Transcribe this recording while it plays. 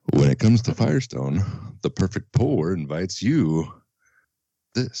it comes to Firestone, the perfect pour invites you.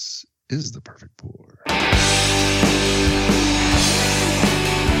 This is the perfect pour.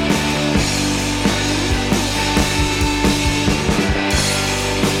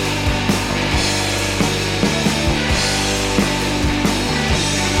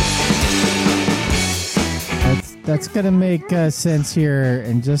 That's going to make sense here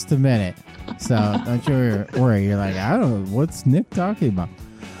in just a minute. So don't you worry. You're like, I don't know. What's Nick talking about?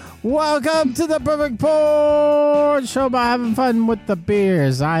 Welcome to the Perfect Pour show by having fun with the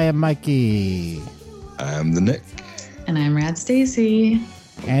beers. I am Mikey. I'm the Nick. And I'm Rad Stacy.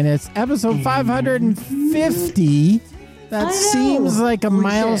 And it's episode 550. That seems like a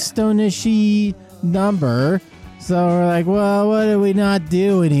milestone-ishy number. So we're like, well, what do we not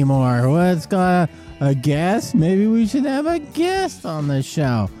do anymore? What's going on? A guest? Maybe we should have a guest on the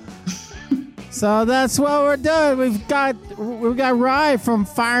show. So that's what we're doing. We've got Rye from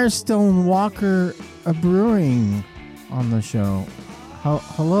Firestone Walker Brewing on the show.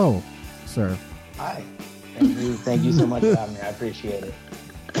 Hello, sir. Hi. Thank you so much for having me. I appreciate it.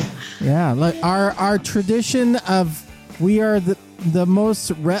 Yeah, like our tradition of we are the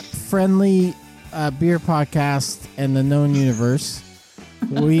most rep-friendly beer podcast in the known universe.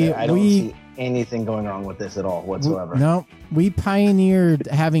 I don't see anything going wrong with this at all whatsoever. No, we pioneered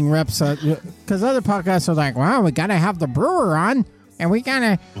having reps because other podcasts are like, "Wow, we gotta have the brewer on, and we're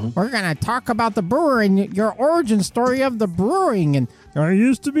gonna talk about the brewer and your origin story of the brewing." And I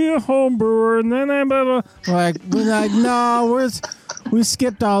used to be a home brewer, and then we're like, no, we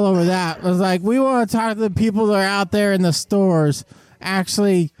skipped all over that. It was like we want to talk to the people that are out there in the stores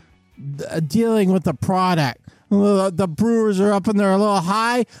actually dealing with the product. The brewers are up in their little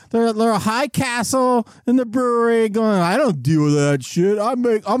high castle in the brewery going, I don't deal with that shit. I'm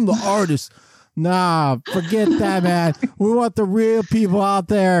the artist. Nah, forget that, man. We want the real people out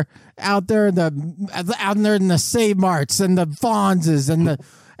there in the Save Marts and the Fonz's and the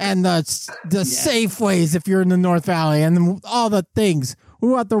Safeways if you're in the North Valley and all the things. We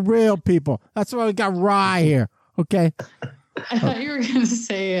want the real people. That's why we got Rye here. Okay. I thought you were going to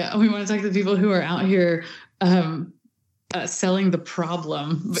say we want to talk to the people who are out here selling the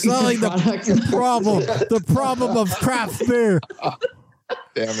problem. Selling the problem of craft beer. Oh,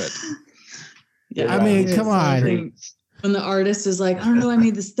 damn it. Yeah, I mean, come on. When the artist is like, I don't know, I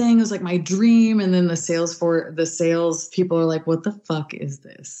made this thing. It was like my dream. And then the sales people are like, what the fuck is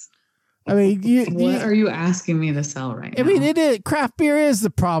this? I mean, what are you asking me to sell right now? I mean, craft beer is the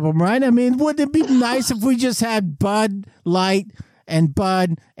problem, right? I mean, wouldn't it be nice if we just had Bud Light and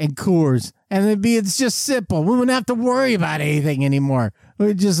Bud and Coors? And it's just simple. We wouldn't have to worry about anything anymore.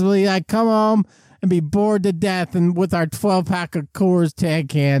 We'd just really come home and be bored to death and with our 12-pack of Coors tan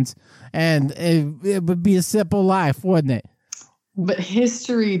cans. And it would be a simple life, wouldn't it? But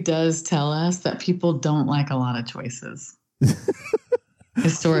history does tell us that people don't like a lot of choices.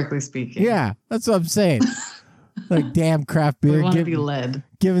 Historically speaking. Yeah, that's what I'm saying. Like, damn craft beer. We want to be led.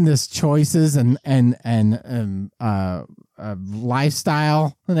 Giving us choices and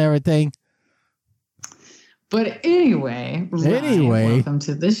lifestyle and everything. But anyway, welcome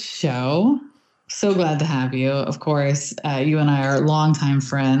to the show. So glad to have you. Of course, you and I are longtime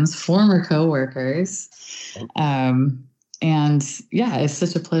friends, former coworkers. And yeah, it's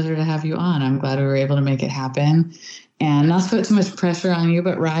such a pleasure to have you on. I'm glad we were able to make it happen. And not to put too much pressure on you,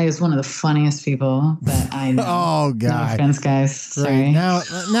 but Rye is one of the funniest people that I know. Oh, God. No offense, guys. Sorry. Now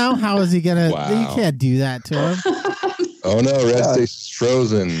how is he going to... Wow. You can't do that to him. Oh, no. Red Stacy's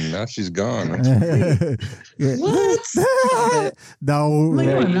frozen. Now she's gone. What? No.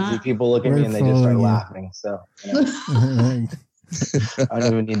 Usually people look at me and they just start laughing. So I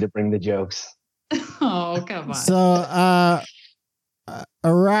don't even need to bring the jokes. Oh, come on. So,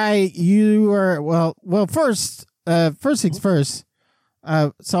 Rye, you are... Well, first things first.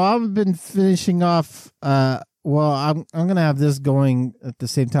 So I've been finishing off. I'm gonna have this going at the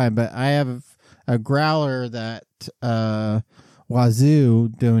same time, but I have a growler that Wazoo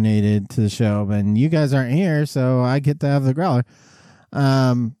donated to the show, and you guys aren't here, so I get to have the growler.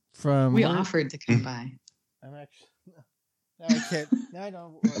 We offered to come by. I'm actually. No, I can't. No, I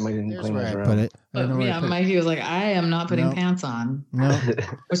don't. There's where I room. Put it. But yeah, Mikey was like, I am not putting pants on. No.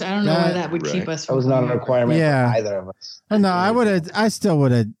 Which I don't know why that would keep us from... That was not a requirement for either of us. Oh, no, I still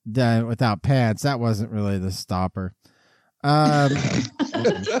would have done it without pants. That wasn't really the stopper. A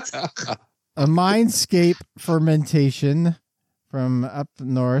Mindscape fermentation from up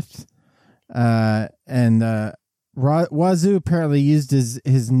north. And Wazoo apparently used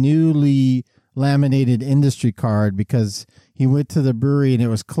his newly laminated industry card because he went to the brewery and it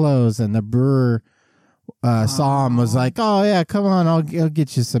was closed, and the brewer saw him was like, "Oh yeah, come on, I'll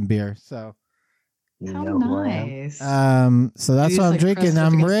get you some beer." So. How nice. So that's what I'm drinking.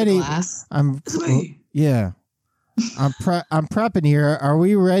 I'm ready. I'm yeah. I'm prepping here. Are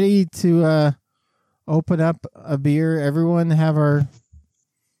we ready to open up a beer? Everyone have our.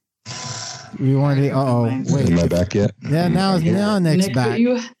 We want to. Wait. Am I back yet? Yeah, now Nick's back.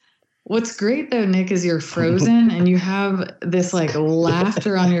 What's great though, Nick, is you're frozen and you have this like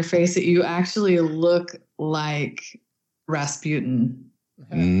laughter on your face that you actually look like Rasputin.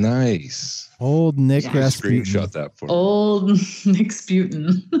 Nice. Old Nick Rasputin. Screenshot that for me. Old Nick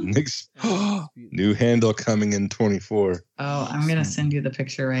Sputin. Nick's new handle coming in 24. Oh, I'm going to send you the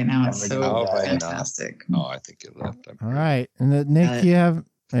picture right now. It's so fantastic. Oh, I think it left. All right. And then, Nick, you have...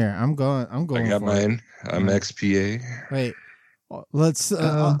 Here, I'm going. I got mine. I'm XPA. Wait. Let's...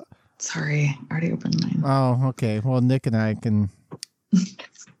 sorry. I already opened mine. Oh, okay. Well, Nick and I can...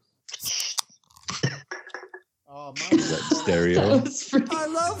 Is that in stereo? I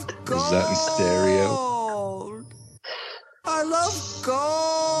love gold. Is that in stereo? I love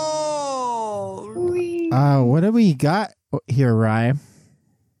gold. What do we got here, Ryan?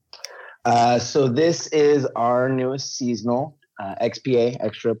 So this is our newest seasonal XPA,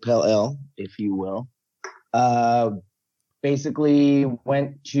 Extra Pale Ale, if you will. Basically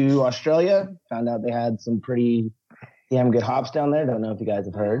went to Australia, found out they had some pretty damn good hops down there. Don't know if you guys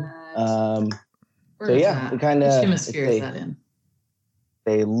have heard. So yeah, we kind of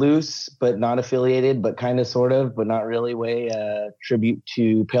they loose but not affiliated, but kind of sort of, but not really way tribute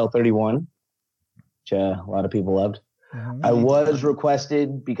to Pale 31, which a lot of people loved. I was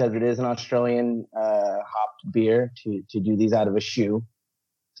requested because it is an Australian hopped beer to do these out of a shoe.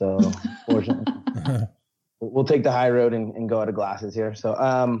 So fortunately, we'll take the high road and go out of glasses here. So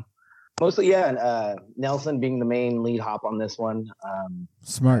mostly, Nelson being the main lead hop on this one.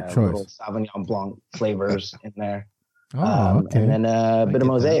 Smart choice. Little Sauvignon Blanc flavors in there. Okay. And then a bit of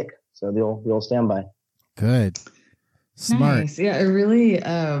Mosaic. That. So the old standby. Good. Smart. Nice. Yeah, I really,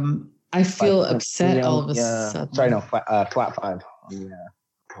 I feel upset all of a sudden. Sorry, no, flat 5 on the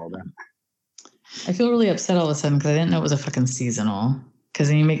holder. I feel really upset all of a sudden because I didn't know it was a fucking seasonal. Because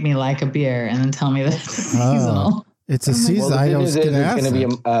then you make me like a beer and then tell me that it's seasonal. It's a season. Well, it's going to be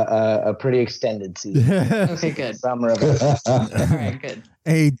a pretty extended season. Okay, good. Summer of it. All right, good.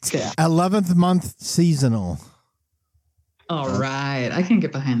 11th month seasonal. All right. I can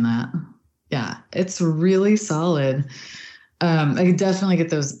get behind that. Yeah, it's really solid. I definitely get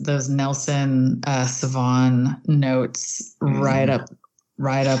those Nelson Sauvon notes right up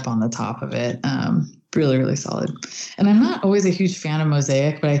on the top of it. Really, really solid. And I'm not always a huge fan of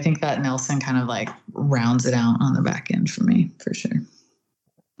Mosaic, but I think that Nelson kind of like rounds it out on the back end for me, for sure.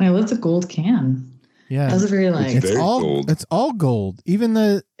 I love the gold can. Yeah, that's a very like it's all gold. It's all gold. Even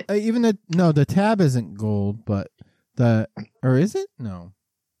the the tab isn't gold, but or is it? No.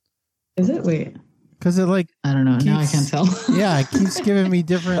 Is it? Wait. Because it like I don't know. Now I can't tell. Yeah, it keeps giving me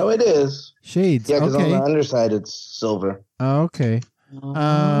different. Oh, it is shades. Yeah, because on the underside it's silver. Oh, okay.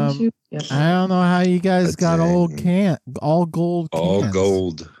 I don't know how you guys got all gold cans. All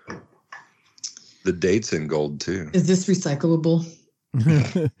gold. The date's in gold too. Is this recyclable?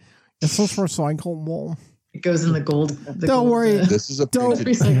 It's recyclable. It goes in the gold. Don't worry. This is a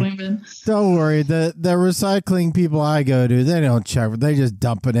recycling bin. Don't worry. The recycling people I go to, they don't check. They just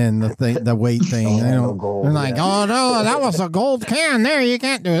dump it in the weight thing. They don't. Gold, they're like, oh no, that was a gold can. There, you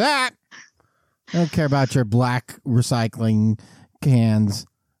can't do that. I don't care about your black recycling cans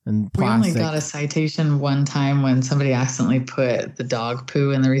and plastic. We only got a citation one time when somebody accidentally put the dog poo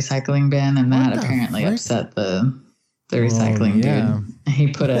in the recycling bin, and that apparently upset the recycling dude.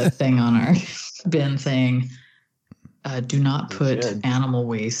 He put a thing on our bin saying, do not put animal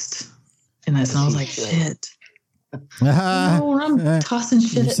waste in this. And I was like, shit. No, I'm tossing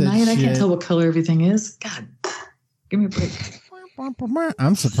shit at night. I can't tell what color everything is. God, give me a break.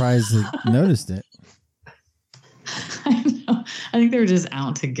 I'm surprised they noticed it. I know. I think they were just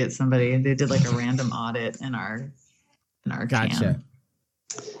out to get somebody. They did like a random audit in our Gotcha. can.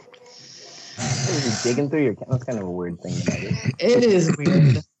 Digging through your can. That's kind of a weird thing. It is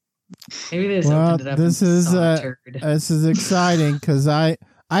weird. Maybe they just opened it up. This is exciting because I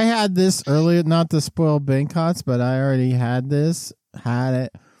had this earlier, not the spoiled Bangkots, but I already had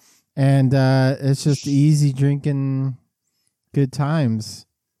it, and it's just easy drinking, good times.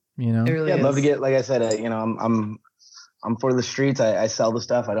 You know, really I'd love to get, like I said, I'm for the streets. I sell the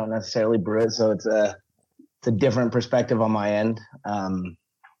stuff. I don't necessarily brew it, so it's a different perspective on my end.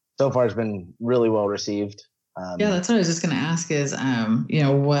 So far, it's been really well received. Yeah, that's what I was just going to ask is,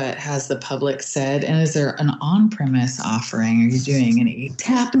 what has the public said? And is there an on-premise offering? Are you doing any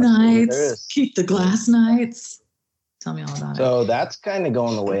tap nights? Keep the glass nights? Tell me all about it. So that's kind of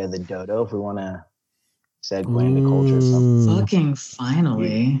going the way of the dodo if we want to segue into culture or something. Fucking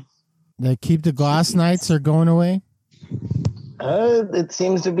finally. The keep the glass nights are going away? It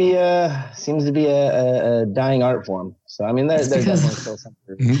seems to be a dying art form. So I mean, there's definitely still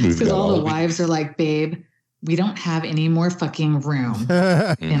something. Because all the wives are like, babe, we don't have any more fucking room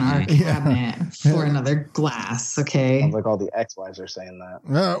in our cabinet for another glass. Okay. Sounds like all the ex-wives are saying that.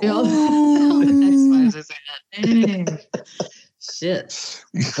 All the ex-wives are saying that. Shit.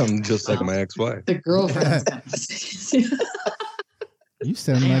 I'm just like my ex-wife. The girlfriend's gonna say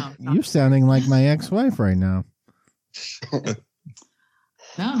you're sounding like my ex-wife right now.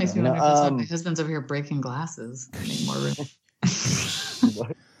 Now it makes me wonder if that's why my husband's over here breaking glasses. Need more room.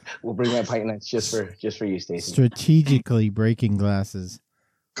 We'll bring that pint nights just for you, Stacey. Strategically breaking glasses.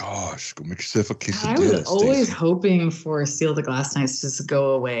 Gosh, go make yourself a quesadilla. I was always hoping for Steal the Glass Nights to just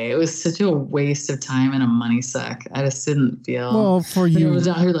go away. It was such a waste of time and a money suck. I just didn't feel. Well, for you, I was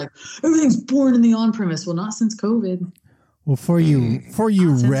out here like everything's born in the on-premise. Well, not since COVID. Well, for you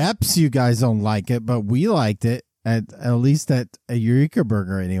reps, you guys don't like it, but we liked it at least at a Eureka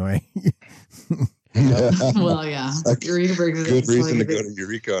Burger anyway. Well, yeah. Eureka Burgers. Good reason to go to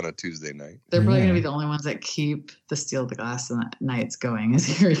Eureka on a Tuesday night. They're probably going to be the only ones that keep the Steal the Glass Nights going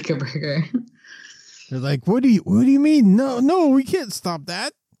is Eureka Burger. They're like, what do you mean? No, we can't stop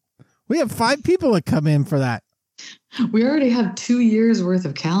that. We have 5 people that come in for that. We already have 2 years worth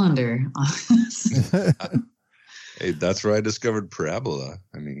of calendar on this. Hey, that's where I discovered parabola.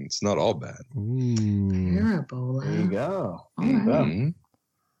 I mean, it's not all bad. Parabola. There you go. All right. Mm-hmm.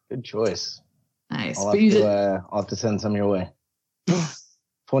 Good choice. Nice. I'll have to send some your way.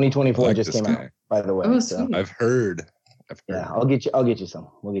 2024 like just came out, by the way. Oh, so. I've heard. Yeah, I'll get you some.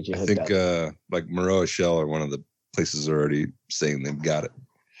 We'll get you. I think like Moreau Shell are one of the places already saying they've got it.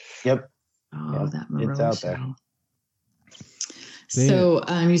 Yep. Oh, yep. that Moreau it's out Shell. there. So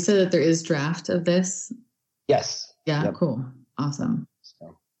you said that there is draft of this? Yes. Yeah, yep. Cool. Awesome.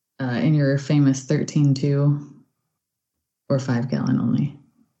 So. In your famous 13.2 or 5 gallon only?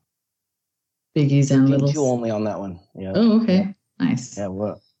 Biggies and littles? 2 only on that one. Yeah. Oh, okay. Yeah. Nice. Yeah,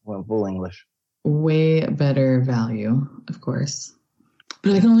 what full English. Way better value, of course.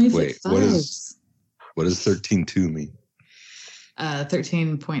 But I can only fit 5s. What does 13.2 mean?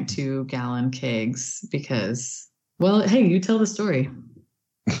 13.2 gallon kegs because, well, hey, you tell the story.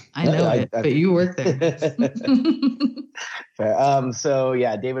 I know but you work there. Fair. So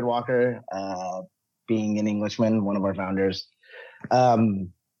yeah, David Walker, being an Englishman, one of our founders. I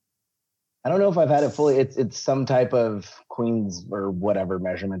don't know if I've had it fully. It's some type of Queens or whatever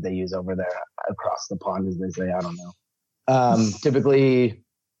measurement they use over there across the pond, as they say. I don't know. Typically,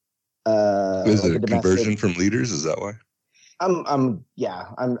 is it a conversion from liters? Is that why?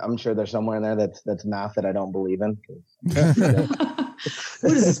 I'm sure there's somewhere in there that's math that I don't believe in.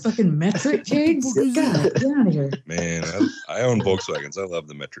 What is this, fucking metric kegs? God, get out of here. Man, I own Volkswagens. I love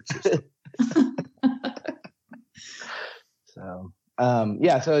the metric system. So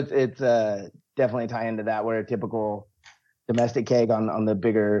so it's definitely tie into that, where a typical domestic keg on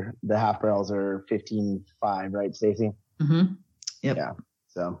the half barrels are 15.5, right, Stacey? Mm-hmm. Yep. Yeah.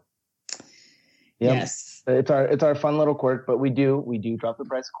 So. Yep. Yes. It's our fun little quirk, but we do drop the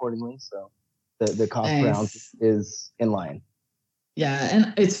price accordingly, so the cost per ounce is in line. Yeah,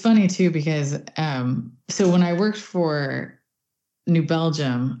 and it's funny too because so when I worked for New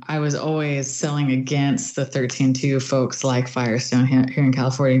Belgium, I was always selling against the 13.2 folks like Firestone here in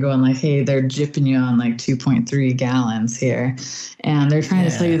California, going like, hey, they're jipping you on like 2.3 gallons here, and they're trying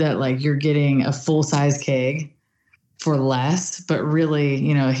to tell you that like you're getting a full size keg for less, but really,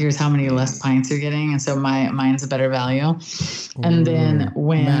 here's how many less pints you're getting. And so mine's a better value. And then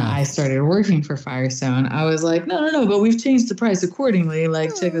when I started working for Firestone, I was like, no, but we've changed the price accordingly.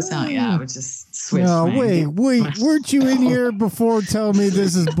 Like, check this out. Yeah, I would just switch. No, wait, weren't you in here before telling me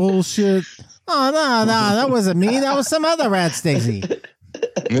this is bullshit? Oh, no, that wasn't me. That was some other rat, Stacey.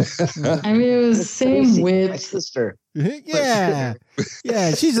 I mean, it was the same whip. My sister. Yeah,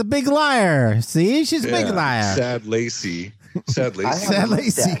 she's a big liar. See, she's a big liar. Sad Lacey.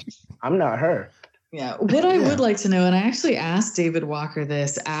 I'm not her. Yeah. What I would like to know, and I actually asked David Walker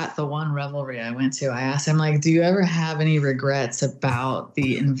this at the one revelry I went to. I asked him, like, do you ever have any regrets about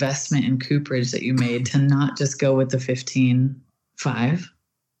the investment in cooperage that you made to not just go with the 15.5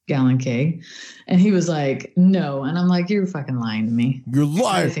 gallon keg? And he was like, no. And I'm like, you're fucking lying to me. You're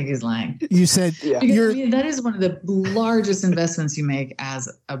lying. I think he's lying. You said because, that is one of the largest investments you make as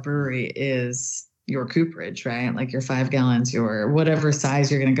a brewery is your cooperage, right? Like your 5 gallons, your whatever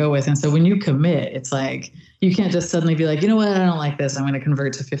size you're going to go with. And so when you commit, it's like, you can't just suddenly be like, you know what? I don't like this. I'm going to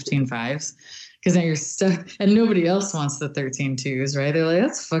convert to 15.5s. Because now you're stuck, and nobody else wants the 13.2s, right? They're like,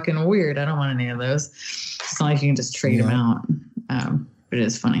 that's fucking weird. I don't want any of those. It's not like you can just trade them out. But it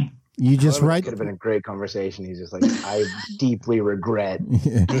is funny. You just write. Could have been a great conversation. He's just like, I deeply regret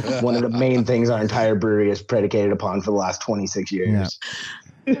one of the main things our entire brewery is predicated upon for the last 26 years.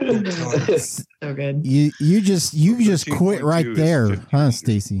 Yeah. So good. You just quit right there, huh,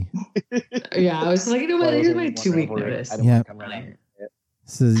 Stacy? Yeah, I was like, you know what? Here's my 2-week notice. Yeah.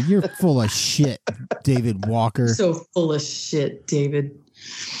 So you're full of shit, David Walker. So full of shit, David.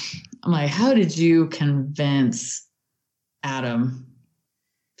 I'm like, how did you convince Adam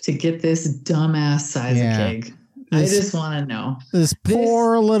to get this dumbass size of keg? I just want to know. This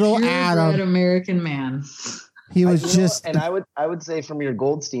poor little Adam, American man. He was just, and I would say from your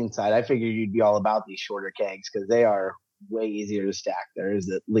Goldstein side, I figured you'd be all about these shorter kegs because they are way easier to stack. There is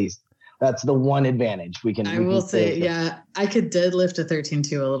at least. That's the one advantage we can. I will say, yeah, I could deadlift a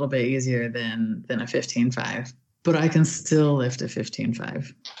 13.2 a little bit easier than a 15.5, but I can still lift a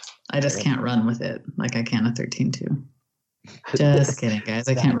 15.5. I just can't run with it like I can a 13.2. Just kidding, guys.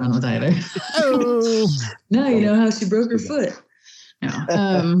 I can't run with either. oh. No, you know how she broke her foot.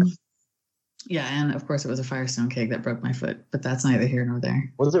 No. Yeah, and of course it was a Firestone keg that broke my foot, but that's neither here nor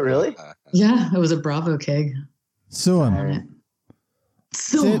there. Was it really? Yeah, it was a Bravo keg. Sue him.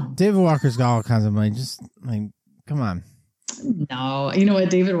 David Walker's got all kinds of money. Just like, come on. No, you know what?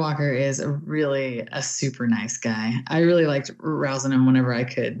 David Walker is a super nice guy. I really liked rousing him whenever I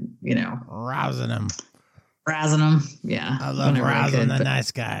could, Rousing him. Yeah. I love rousing the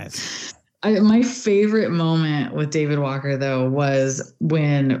nice guys. My favorite moment with David Walker, though, was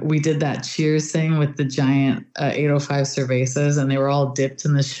when we did that cheers thing with the giant 805 cervezas and they were all dipped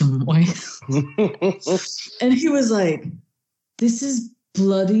in the chamois. And he was like, this is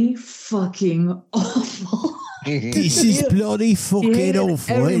bloody fucking awful. This is bloody fucking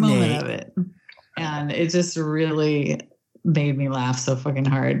awful, every isn't moment it? of it. And it just really made me laugh so fucking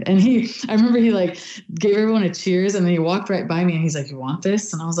hard. And I remember he like gave everyone a cheers and then he walked right by me and he's like, you want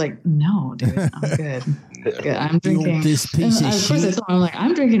this? And I was like, no, dude, I'm good. Good. I'm drinking this piece of shit. I told him, I'm like,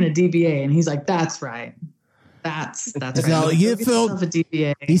 I'm drinking a DBA. And he's like, that's right. That's right. No, you filled a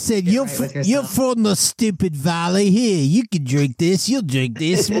DBA. He said, you're from the stupid valley here. You can drink this. You'll drink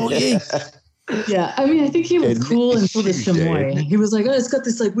this, won't you? Yeah, I mean, I think he was cool until the chamois. He was like, oh, it's got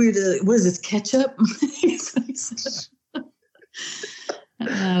this like weird, what is this, ketchup? And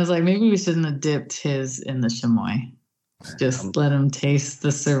I was like, maybe we shouldn't have dipped his in the chamois. Just let him taste the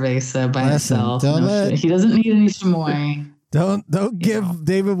cerveza by himself. He doesn't need any chamois. Don't give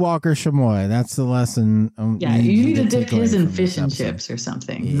David Walker chamois. That's the lesson. Yeah, you need to dip his in fish and chips or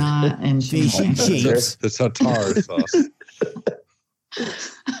something, not in fish and chips. The tartar sauce.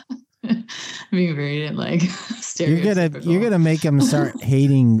 Being very like stereotypical. You're gonna make him start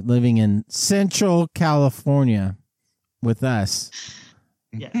hating living in Central California with us.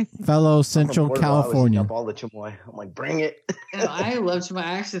 Yeah, fellow Central California. All the chamois. I'm like, bring it. I love chamois.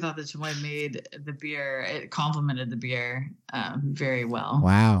 I actually thought the chamois made the beer. It complemented the beer very well.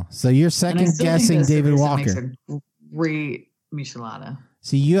 Wow. So you're second guessing David Walker. Makes a great michelada.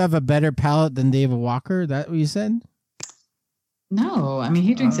 So you have a better palate than David Walker? That what you said? No, I mean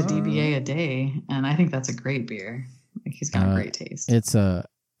he drinks a DBA a day, and I think that's a great beer. Like he's got a great taste. It's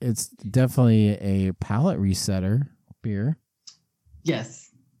definitely a palate resetter beer. Yes,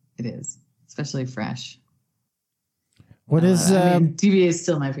 it is, especially fresh. What is DBA is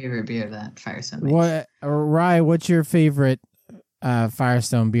still my favorite beer that Firestone makes. Rye, what's your favorite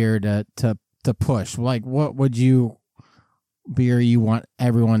Firestone beer to push? Like, what would beer you want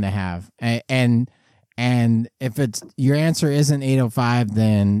everyone to have? And if it's your answer isn't 805,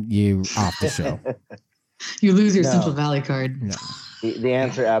 then you off the show. You lose your Central Valley card. No. The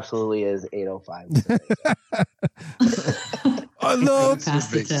answer absolutely is 805. I love pass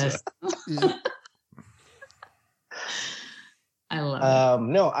the test. I love it.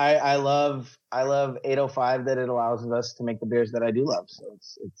 No, I love 805 that it allows us to make the beers that I do love. So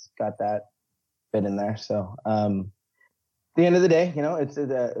it's got that bit in there. So at the end of the day,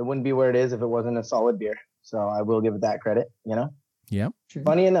 it wouldn't be where it is if it wasn't a solid beer. So I will give it that credit. Yep. True.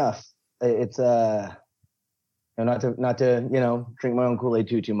 Funny enough, it's not to drink my own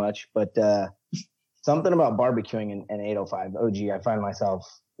Kool-Aid too much, but something about barbecuing and 805 OG, I find myself,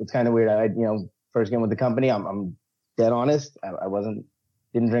 it's kind of weird. I first game with the company, I'm dead honest. I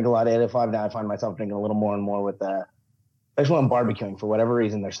didn't drink a lot of 805. Now I find myself drinking a little more and more with especially when I'm barbecuing for whatever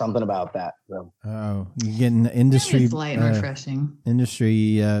reason. There's something about that. So. Oh, you're getting industry. It's light and refreshing.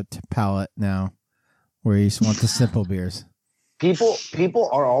 Industry palate now. where you just want the simple beers. People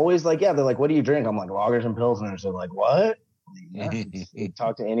are always like, yeah, they're like, what do you drink? I'm like, lagers and pilsners. They're like, what? Yeah,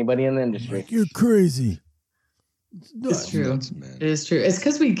 talk to anybody in the industry. Like, you're crazy. It's true. It is true. It's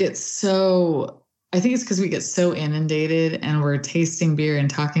because we get so, I think it's because we get so inundated and we're tasting beer and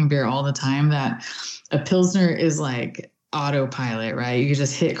talking beer all the time that a Pilsner is like autopilot, right? You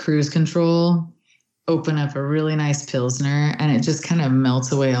just hit cruise control, open up a really nice Pilsner, and it just kind of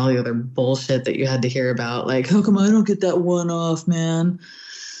melts away all the other bullshit that you had to hear about. Like, how come I don't get that one off, man?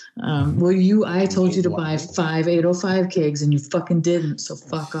 Well, I told you to buy 5 805 kegs and you fucking didn't, so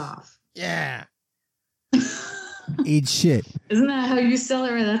fuck off. Yeah. Eat shit. Isn't that how you sell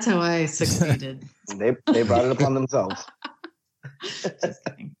it? Right? That's how I succeeded. They brought it upon themselves. Just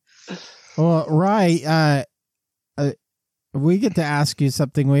kidding. Well, right. We get to ask you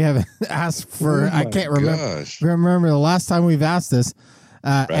something we haven't asked for. I can't remember the last time we've asked this.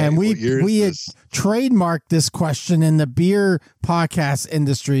 And we had trademarked this question in the beer podcast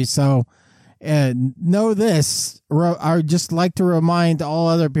industry. So know this. I would just like to remind all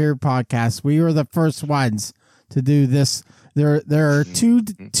other beer podcasts, we were the first ones to do this. There are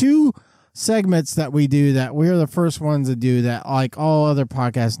two segments that we do that we're the first ones to do that, like all other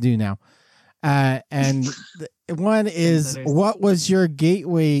podcasts do now. And one is, what was your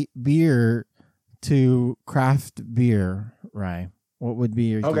gateway beer to craft beer, Rye? What would be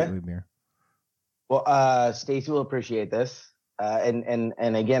your gateway beer? Well, Stacy will appreciate this. And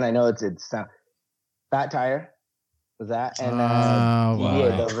again, I know it's Fat Tire was that, and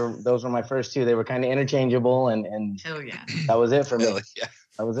those were my first two. They were kind of interchangeable, and hell yeah, that was it for me. Yeah.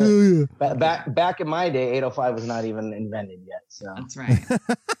 That was it. Yeah. Back in my day, 805 was not even invented yet. So that's right.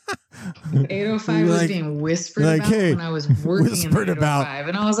 805 was being whispered about when I was working in 805,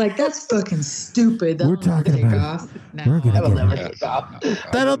 and I was like, "That's fucking stupid. That'll never take off.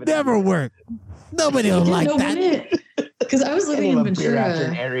 That'll never work. Nobody will like that." Because I was living in Ventura. After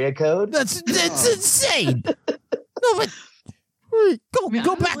an area code. That's insane. No, but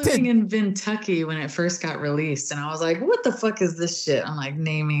go back to living in Kentucky when it first got released, and I was like, "What the fuck is this shit?" I'm like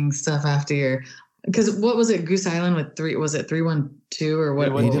naming stuff after your. Because what was it? Goose Island with 312 or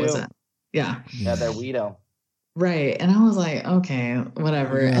what was it? Yeah. Yeah, they're Weedo. Right. And I was like, okay,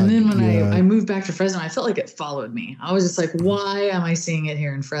 whatever. And then when I moved back to Fresno, I felt like it followed me. I was just like, why am I seeing it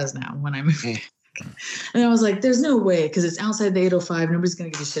here in Fresno when I moved back? And I was like, there's no way, because it's outside the 805. Nobody's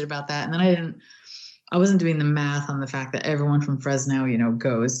going to give a shit about that. And then I wasn't doing the math on the fact that everyone from Fresno,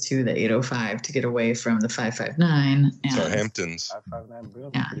 goes to the 805 to get away from the 559. And Southampton's. 559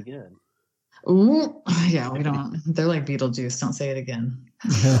 Brewing pretty good. Ooh, yeah, we don't. They're like Beetlejuice. Don't say it again.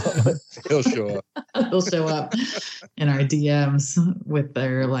 He'll show up. He'll show up in our DMs with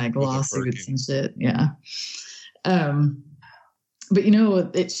their like lawsuits and shit. Yeah. But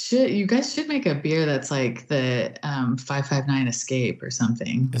you guys should make a beer that's like the 559 Escape or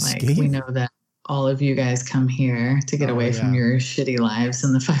something. Escape? Like we know that all of you guys come here to get away from your shitty lives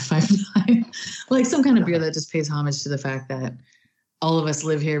in the 559. Like some kind of beer that just pays homage to the fact that all of us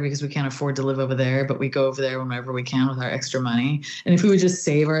live here because we can't afford to live over there, but we go over there whenever we can with our extra money. And if we would just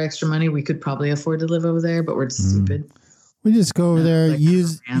save our extra money, we could probably afford to live over there, but we're just stupid. We just go over there,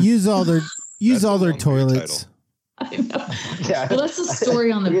 use all their toilets. I know. Yeah. Well, that's the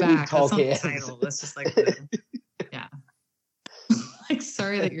story on the back. That's not the title. That's just like, yeah. Like,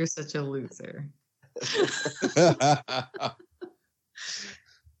 sorry that you're such a loser.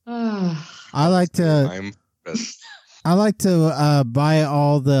 I like to buy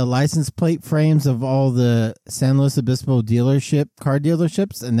all the license plate frames of all the San Luis Obispo car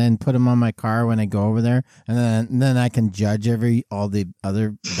dealerships, and then put them on my car when I go over there, and then I can judge all the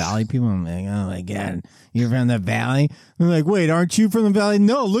other Valley people. I'm like, oh my god, you're from the Valley? I'm like, wait, aren't you from the Valley?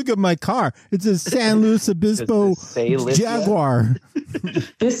 No, look at my car. It's a San Luis Obispo Jaguar.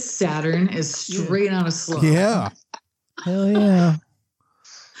 This Saturn is straight out of slow. Yeah, hell yeah.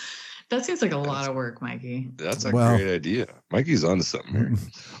 That seems like a lot of work, Mikey. That's a great idea. Mikey's onto something here.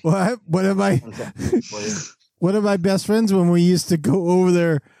 One of my best friends, when we used to go over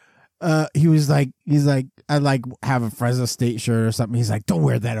there, he's like, I like have a Fresno State shirt or something. He's like, don't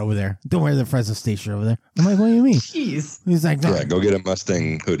wear that over there. Don't wear the Fresno State shirt over there. I'm like, what do you mean? Jeez. He's like, no. Yeah, go get a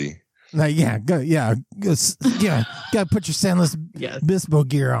Mustang hoodie. Like, gotta put your San Luis Obispo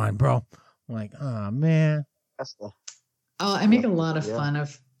gear on, bro. I'm like, oh man. I make a lot of fun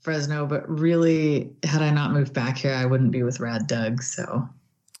of Fresno, but really, had I not moved back here, I wouldn't be with Rad Doug. So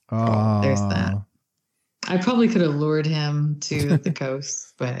there's that. I probably could have lured him to the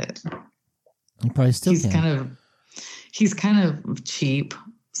coast, but he probably still he's kind of cheap.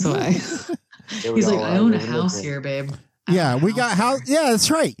 So he's like, I own a house here, babe. Yeah, we got house. Yeah, that's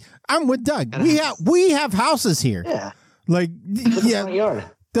right. I'm with Doug. Got a We house. have houses here. Yeah. Like, yeah, Front yard.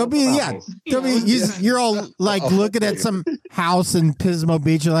 you're all like looking at some house in Pismo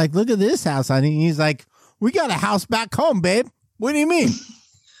Beach. You're like, look at this house, honey. And he's like, we got a house back home, babe. What do you mean?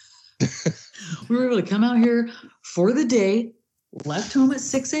 We were able to come out here for the day, left home at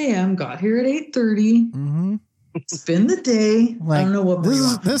 6 a.m., got here at 8:30, Mm-hmm. spend the day. Like, I don't know what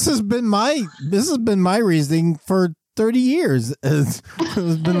this has been my reasoning for 30 years. It's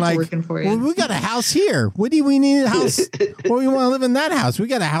been like, working for you. well, we got a house here. What do we need a house? Well, we want to live in that house. We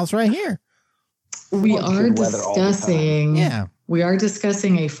got a house right here. We Want are good weather all the time. discussing. Yeah. We are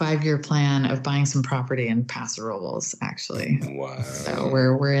discussing a 5-year plan of buying some property in Paso Robles, actually. Wow. So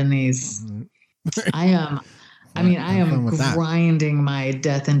we're in these. I am Have fun with that. grinding my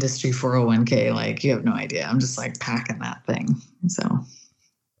death industry 401k like you have no idea. I'm just like packing that thing. So,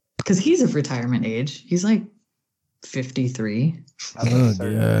 because he's of retirement age, he's like 53. Oh,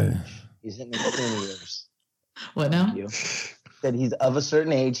 yeah. He's hitting his Clooney years. What now? You said he's of a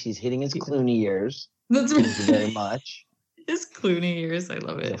certain age. He's hitting his Clooney years. That's Thank you very much. his Clooney years. I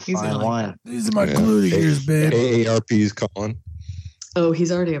love it. It's a He's fine gonna like wine. that. These are my Clooney years, babe. AARP's calling. Oh,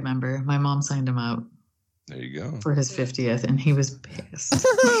 he's already a member. My mom signed him up There you go. for his 50th, and he was pissed.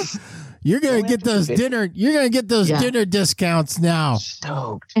 You're gonna Don't get have to those be dinner. You're gonna get those Yeah. dinner discounts now.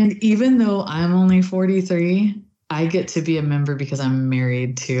 Stoked. And even though I'm only 43, I get to be a member because I'm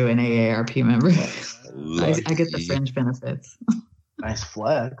married to an AARP member. I get the Lucky. fringe benefits. Nice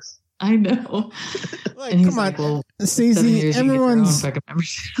flex. I know. Like, And he's come on, like, well, 7 Stacey. years you can get your own Everyone's fucking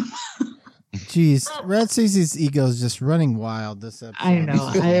membership. jeez. Red Stacey's ego is just running wild this episode. I know.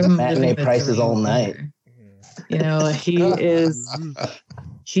 I am Matinee living the prices dream all night. here. You know,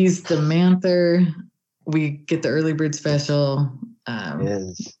 he's the Manther. We get the early bird special.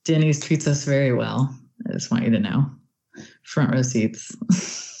 Is Denny's treats us very well. I just want you to know. Front row seats.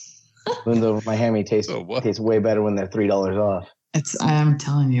 even though Miami tastes Oh, what? way better when they're $3 off. I'm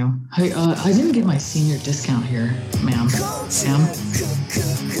telling you. Hey, I didn't get my senior discount here, ma'am. Ma'am.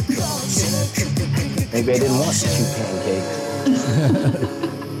 Maybe I didn't want 2 pancakes.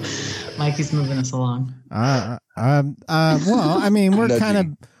 Mikey's moving us along. Well, I mean, we're kind of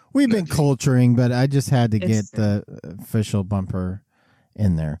we've been culturing, but I just had to get It's- the official bumper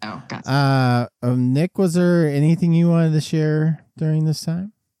in there. Oh, gotcha. Nick, was there anything you wanted to share during this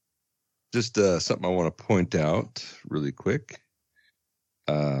time? Just something I want to point out really quick.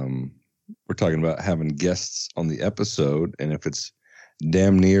 We're talking about having guests on the episode, and if it's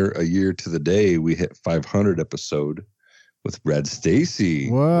damn near a year to the day, we hit 500 episode with Red Stacy.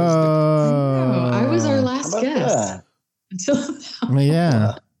 Whoa! I was our How last about guest. that? Until now.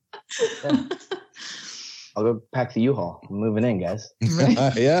 Yeah. I'll go pack the U-Haul. I'm moving in, guys.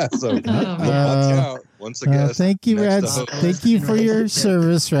 Right. Yeah, so watch out. Once again, Thank you, Red. next up. Thank you for your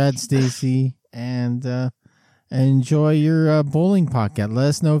service, Red Stacy, and enjoy your bowling podcast. Let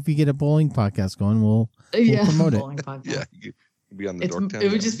us know if you get a bowling podcast going. We'll promote it. bowling podcast. Yeah, you could be on the It's, Dorktown.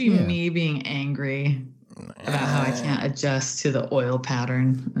 it would just be Yeah. me being angry about how I can't adjust to the oil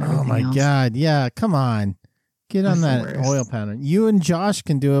pattern. and Oh everything my else. God! Yeah, come on, get on That's that the worst. oil pattern. You and Josh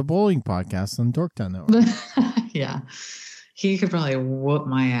can do a bowling podcast on Dorktown Network. Yeah. He could probably whoop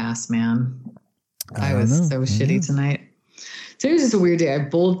my ass, man. I don't was know. so shitty tonight. Today was just a weird day. I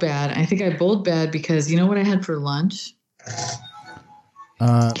bowled bad. I think I bowled bad because you know what I had for lunch?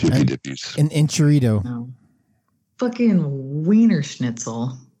 Chippy An, dippies. an enchilito. No. Fucking wiener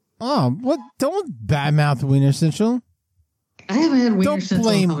schnitzel. Oh, what? Don't badmouth Wiener Schnitzel. I haven't had wiener Don't schnitzel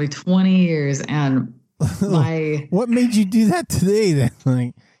blame- in probably 20 years, and my What made you do that today? Then,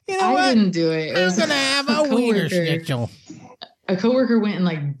 like, you know I what? didn't do it. It I'm was gonna have a coworker. Wiener Schnitzel. A coworker went and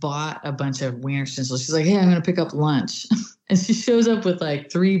like bought a bunch of wiener schnitzel. She's like, "Hey, I'm gonna pick up lunch," and she shows up with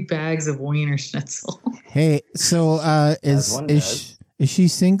like 3 bags of wiener schnitzel. Hey, so one is she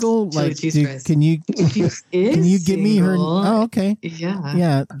single? Chili Like, cheese fries. can you Can give me her? Oh, okay. Yeah.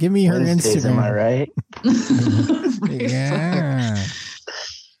 Yeah, give me her Wednesdays, am I Instagram. right? Right, Yeah. fuck.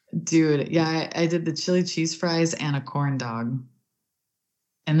 Dude, yeah, I did the chili cheese fries and a corn dog.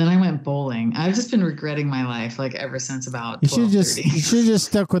 And then I went bowling. I've just been regretting my life like ever since about You should 12:30. just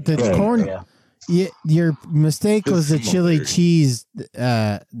stuck with the Yeah, corn. yeah. Your mistake was the Good chili smoker. cheese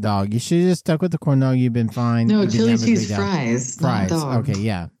dog. You should have just stuck with the corn dog. You've been fine. No, You didn't chili have a cheese big dog. fries. Fries. Not dog. Okay,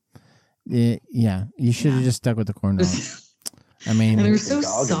 yeah. Yeah, you should have just stuck with the corn dog. I mean, And they were so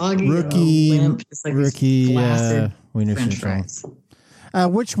Dog. soggy, Rookie- and limp, just like these rookie flaccid Wiener French Schnitzel. fries.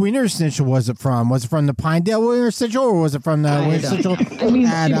 Which Wiener Schnitzel was it from? Was it from the Pinedale Wiener Schnitzel, or was it from the Wiener Schnitzel? I mean,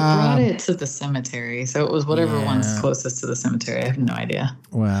 she brought it to the cemetery, so it was whatever one's closest to the cemetery. I have no idea.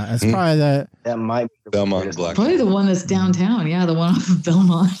 Well, it's probably that might be Belmont Black. Probably the one that's downtown. Yeah, the one off of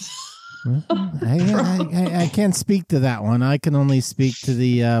Belmont. I can't speak to that one. I can only speak to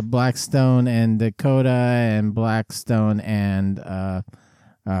the Blackstone and Dakota and Blackstone and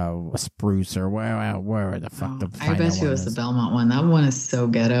Spruce, or where the fuck the I bet you it was the Belmont one. That one is so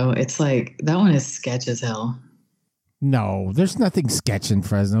ghetto. It's like, that one is sketch as hell. No, there's nothing sketch in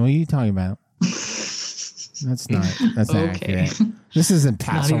Fresno. What are you talking about? That's not accurate. This isn't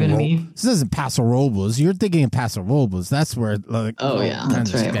Paso Robles. This isn't Paso Robles. You're thinking of Paso Robles. That's where that's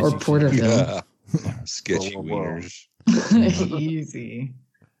right. Or Porterville. Sketchy wieners. Easy.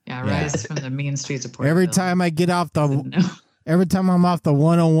 Yeah, rise from the mean streets of Porterville. Every time I'm off the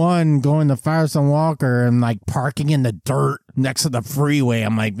 101 going to Firestone Walker and like parking in the dirt next to the freeway,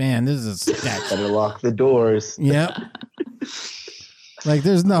 I'm like, man, this is a sketch. Better lock the doors. Yep. Like,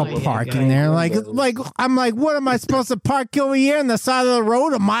 there's no parking there. Like, I'm like, what am I supposed to park over here on the side of the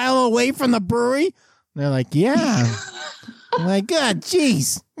road, a mile away from the brewery? They're like, yeah. I'm like, God,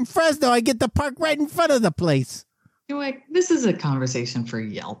 jeez. In Fresno, I get to park right in front of the place. You're like, this is a conversation for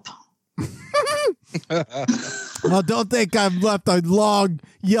Yelp. Well, don't think I've left a long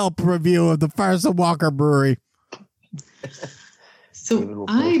Yelp review of the Firestone Walker Brewery. So will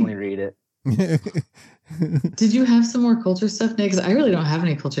personally read it. Did you have some more culture stuff, Nick? Because I really don't have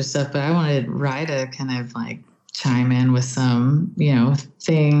any culture stuff, but I wanted Rye to kind of like chime in with some,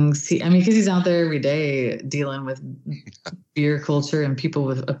 things. Because he's out there every day dealing with beer culture and people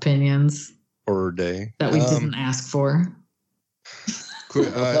with opinions. Horror day. That we didn't ask for. I'll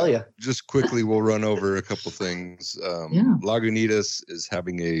tell you. Just quickly, we'll run over a couple things. Lagunitas is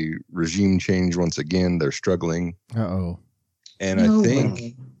having a regime change once again. They're struggling. Uh-oh. And I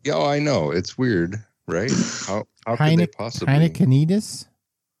think, I know. It's weird. Right? How could they possibly? Heinekenitis?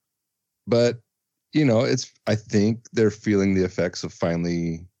 But, I think they're feeling the effects of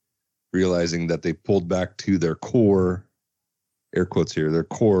finally realizing that they pulled back to their core, air quotes here, their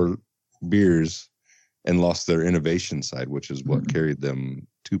core beers and lost their innovation side, which is what carried them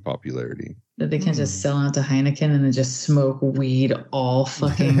to popularity. That they can just sell out to Heineken and then just smoke weed all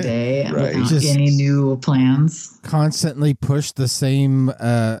fucking day without any new plans. Constantly push the same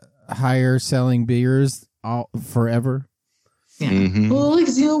higher selling beers all forever. Yeah. Mm-hmm. Well,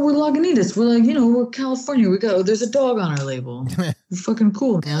 we're Lagunitas. We're like, we're California. There's a dog on our label. We're fucking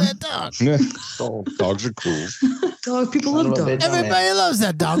cool, man. Dog. Dogs are cool. Dog, people love dogs. Everybody loves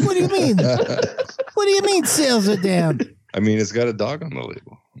that dog. What do you mean? What do you mean sales are down? I mean, it's got a dog on the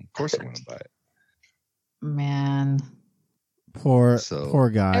label. Of course I want to buy it. Man. Poor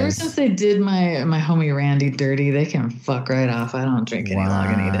guys. Ever since they did my homie Randy dirty, they can fuck right off. I don't drink any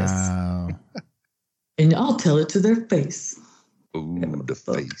Lagunitas. And I'll tell it to their face. Ooh, the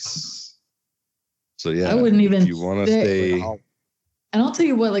face. So yeah, I wouldn't even. If you want to stay. And I'll tell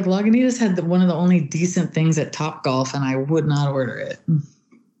you what, like Lagunitas had one of the only decent things at Topgolf, and I would not order it.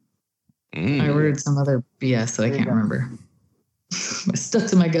 I ordered some other BS that I can't remember. I stuck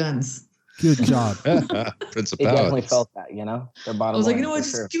to my guns. Good job. Prince of They Powers. definitely felt that, Their bottom I was like, what?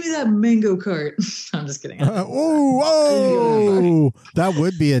 Just give me that mango cart. I'm just kidding. Whoa! That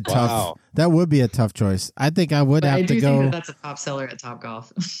would be a tough. Wow. That would be a tough choice. I think I would have to go. Think that's a top seller at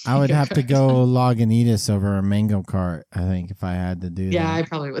Topgolf. I would have to go Lagunitas over a mango cart. I think if I had to do that. Yeah, I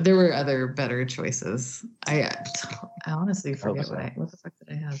probably would. There were other better choices. I honestly forget what the fuck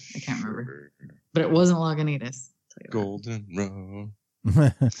did I have? I can't remember. But it wasn't Lagunitas. Golden Road.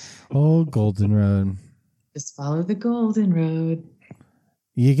 Oh, Golden Road. Just follow the Golden Road.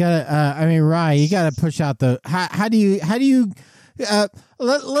 You gotta. Rye, you gotta push out the. How do you?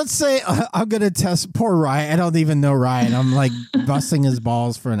 Let's say I'm gonna test poor Rye. I don't even know Rye, and I'm like busting his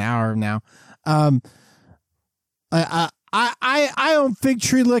balls for an hour now. I own Fig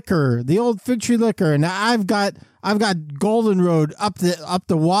Tree Liquor, the old Fig Tree Liquor, and I've got Golden Road up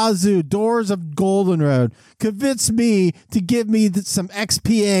the wazoo, doors of Golden Road. Convince me to give me some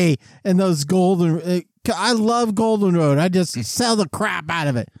XPA and those Golden. I love Golden Road. I just sell the crap out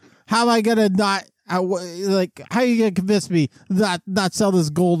of it. How am I gonna not? How are you gonna convince me not sell this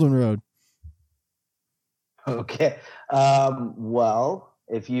Golden Road? Okay. Well,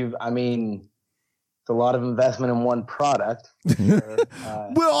 it's a lot of investment in one product. Sure.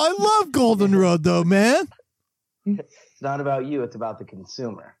 Well, I love Golden Road though, man. It's not about you. It's about the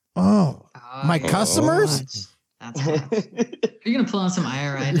consumer. Oh, my customers? That's hot. Are you going to pull on some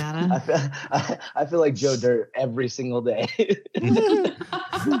IRI data? I feel like Joe Dirt every single day.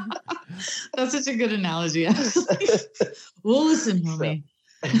 That's such a good analogy. Actually. We'll listen, homie.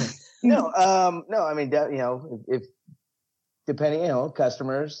 No. I mean, if depending,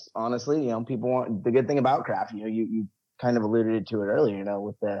 customers, honestly, people want the good thing about craft. You kind of alluded to it earlier.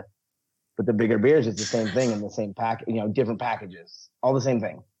 With the bigger beers, it's the same thing in the same pack. Different packages, all the same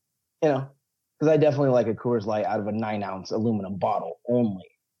thing. Because I definitely like a Coors Light out of a 9-ounce aluminum bottle only.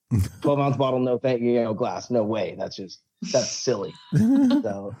 12-ounce bottle, no thank you. Glass, no way. That's silly.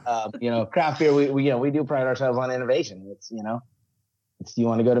 So, craft beer, we do pride ourselves on innovation. It's, do you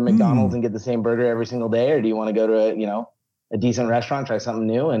want to go to McDonald's and get the same burger every single day, or do you want to go to a decent restaurant, try something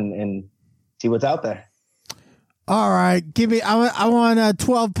new, and see what's out there? All right, give me. I want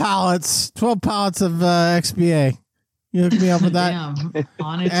 12 pallets of XBA. You hook me up with that. Damn,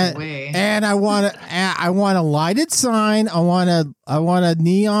 on its way. And I want a lighted sign. I want a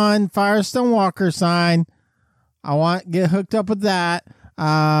neon Firestone Walker sign. I want get hooked up with that.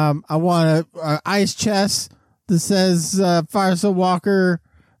 I want a ice chest that says Firestone Walker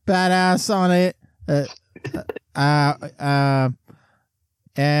badass on it. And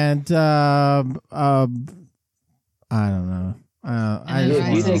I don't know.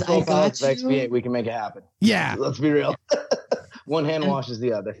 You take 12 pallets of XP8, we can make it happen. Yeah. Let's be real. One hand washes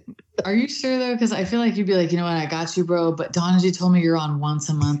the other. Are you sure though? Because I feel like you'd be like, you know what, I got you, bro. But Donji told me you're on once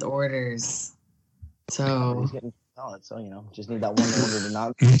a month orders. So he's getting solid. So just need that one order to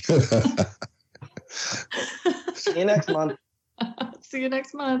not. See you next month. See you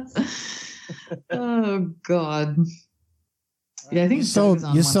next month. Oh God. Yeah, I think you sold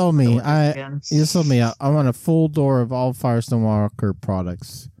me. You sold me. I want a full door of all Firestone Walker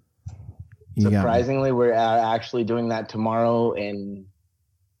products. Surprisingly, we're actually doing that tomorrow in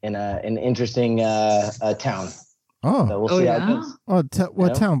an interesting town. Oh, so we'll see how it goes. Oh,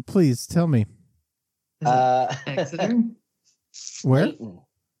 what town? Please tell me. Exeter. Where? Layton.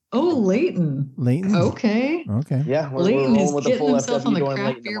 Oh, Layton. Layton. Okay. Yeah, Layton is getting himself on the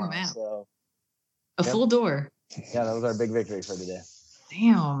craft beer map. So. A full door. Yeah, that was our big victory for today.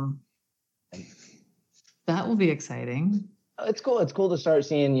 Damn. That will be exciting. It's cool. It's cool to start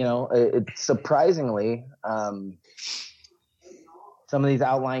seeing, it's surprisingly, some of these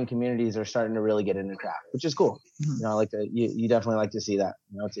outlying communities are starting to really get into craft, which is cool. Mm-hmm. I like to, you definitely like to see that.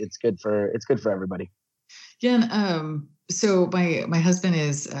 It's good for everybody. Yeah. And, so my husband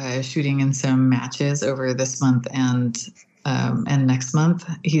is shooting in some matches over this month and next month.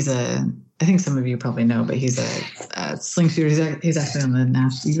 I think some of you probably know, but he's a sling shooter. He's actually on the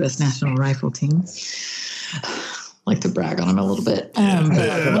U.S. national rifle team. Like to brag on him a little bit.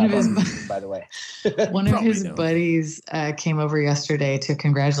 By the way, one of his buddies came over yesterday to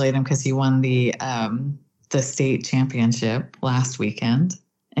congratulate him because he won the state championship last weekend,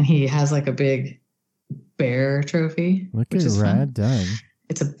 and he has like a big bear trophy. Look at rad done.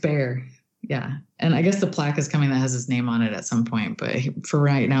 It's a bear. Yeah. And I guess the plaque is coming that has his name on it at some point. But for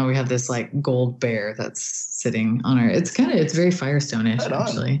right now, we have this like gold bear that's sitting on it's very Firestone-ish,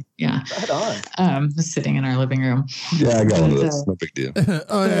 actually. Yeah. Right on. Sitting in our living room. Yeah, I got one of those. No big deal.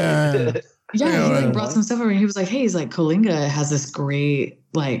 Oh, yeah. Yeah, he like brought some stuff over and he was like, hey, Coalinga has this great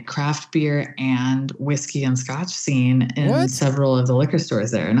like craft beer and whiskey and scotch scene in several of the liquor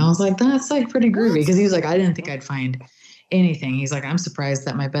stores there. And I was like, that's like pretty groovy. Because he was like, I didn't think I'd find anything. He's like, I'm surprised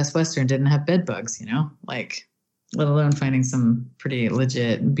that my Best Western didn't have bed bugs, like let alone finding some pretty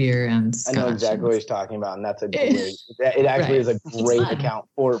legit beer and scotch. I know exactly what he's talking about, and that's it actually is a great account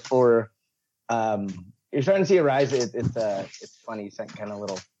for you're starting to see a rise. It's funny, kind of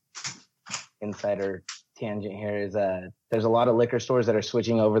little insider tangent here is there's a lot of liquor stores that are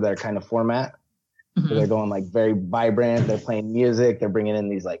switching over their kind of format. Mm-hmm. So they're going like very vibrant, they're playing music, they're bringing in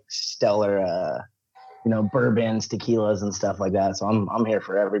these like stellar bourbons, tequilas, and stuff like that. So I'm here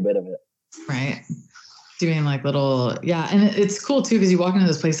for every bit of it. Right. Doing like little, and it's cool too because you walk into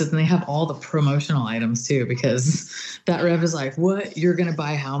those places and they have all the promotional items too. Because that rep is like, "What? You're gonna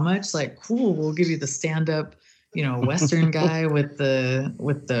buy how much?" Like, cool. We'll give you the stand-up, Western guy with the Here's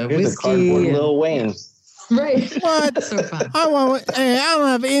whiskey. The cardboard Lil Wayne. Right. What? So fun. I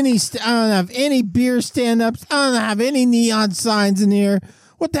don't have any beer stand-ups. I don't have any neon signs in here.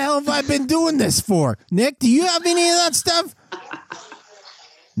 What the hell have I been doing this for? Nick, do you have any of that stuff?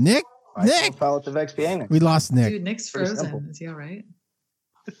 Nick? Pallets of XPA. We lost Nick. Dude, Nick's frozen. Is he all right?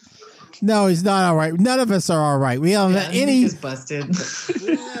 No, he's not all right. None of us are all right. We don't have any. Nick is busted.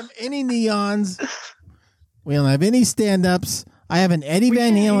 We don't have any neons. We don't have any stand-ups. I have an Eddie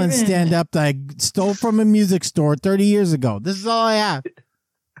Van Halen stand-up that I stole from a music store 30 years ago. This is all I have.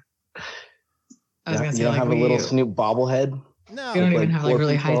 I was going to say, you don't have a little Snoop bobblehead? No. We don't even have like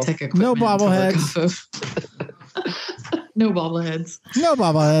really high-tech equipment. No bobbleheads. No bobbleheads. No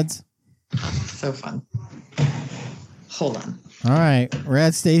bobbleheads. so fun. Hold on. All right,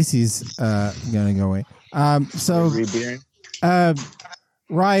 Rad Stacy's gonna go away. So,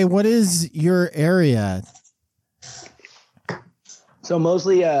 Rye, what is your area? So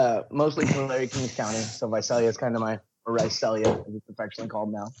mostly Tulare, Kings County. So Visalia is kind of my, or Visalia, as it's affectionately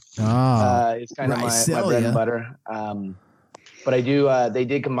called now. It's kind of my bread and butter. But I do. They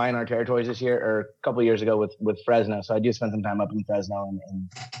did combine our territories this year, or a couple of years ago, with Fresno. So I do spend some time up in Fresno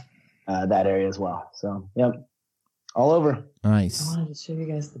and that area as well. So yep, all over. Nice. I wanted to show you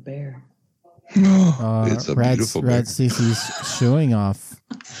guys the bear. It's a beautiful bear. Rad Stacy's showing off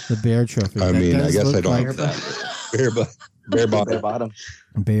the bear trophy. I mean, I guess I don't have that. Bear bottom.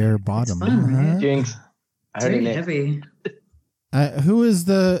 Bear bottom. Fun, Jinx. I heard it heavy. Who is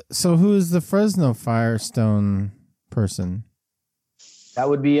the Fresno Firestone person? That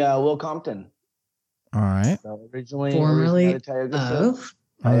would be Will Compton. All right. So originally, formerly of I was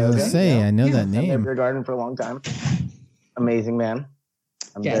going to say, I know that I've been name. beer garden for a long time. Amazing man.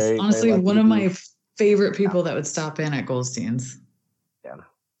 Honestly, one of my favorite people that would stop in at Goldstein's. Yeah.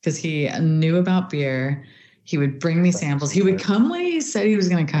 Because he knew about beer. He would bring me samples. He would come when he said he was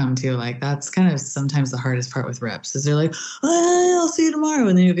going to come too. Like, that's kind of sometimes the hardest part with reps is they're like, I'll see you tomorrow.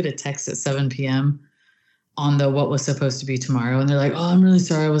 And then you'll get a text at 7 p.m. on the what was supposed to be tomorrow. And they're like, I'm really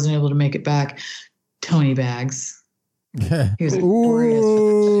sorry I wasn't able to make it back. Tony Bags. He was notorious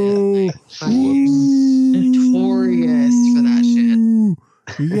for that shit. Notorious for that shit.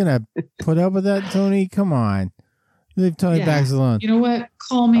 You're going to put up with that, Tony? Come on. Leave Tony Bags alone. You know what?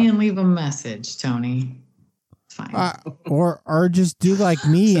 Call me and leave a message, Tony. It's fine. Or just do like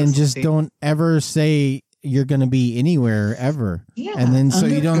me and just don't ever say you're going to be anywhere ever. Yeah. And then so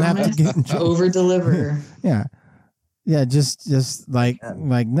you don't have to get in trouble. Over deliver. Yeah. Yeah. Just like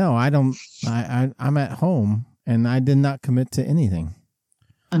no, I don't. I'm at home and I did not commit to anything.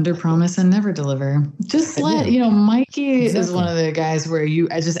 Under promise and never deliver. Just Mikey is one of the guys where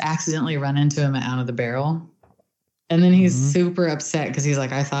I just accidentally run into him at Out of the Barrel. And then he's super upset because he's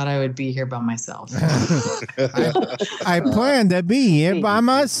like, I thought I would be here by myself. I planned to be here by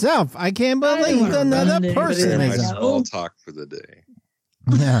myself. I can't believe another person is small talk for the day.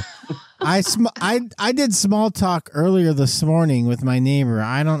 Yeah. I did small talk earlier this morning with my neighbor.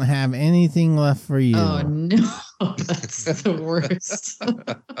 I don't have anything left for you. Oh no. That's the worst.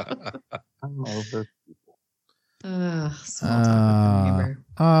 I'm over. Small talk with my neighbor.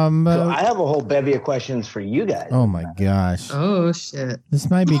 So I have a whole bevy of questions for you guys. Oh my gosh. Oh shit. This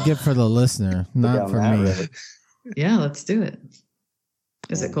might be good for the listener, not for me. Really. Yeah, let's do it.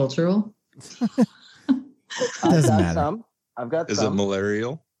 Is it cultural? Doesn't matter. I've got Is some. it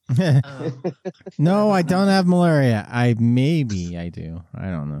malarial? No, I don't have malaria. I do. I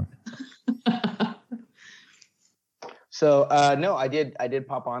don't know. So no, I did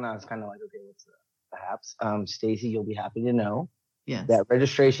pop on. I was kind of like, okay, what's perhaps Stacy, you'll be happy to know that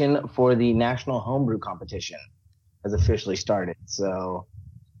registration for the National Homebrew Competition has officially started. So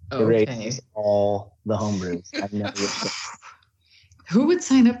it raises all the homebrews. I've never Who would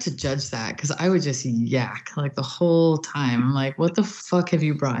sign up to judge that? Because I would just yak like the whole time. I'm like, what the fuck have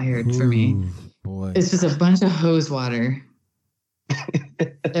you brought here for me? Boy. It's just a bunch of hose water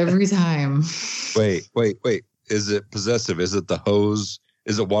every time. Wait. Is it possessive? Is it the hose?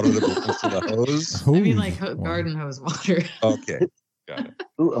 Is it water that belongs to the hose? I mean, like garden hose water. Okay, got it.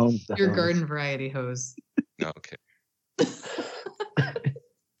 Who owns the Your hose? garden variety hose. Okay.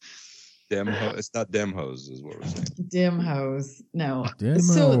 It's not dem hose, is what we're saying. Dim hose. No. Dim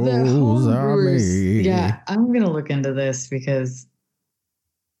so the hose are homebrewers, me. yeah, I'm gonna look into this because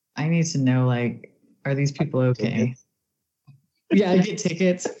I need to know, like, are these people okay? Yeah, I get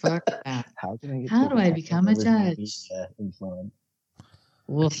tickets. Fuck that. How do I become a judge? Influence.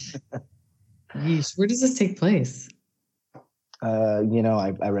 Woof. Yeesh. Where does this take place? I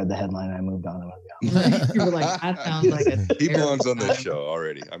read the headline and I moved on. You were like, that sounds like a He belongs on this show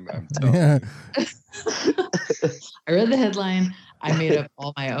already. I'm telling you. I read the headline. I made up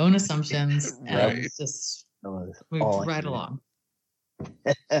all my own assumptions and just moved right along.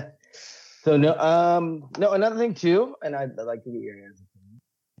 So no, another thing too, and I'd like to get your answer.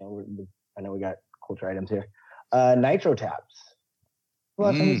 I know we got culture items here. Nitro taps. Where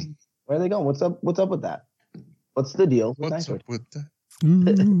are they going? What's up with that? What's the deal with What's Nitro? up with that?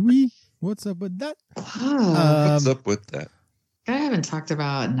 What's up with that? What's up with that? I haven't talked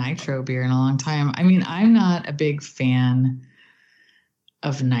about nitro beer in a long time. I mean, I'm not a big fan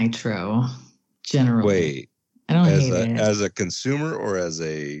of nitro generally. Wait. I don't hate it. As a consumer or as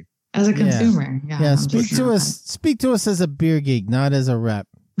a consumer? Yeah. Speak to us as a beer geek, not as a rep.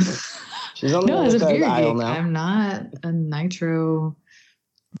 She's on the as a beer geek. aisle now. I'm not a nitro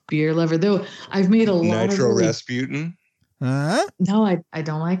beer lover, though. I've made a lot Nitro of Rasputin. Huh? No, I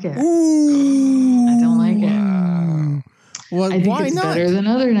don't like it. Ooh. I don't like it. Wow. Well, I think why it's not? better than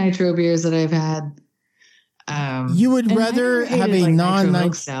other nitro beers that I've had. You would and rather I never have hated, a like, non Nitro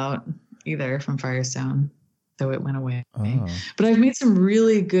Milk Stout either from Firestone, though it went away. Oh. But I've made some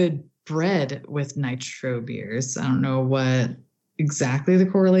really good bread with nitro beers. I don't know what exactly the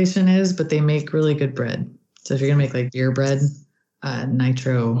correlation is, but they make really good bread. So if you're gonna make like beer bread,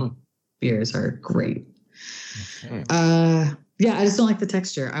 nitro beers are great. Okay. Yeah, I just don't like the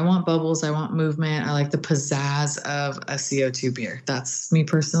texture. I want bubbles. I want movement. I like the pizzazz of a CO2 beer. That's me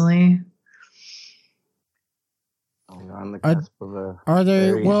personally. On the cusp of a Are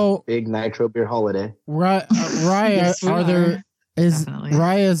there big nitro beer holiday? Rye, Yes, are there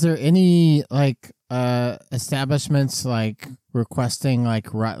Definitely. is there any like establishments like requesting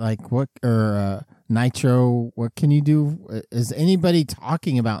like what or nitro? What can you do? Is anybody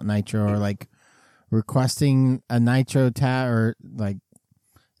talking about nitro or like requesting a nitro or like?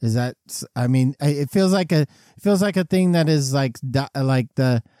 Is that? I mean, it feels like a thing that is like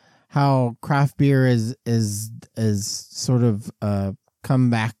the how craft beer is sort of come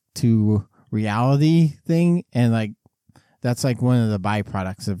back to reality thing, and like that's like one of the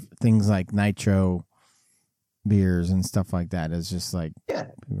byproducts of things like nitro beers and stuff like that. Is just like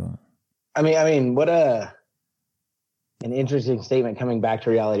people. I mean, what an interesting statement coming back to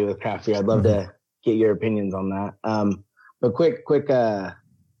reality with craft beer. I'd love to get your opinions on that. But quick.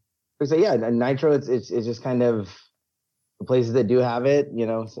 So yeah, nitro. It's just kind of the places that do have it, you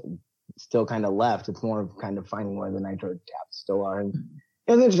know, still kind of left. It's more of kind of finding where the nitro taps still are. And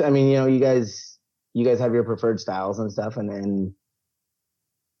it's interesting. I mean, you know, you guys have your preferred styles and stuff, and then,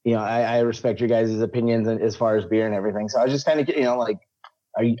 you know, I respect your guys' opinions as far as beer and everything. So I was just kind of, you know, like,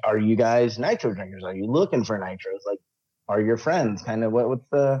 are you guys nitro drinkers? Are you looking for nitros? Like, are your friends kind of what's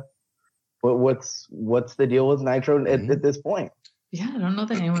the deal with nitro at this point? Yeah, I don't know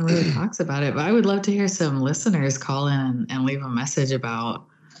that anyone really talks about it, but I would love to hear some listeners call in and leave a message about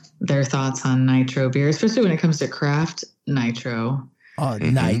their thoughts on nitro beer, especially when it comes to craft nitro.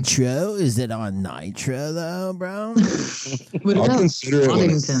 Nitro? Is it on nitro though, bro? What I'll about consider it when I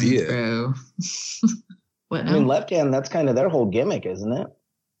Boddington, see it. bro? What now? I mean, Left Hand, that's kind of their whole gimmick, isn't it?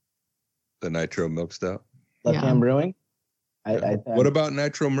 The Nitro Milk Stout. Left Hand Brewing. What about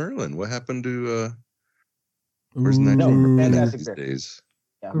Nitro Merlin? What happened to where's Ooh. Nitro No, Merlin fantastic these beer. days?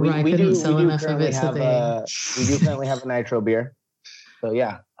 Yeah, Rye couldn't sell enough of currently it, so have we do currently have a nitro beer. So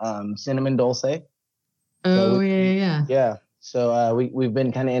yeah, cinnamon dulce. Oh, So yeah. Yeah. So we've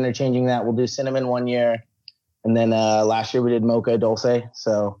been kind of interchanging that. We'll do cinnamon one year, and then last year we did mocha dulce.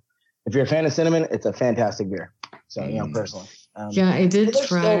 So if you're a fan of cinnamon, it's a fantastic beer. So you know, personally. Yeah, I did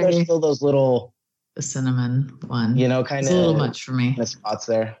try There's still those little, the cinnamon one. you know, kind It's of a little much for me. the spots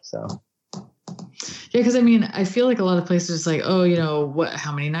there. So Yeah, because I mean, I feel like a lot of places like, oh, you know,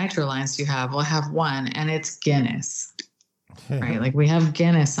 how many nitro lines do you have? Well, I have one, and it's Guinness. Right? Like we have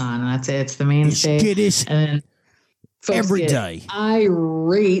Guinness on, and that's it. It's the mainstay. It's Guinness and then folks every get day.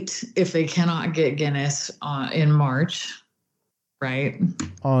 irate if they cannot get Guinness in March, right?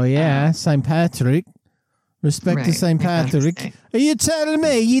 Oh yeah, St. Patrick. Respect to Right, St. Patrick. Day. Are you telling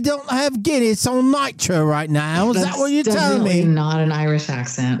me you don't have Guinness on nitro right now? Is that what you're telling me? Not an Irish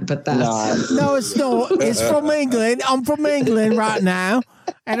accent, but that's No, it's not. It's from England. I'm from England right now,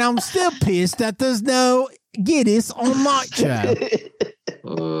 and I'm still pissed that there's no Guinness on nitro.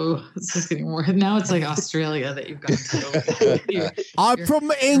 oh, it's just getting more. Now it's like Australia that you've gone to. I'm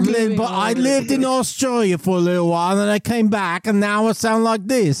from England, but I lived in Australia for a little while, and I came back, and now I sound like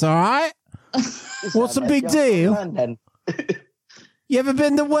this. All right. What's the big deal? You ever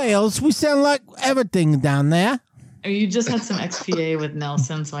been to Wales? We sound like everything down there. I mean, you just had some XPA with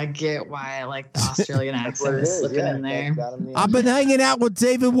Nelson, so I get why like the Australian accent is slipping in there. I've been hanging out with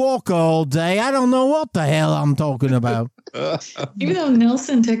David Walker all day. I don't know what the hell I'm talking about. Even though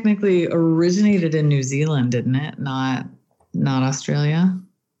Nelson technically originated in New Zealand, didn't it? Not Australia.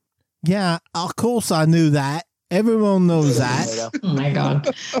 Yeah, of course I knew that. Everyone knows that. Oh my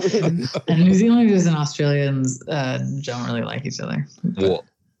god! And New Zealanders and Australians don't really like each other.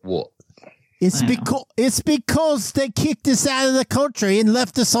 What? It's because they kicked us out of the country and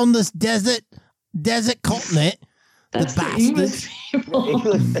left us on this desert continent. That's the bastards. people,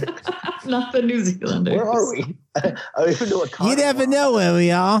 not the New Zealanders. Where are we? I don't even know what You never know where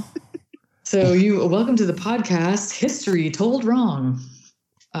we are. So welcome to the podcast, History Told Wrong.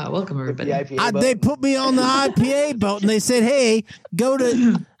 Welcome everybody. They put me on the IPA boat and they said, "Hey, go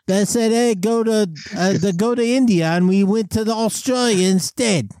to." They said, "Hey, go to India," and we went to the Australia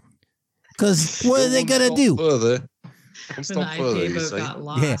instead. Because what are they gonna do? when the IPA boat got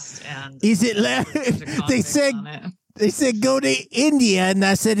lost. Yeah. And is it left? They said go to India, and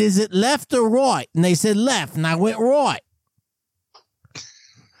I said, is it left or right? And they said left, and I went right.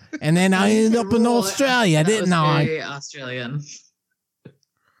 And then I ended up in Australia, didn't I? Very Australian.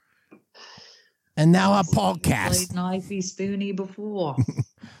 And now I podcast. Played knifey spoony before.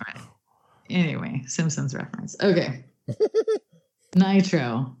 Right. Anyway, Simpsons reference. Okay.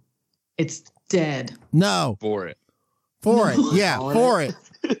 Nitro. It's dead. No. For it. Yeah, for it.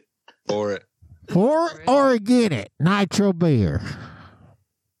 For it. For or get it. Nitro beer.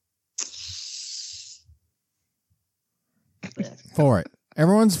 For it.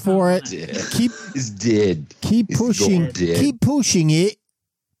 Everyone's for it. It's dead. Keep pushing. Keep pushing it.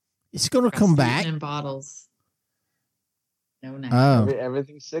 It's going to come back in bottles. No.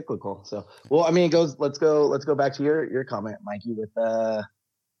 Everything's cyclical. So, well, I mean, it goes. Let's go back to your comment, Mikey, with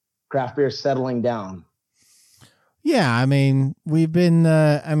craft beer settling down. Yeah, I mean, we've been.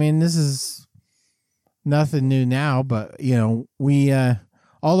 This is nothing new now, but we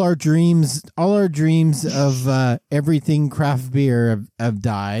all our dreams of everything craft beer have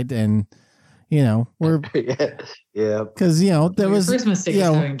died, and we're because there was Christmas Day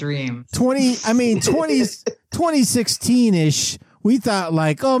having dreams. 2016-ish. We thought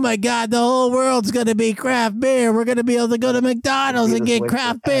like, oh my God, the whole world's gonna be craft beer. We're gonna be able to go to McDonald's and get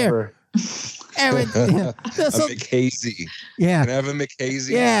craft beer. Everything. A McHazy. Yeah. Can I have a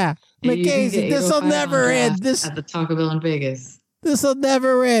McHazy? Yeah. McHazy. This'll never end. At the Taco Bell in Vegas. This'll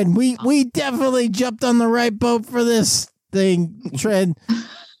never end. We definitely jumped on the right boat for this trend.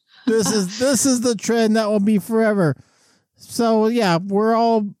 This is the trend that will be forever. So yeah,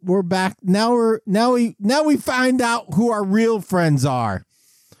 we're back now. Now we find out who our real friends are.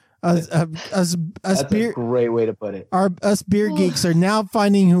 Us That's beer, a great way to put it. Us beer geeks are now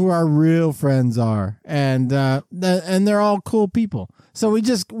finding who our real friends are, and they're all cool people. So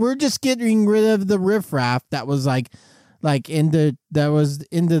we're just getting rid of the riffraff that was into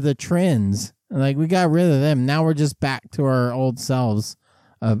the trends. Like we got rid of them. Now we're just back to our old selves.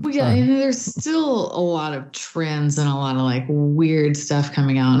 And there's still a lot of trends and a lot of weird stuff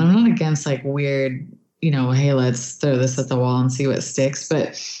coming out. And I'm not against weird, hey, let's throw this at the wall and see what sticks.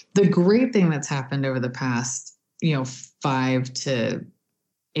 But the great thing that's happened over the past, 5 to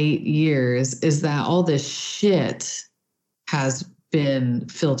 8 years is that all this shit has been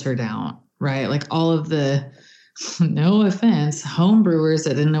filtered out, right? Like all of the, no offense, home brewers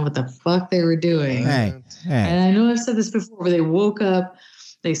that didn't know what the fuck they were doing. Hey. And I know I've said this before, but they woke up,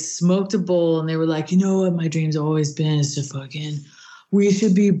 they smoked a bowl, and they were like, you know what my dream's always been is to we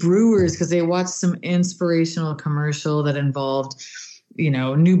should be brewers, because they watched some inspirational commercial that involved,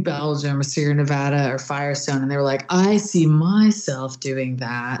 New Belgium or Sierra Nevada or Firestone. And they were like, I see myself doing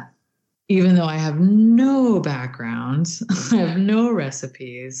that, even though I have no background. I have no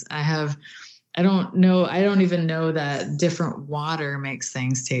recipes. I don't even know that different water makes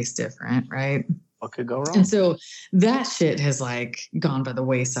things taste different, right? What could go wrong? And so that shit has gone by the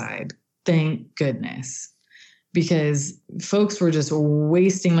wayside. Thank goodness. Because folks were just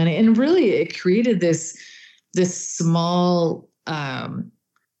wasting money. And really it created this small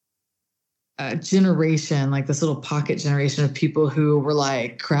generation, this little pocket generation of people who were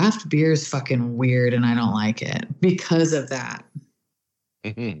like, craft beer is fucking weird and I don't like it because of that.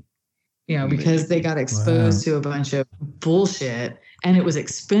 Mm-hmm. Because they got exposed to a bunch of bullshit, and it was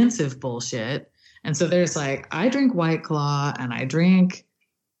expensive bullshit. And so there's I drink White Claw and I drink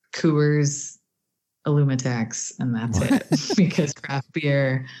Coors Illumitex, and that's it. Because craft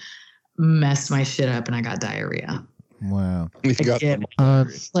beer messed my shit up and I got diarrhea. Wow.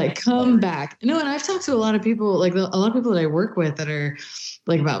 Come back. No, and I've talked to a lot of people, a lot of people that I work with that are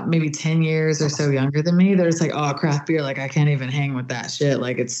about maybe 10 years or so younger than me. They're just oh, craft beer, I can't even hang with that shit.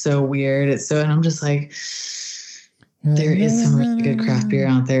 It's so weird. And I'm just there is some really good craft beer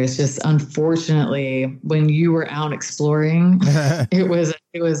out there. It's just, unfortunately, when you were out exploring, it was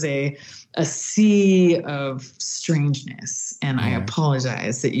a sea of strangeness. And I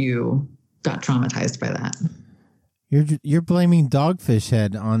apologize that you got traumatized by that. You're blaming Dogfish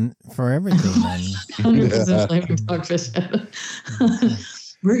Head for everything. 100% blaming Dogfish Head.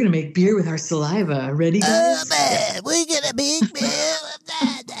 We're gonna make beer with our saliva. Ready, guys? Oh man, we're gonna make beer with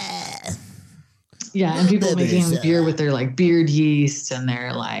that. Yeah, and people making beer with their beard yeast and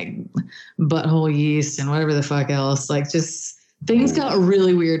their butthole yeast and whatever the fuck else. Just things got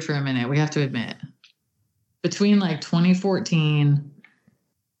really weird for a minute. We have to admit, between 2014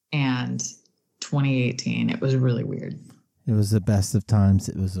 and 2018, it was really weird. It was the best of times.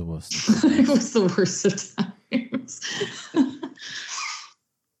 It was the worst. It was the worst of times.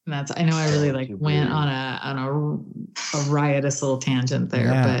 That's, I know I really like went on a riotous little tangent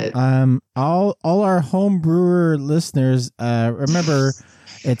there, but all our home brewer listeners, remember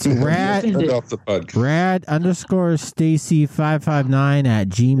it's Rad _Stacy559 at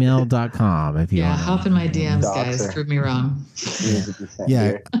gmail.com. Hop in my DMs, guys. Prove me wrong.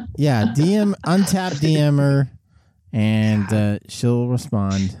 DM untap DM her, and she'll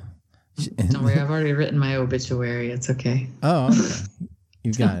respond. Don't worry, I've already written my obituary. It's okay. Oh, okay.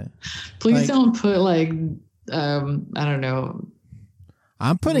 You got it. Please don't put I don't know.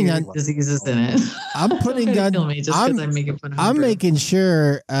 I'm putting diseases in it. I'm putting kill me just because I'm making fun of I'm making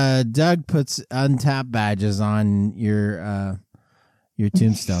sure Doug puts untap badges on your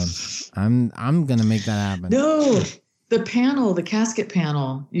tombstone. I'm gonna make that happen. No, the casket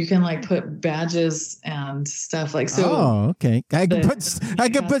panel. You can put badges and stuff so. Oh, okay. I could put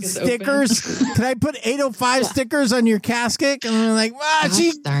stickers. Can I put 805 stickers on your casket? And I'm like, wow,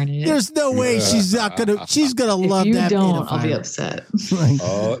 darn it. There's no way she's gonna love if you that. Don't, I'll be upset.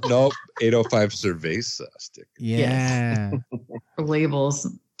 Oh nope, 805 Cerveza sticker. Yeah.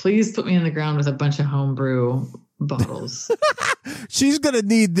 Labels. Please put me in the ground with a bunch of homebrew bottles. She's gonna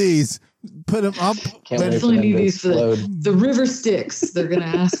need these. Put them up. Definitely need these for the river sticks. They're gonna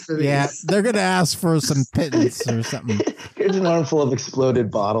ask for these. Yeah, they're gonna ask for some pittance or something. Here's an armful of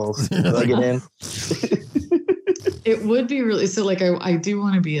exploded bottles. Plug it in. It would be really I do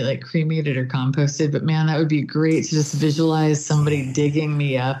want to be cremated or composted, but man, that would be great to just visualize somebody digging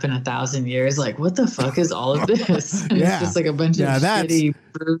me up in 1,000 years. What the fuck is all of this? And it's just a bunch of shitty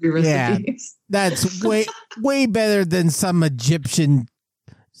brewery recipes. That's way better than some Egyptian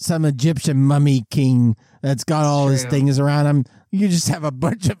mummy king that's got all his things around him. You just have a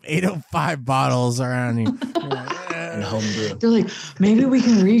bunch of 805 bottles around you. And homebrew. They're like, maybe we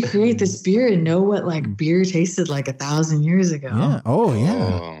can recreate this beer and know what beer tasted 1,000 years ago. Yeah. Oh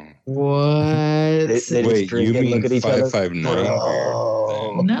yeah. What? Wait, you mean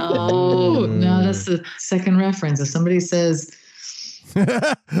 559? No, that's the second reference. If somebody says,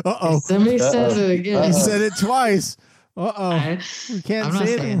 somebody says it again. You said it twice. We can't I'm not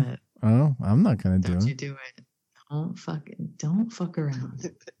say saying it. Oh, I'm not gonna do Don't it. you do it? Don't fuck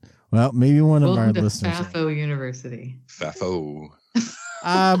around. Well, maybe one Welcome of our to listeners. FAFO University. FAFO.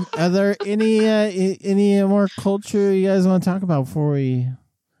 Are there any more culture you guys want to talk about before we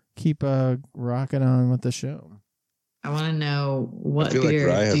keep rocking on with the show? I want to know what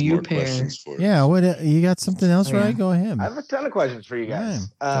beer do you pair? Yeah, what you got something else, right? Go ahead. I have a ton of questions for you guys.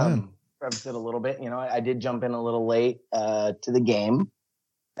 Preface it a little bit. I did jump in a little late to the game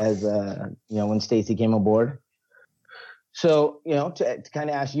as when Stacy came aboard. So, to kind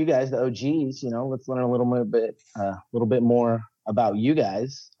of ask you guys, the OGs, let's learn a little bit more about you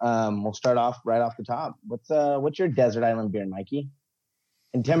guys. We'll start off right off the top. What's your desert island beer, Mikey?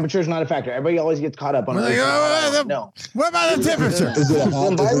 And temperature is not a factor. Everybody always gets caught up on it. No. What about the temperature? Is it a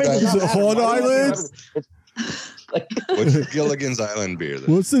hot hot island? What's Gilligan's Island beer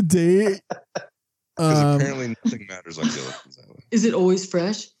then? What's the date? Because apparently nothing matters on Gilligan's Island. Is it always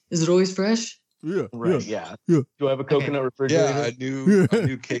fresh? Yeah. Right. Yeah. Do I have a coconut refrigerator? Yeah, a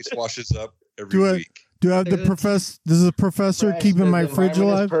new case washes up every week. Do I have the professor? Does the professor keeping my fridge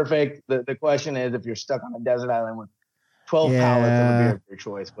alive? Perfect. The question is, if you're stuck on a desert island with 12 pallets of a beer of your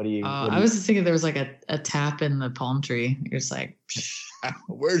choice, what do you? I was just thinking there was a tap in the palm tree. You're just like,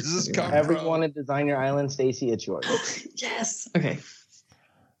 where does this come from? Everyone at Design Your Island, Stacy, it's yours. Yes. Okay.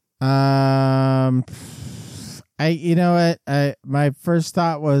 My first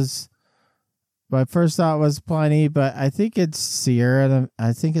thought was Pliny, but I think it's Sierra.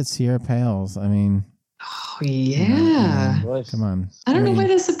 I think it's Sierra Pales. I mean, oh yeah. Come on. I don't know why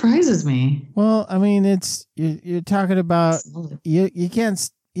that surprises me. Well, I mean, it's you're talking about you can't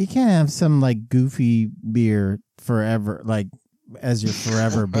have some goofy beer forever as your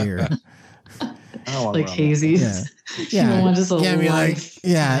forever beer. hazies. Yeah. You don't want just a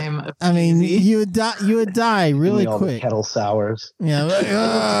I mean, you would die really quick. The kettle sours.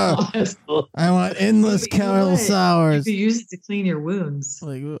 Yeah. I want endless kettle sours. You could use it to clean your wounds.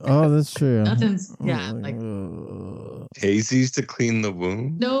 That's true. Nothing's hazies to clean the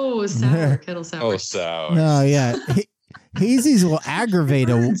wound. No, sour kettle sour. Oh, sour. No, yeah. Hazies will aggravate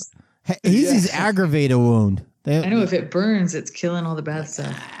aggravate a wound. I know if it burns, it's killing all the bad stuff.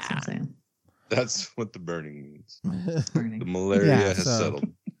 That's what I'm saying. That's what the burning means. Burning. The malaria has settled.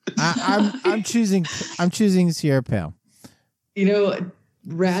 I'm choosing Sierra Pale.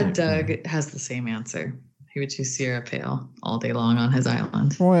 Rad Doug has the same answer. He would choose Sierra Pale all day long on his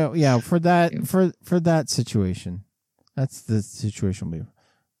island. Well, yeah, for that situation. That's the situation.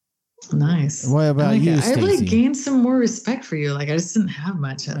 Nice. What about you, I Stacey? gained some more respect for you. I just didn't have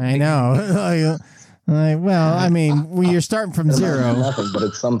much. I know. Well, I mean, when you're starting from zero. Nothing, but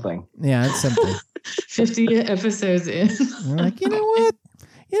it's something. Yeah, it's something. 50 episodes in. You're like, you know what?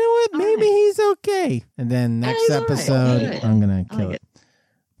 Maybe he's okay. And then next episode, right. I'm going to kill it.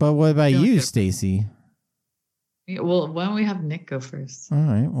 But what about you, Stacey? Well, why don't we have Nick go first? All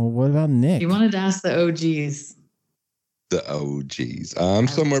right. Well, what about Nick? You wanted to ask the OGs. The OGs. I'm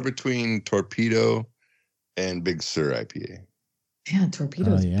somewhere between Torpedo and Big Sur IPA. Yeah,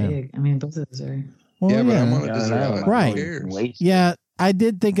 Torpedo's big. I mean, both of those are. Well, but I'm on a dessert island. Right. Yeah, I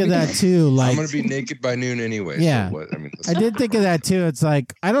did think of that too. Like, I'm going to be naked by noon anyway. Yeah. So what, I did think of that too. It's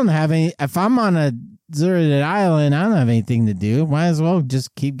like, I don't have any. If I'm on a deserted island, I don't have anything to do. Might as well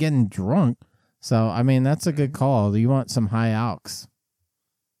just keep getting drunk. So, I mean, that's a good call. You want some high alks?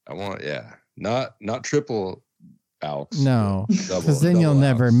 I want, not triple alks. No, because then you'll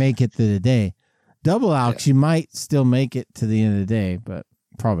never make it through the day. Double alks, you might still make it to the end of the day, but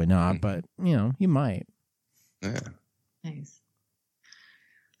probably not. But, you might. Yeah. Nice.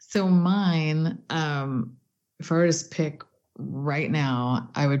 So mine, if I were to pick right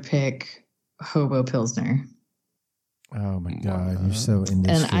now, I would pick Hobo Pilsner. Oh, my God. You're so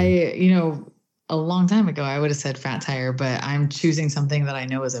industry. And a long time ago, I would have said Fat Tire, but I'm choosing something that I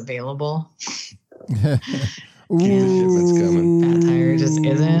know is available. Shipment's coming. Fat Tire just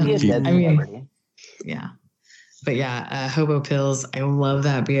isn't. I mean, yeah. But Hobo Pills, I love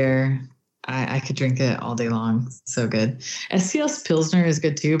that beer. I could drink it all day long. So good. SCS Pilsner is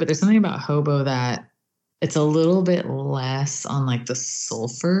good too, but there's something about Hobo that it's a little bit less on like the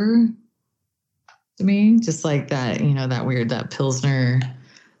sulfur to me. Just like that, that weird, that Pilsner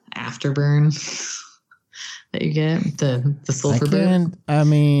afterburn that you get, the sulfur burn. I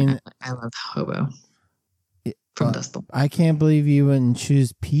mean, I love Hobo from Dust Bowl. I can't believe you wouldn't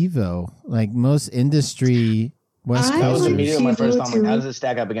choose Pivo. Like most industry West Coast. That was immediately my first time. Like, how does it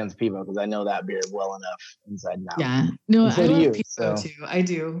stack up against Pivo? Because I know that beer well enough inside and out. Yeah, no, I love Pivo too. I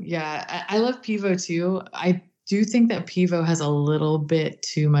do. Yeah, I love Pivo too. I do think that Pivo has a little bit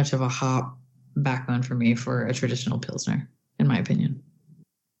too much of a hop backbone for me for a traditional Pilsner, in my opinion.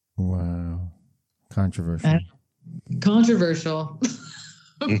 Wow. Controversial. Controversial.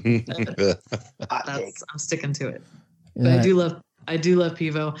 I'm sticking to it. But I do love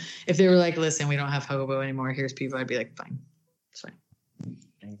Pivo. If they were like, listen, we don't have Hobo anymore, here's Pivo, I'd be like, fine. It's fine.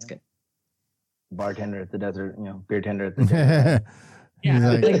 It's good. Bartender at the desert, beer tender at the desert.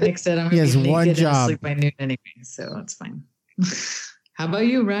 Yeah, like Nick said, I'm he has one job. Sleep by noon anyway, so it's fine. How about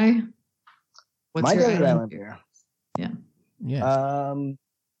you, Rye? What's my your desert island beer? Yeah.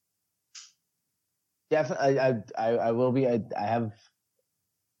 Definitely, I will be. I have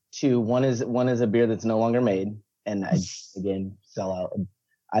two. One is a beer that's no longer made, and I again sell out.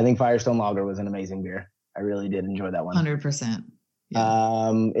 I think Firestone Lager was an amazing beer. I really did enjoy that one. 100%.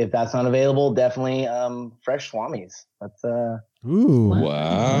 Yeah. If that's not available, definitely Fresh Swamis. That's ooh,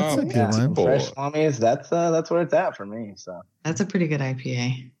 wow, that's a good one. Fresh Swamis. That's where it's at for me. So that's a pretty good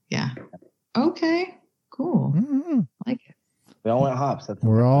IPA. Yeah. Okay. Cool. Mm-hmm. I like it. We all went hops.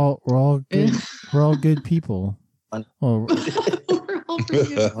 We're all good. We're all good people. We're all pretty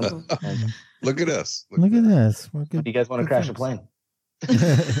good people. Look at us. Look at us. We're good. You guys want to crash a plane?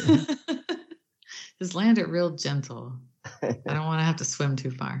 Just land it real gentle. I don't want to have to swim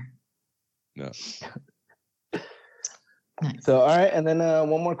too far. No. Nice. So, all right. And then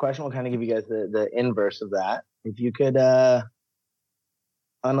one more question. We'll kind of give you guys the inverse of that. If you could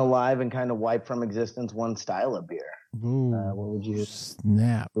unalive and kind of wipe from existence one style of beer, what would you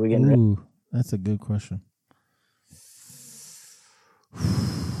snap? Ooh, that's a good question.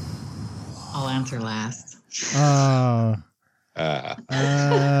 I'll answer last.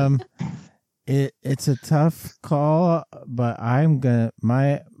 It's a tough call, but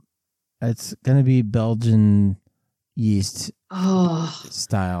it's gonna be Belgian yeast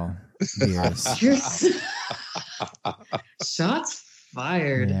style beers. Shots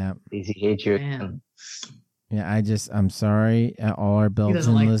fired. Yeah, easy hate you. Man. Yeah, I'm sorry, all our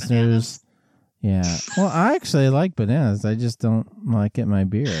Belgian like listeners. Bananas. Yeah, well, I actually like bananas. I just don't like it in my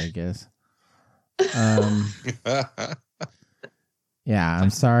beer, I guess. Yeah, I'm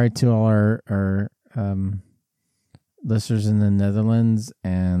sorry to all our listeners in the Netherlands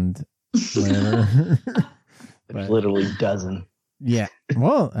and whatever. There's literally a dozen. Yeah,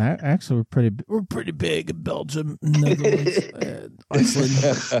 well, actually, we're pretty big in Belgium, Netherlands,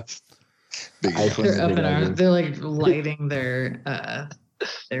 Iceland. They're up in arms. They're like lighting their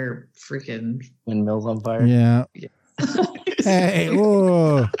freaking windmills on fire. Yeah. Hey,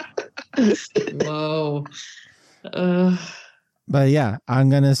 whoa. Whoa. But yeah, I'm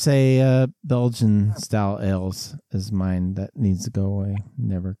gonna say Belgian style ales is mine. That needs to go away.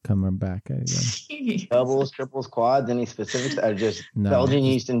 Never coming back again. Doubles, triples, quads, any specifics? Or just No, Belgian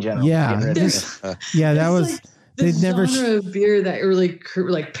yeast in general? Yeah, that was. Like the genre of beer that really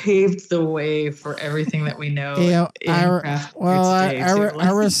like paved the way for everything that we know.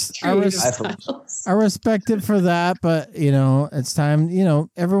 I respect it for that, but it's time.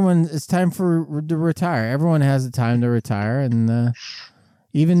 It's time to retire. Everyone has the time to retire, and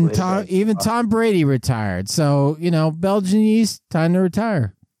even Tom Brady retired. So Belgian yeast, time to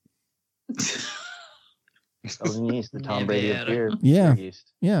retire. Belgian yeast, the Tom Brady of beer. Yeah,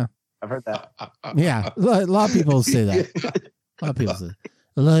 yeast. Yeah. I've heard that. Yeah, a lot of people say that. A lot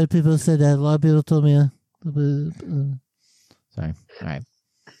of people say that. A lot of people told me. Sorry. All right.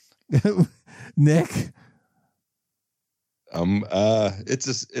 Nick.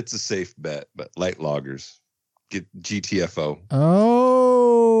 It's a safe bet, but light lagers. Get GTFO.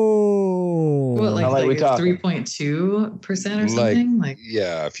 Oh. What, like 3.2% or something?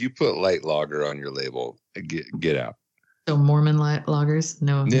 Yeah, if you put light lager on your label, get out. So Mormon lagers?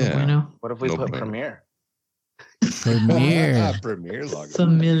 No. What if we put Premier? Premier. Premier lager.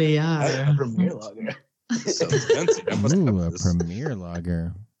 Familiar. Premier lager. So expensive. Ooh, a Premier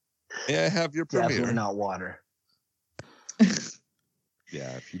lager. Yeah, have your Premier. Definitely not water.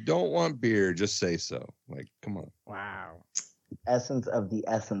 Yeah, if you don't want beer, just say so. Like, come on. Wow. Essence of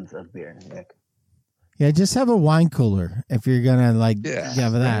beer, Nick. Yeah, just have a wine cooler if you're gonna have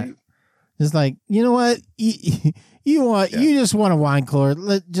that. Right. Just like, you know what? You just want a wine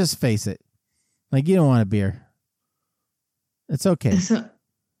cooler. Just face it. Like, you don't want a beer. It's okay. So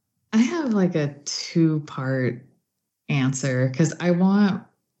I have like a 2-part answer because I want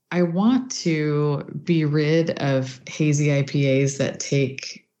to be rid of hazy IPAs that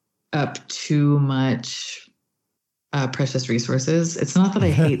take up too much precious resources. It's not that I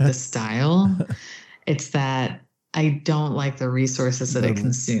hate the style. It's that I don't like the resources that it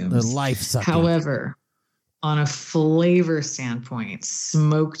consumes. The life sucking. However, on a flavor standpoint,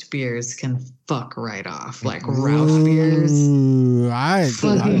 smoked beers can fuck right off. Like Rauch beers.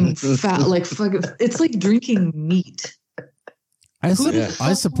 It's like drinking meat. I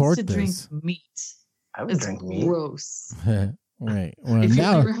support this. Drink meat. I would drink meat. Gross. Right. Well, if you've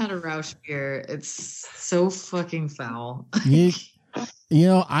never had a Rauch beer, it's so fucking foul. I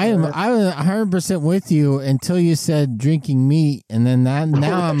am 100% with you until you said drinking meat, and then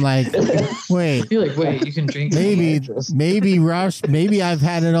now I'm like, wait. You're like, wait, you can drink maybe Rauch, maybe I've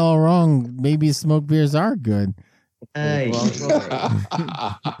had it all wrong. Maybe smoked beers are good. You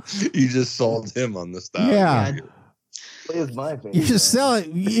just sold him on the style. Yeah. Is my favorite. You just sell it.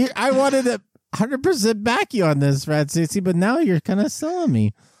 I wanted to 100% back you on this, Rat Sissy, but now you're kind of selling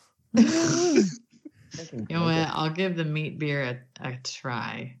me. You know what? I'll give the meat beer a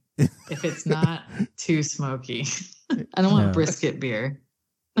try. If it's not too smoky. I don't want brisket beer.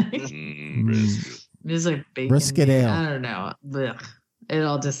 It's like bacon brisket beer. ale. I don't know. Blech. It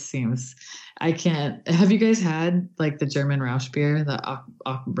all just seems. I can't. Have you guys had like the German Rauch beer, the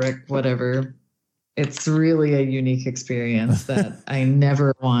Ochbrick, whatever? It's really a unique experience that I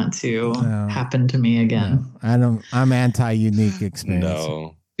never want to happen to me again. No, I'm anti-unique experience.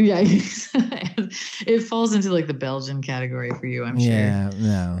 No. Yeah, it falls into like the Belgian category for you, I'm sure. Yeah,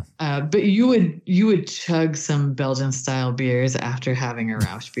 no. But you would chug some Belgian style beers after having a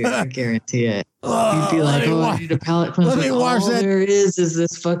Rauch beer. I guarantee it. You'd be like, I need a palate cleanser. Let me wash that. All there is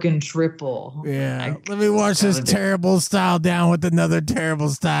this fucking triple. Yeah. Let me wash this terrible style down with another terrible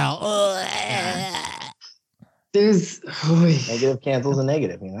style. There's negative cancels a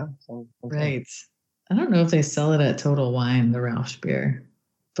negative, Right. I don't know if they sell it at Total Wine, the Rauch beer.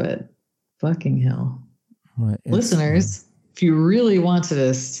 But fucking hell. Listeners, if you really want to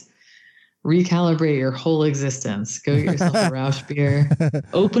just recalibrate your whole existence, go get yourself a Rauch beer.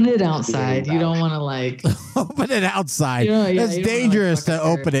 Open it outside. You don't want to open it outside. That's dangerous to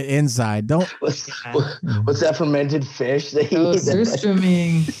open it inside. Don't. What's that fermented fish?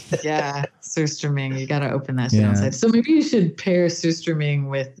 Surströmming. Yeah, surströmming. You got to open that shit outside. So maybe you should pair surströmming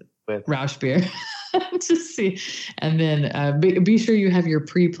with Rauch beer. To see, and then be sure you have your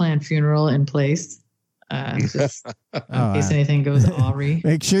pre-planned funeral in place, just in case anything goes awry.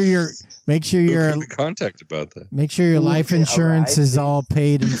 Make sure your contact about that. Make sure your life insurance is all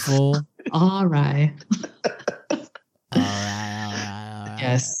paid in full. All right.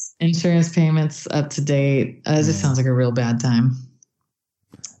 Yes, insurance payments up to date. This sounds like a real bad time.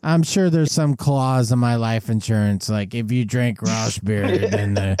 I'm sure there's some clause in my life insurance, like if you drink Rauch beer,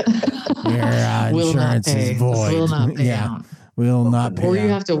 then your insurance is void. Will not pay out. Will not pay Or you out.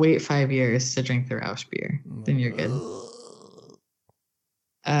 have to wait 5 years to drink the Rauch beer. Then you're good.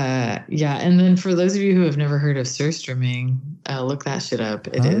 Yeah. And then for those of you who have never heard of surströmming, look that shit up.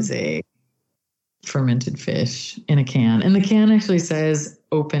 It is a fermented fish in a can. And the can actually says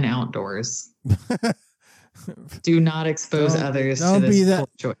open outdoors. Do not expose others to this poor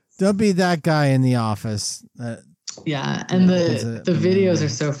choice. Don't be that guy in the office. Yeah, and the videos are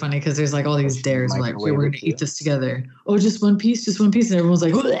so funny because there's like all these dares like, here, we're going to eat this together. Oh, just one piece. And everyone's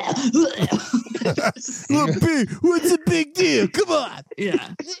like, what's the big deal? Come on. Yeah.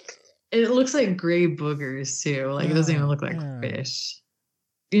 It looks like gray boogers too. Like it doesn't even look like fish.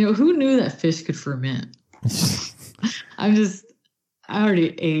 You know, who knew that fish could ferment? I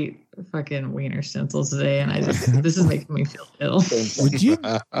already ate fucking wiener stencils today, and this is making me feel ill. Would you?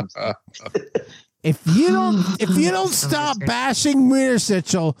 If you don't stop bashing wiener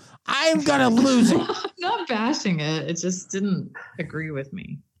schnitzel, I'm gonna lose it. I'm not bashing it. It just didn't agree with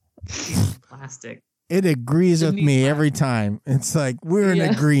me. Plastic. It agrees with me every time. It's like we're in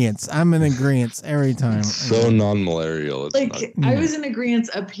agreement. I'm in agreement every time. So non-malarial. I was in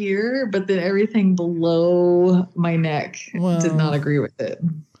agreement up here, but then everything below my neck did not agree with it.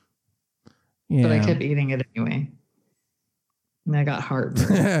 Yeah. But I kept eating it anyway. And I got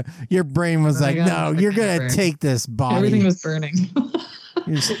heartburn. Your brain was like, no, you're going to take this body. Everything was burning.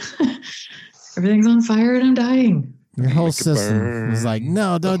 Everything's on fire and I'm dying. Your whole system was like,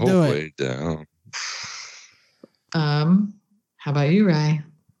 no, don't do it. Down. How about you, Rye?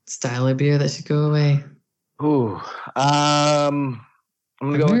 Style of beer that should go away. Ooh. I'm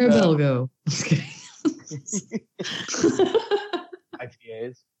going to go with Belgo. Just kidding.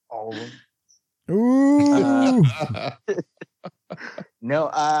 IPAs, all of them. Ooh.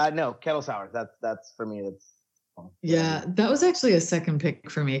 No, kettle sours. That's for me. That's yeah. That was actually a second pick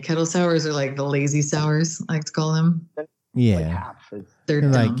for me. Kettle sours are like the lazy sours, I like to call them. Yeah, they're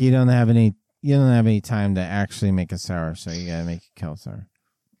like you don't have any time to actually make a sour, so you gotta make a kettle sour.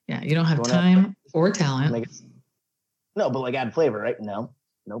 Yeah, you don't have time or talent. No, but like add flavor, right? Nope,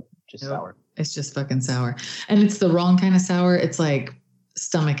 just sour. It's just fucking sour, and it's the wrong kind of sour. It's like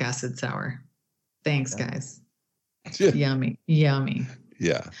stomach acid sour. Thanks, guys. Yummy.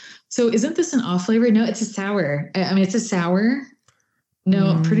 Yeah. So isn't this an off flavor? No, it's a sour. I mean, it's a sour. No,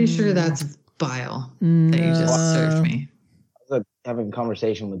 I'm pretty sure that's bile that you just served me. I was having a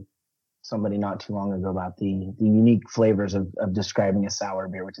conversation with somebody not too long ago about the unique flavors of describing a sour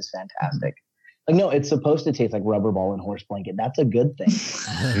beer, which is fantastic. Like, no, it's supposed to taste like rubber ball and horse blanket. That's a good thing.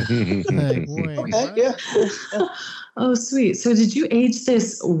 Okay, yeah. Oh, sweet. So did you age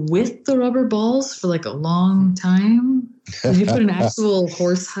this with the rubber balls for like a long time? Did you put an actual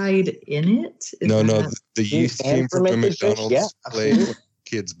horse hide in it? No. The yeast came from a McDonald's play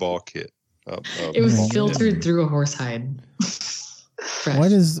kids ball kit. It was filtered through a horse hide.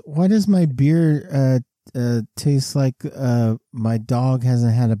 Why does my beer tastes like my dog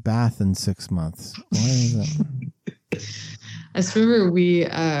hasn't had a bath in 6 months? Why is that? I just remember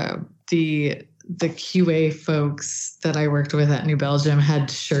the QA folks that I worked with at New Belgium had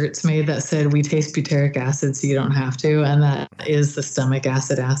shirts made that said, "We taste butyric acid, so you don't have to," and that is the stomach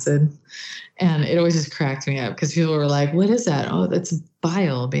acid. And it always just cracked me up because people were like, "What is that?" Oh, that's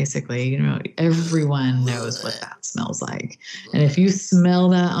bile, basically. You know, everyone knows what that smells like. And if you smell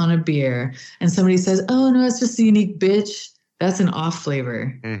that on a beer and somebody says, "Oh, no, it's just a unique bitch," that's an off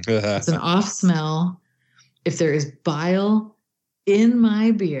flavor. It's an off smell. If there is bile in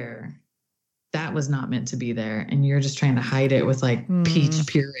my beer, that was not meant to be there. And you're just trying to hide it with like peach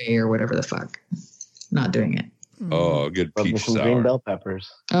puree or whatever the fuck. Not doing it. Oh, good peach sour. Green bell peppers.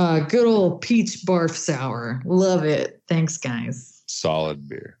 Good old peach barf sour. Love it. Thanks, guys. Solid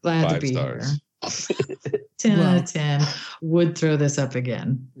beer. Glad 5 to be stars. Here. 10 out of 10. Would throw this up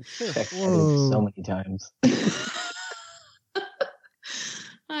again. So many times.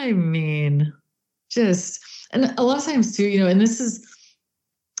 I mean, and a lot of times too, you know, and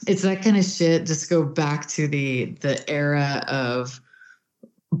it's that kind of shit. Just go back to the era of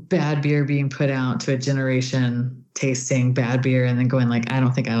bad beer being put out to a generation tasting bad beer and then going like, I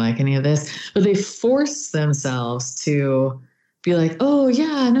don't think I like any of this. But they force themselves to be like, oh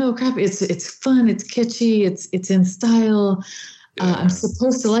yeah, no crap. It's fun. It's kitschy. It's in style. I'm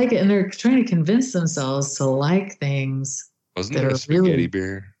supposed to like it. And they're trying to convince themselves to like things. Wasn't there a spaghetti really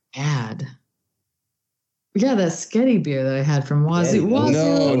beer? Bad. Yeah, that sketty beer that I had from Wazoo.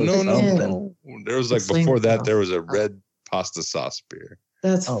 No. There was like before that, there was a red pasta sauce beer.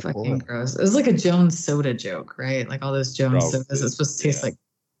 That's fucking gross. It was like a Jones soda joke, right? Like all those Jones sodas. It's supposed to taste like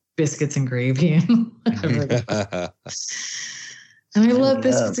biscuits and gravy and whatever. And I love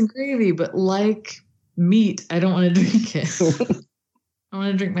biscuits and gravy, but like meat, I don't want to drink it. I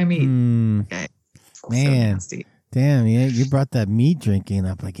want to drink my meat. Okay. Man, Damn, yeah, you brought that meat drinking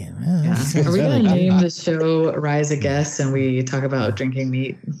up again. Yeah. Are we going to name the show Rise a Guest and we talk about drinking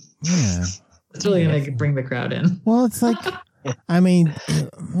meat? Yeah. It's really going to bring the crowd in. Well, it's like, I mean,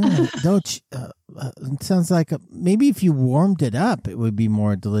 don't you, it sounds like maybe if you warmed it up, it would be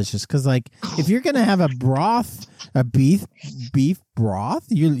more delicious. Because, like, if you're going to have a broth, a beef broth,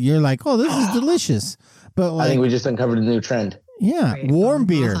 you're like, oh, this is delicious. But like, I think we just uncovered a new trend. Yeah, Right. warm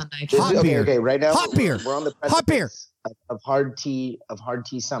beer, hot Okay, beer. okay. Right now, Hot beer. We're on the Hot beer. precipice of hard tea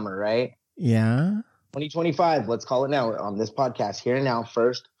summer, right? Yeah. 2025. Let's call it now on this podcast. Here and now,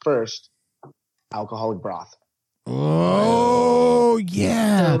 first, alcoholic broth. Oh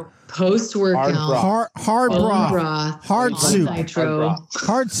yeah. So post-workout, Hard broth. Hard soup. Nitro.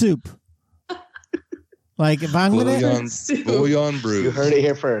 Hard soup. Like if I'm gonna bouillon brew. You heard it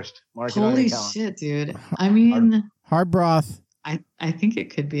here first. Mark it on Holy your calendar. shit, dude. I mean, hard broth. I think it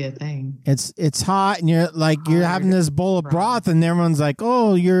could be a thing. It's hot and you're having this bowl of broth and everyone's like,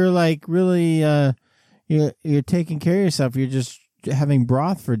 oh, you're like really you're taking care of yourself. You're just having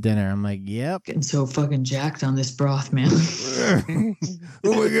broth for dinner. I'm like, yep. Getting so fucking jacked on this broth, man.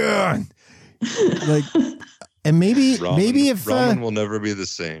 Oh my god. Like, and maybe if ramen will never be the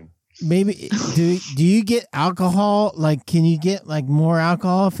same. Maybe do you get alcohol? Like, can you get like more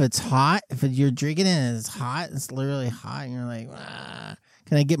alcohol if it's hot? If you're drinking it and it's hot, it's literally hot, and you're like,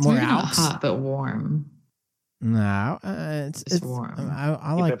 can I get more Maybe not alcs? hot, but warm. No, it's warm. I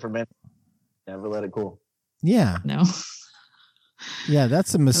Keep like it for minutes. Never let it cool. Yeah, No. yeah.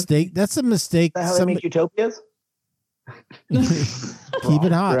 That's a mistake. Okay. That's a mistake. Is that how they make utopias? Keep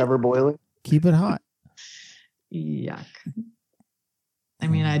it hot. Forever boiling. Keep it hot. Yuck. I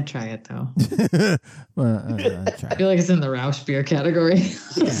mean, I'd try it though. Well, try I feel like it's in the Roush beer category.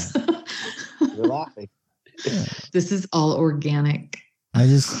 You're laughing. This is all organic. I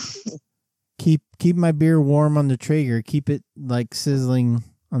just keep my beer warm on the Traeger. Keep it like sizzling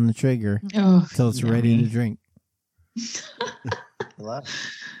on the Traeger until it's ready to drink.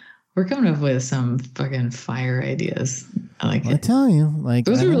 We're coming up with some fucking fire ideas. I like it. I'm telling you, like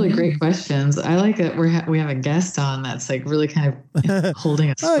those are really great questions. I like that we have a guest on that's like really kind of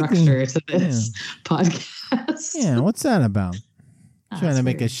holding a structure to this podcast. Yeah, what's that about? Trying to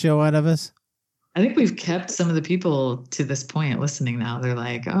make a show out of us? I think we've kept some of the people to this point listening now. They're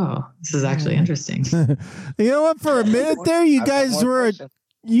like, oh, this is actually interesting. You know what? For a minute there, you guys were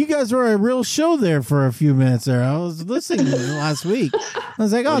a real show there for a few minutes there. I was listening to it last week. I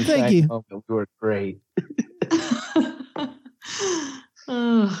was like, oh, thank you. We were great.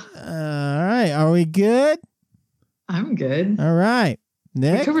 All right. Are we good? I'm good. All right.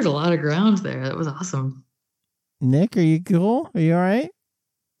 Nick? We covered a lot of ground there. That was awesome. Nick, are you cool? Are you all right?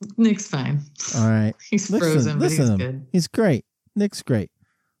 Nick's fine. All right. He's frozen, but he's good. He's great. Nick's great.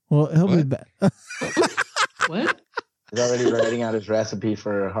 Well, he'll be back. What? He's already writing out his recipe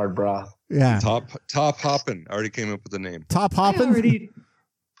for hard broth. Yeah. Top hoppin'. I already came up with the name. Top hoppin'?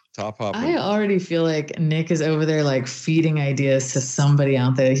 Top hoppin'. I already feel like Nick is over there like feeding ideas to somebody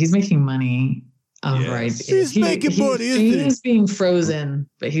out there. He's making money off our ideas. He's making money, isn't he? He's being frozen,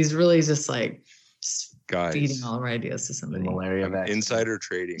 but he's really just like Guys, feeding all of our ideas to somebody. Malaria vaccine. Insider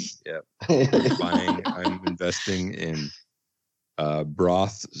trading. Yep. I'm investing in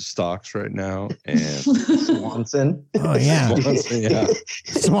broth stocks right now and Swanson. Oh yeah. Swanson, yeah.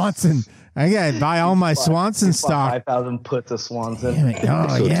 Swanson. I gotta buy all my Swanson stock. 5,000 puts of Swanson. Damn it.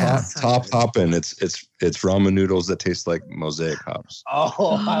 Oh so yeah. top hoppin'. It's ramen noodles that taste like mosaic hops.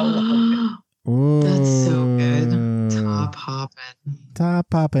 Oh, I love it. Ooh. That's so good. Top hopping. Top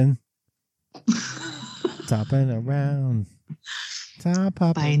popping. Topping around. Top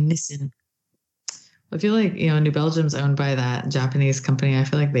By popping. Nissan. I feel like, New Belgium's owned by that Japanese company. I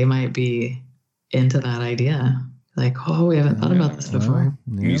feel like they might be into that idea. Like, oh, we haven't thought about this before.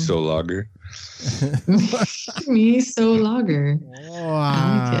 Miso lager. Miso lager. Wow.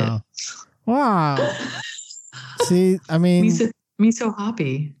 I like it. Wow. See, I mean, Miso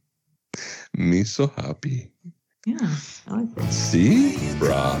hoppy. Miso hoppy. Yeah, I like it. See?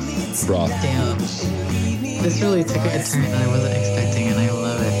 Broth. Damn. This really took a turn that I wasn't expecting, and I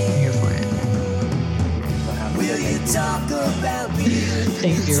love it. I'm here for it.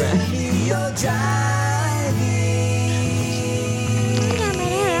 Thank you, Ray.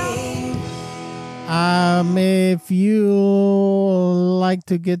 If you like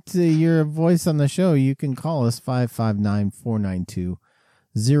to get to your voice on the show, you can call us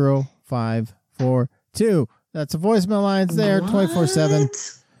 559-492-0542. That's a voicemail line. It's there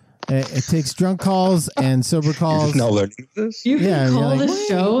 24/7. It takes drunk calls and sober calls. You're just now learning this? You can call like, the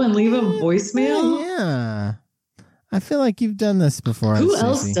show and leave a voicemail? Yeah. I feel like you've done this before. Who Stacey.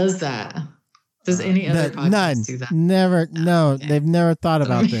 else does that? Does any other podcast do that? Never. No, okay. They've never thought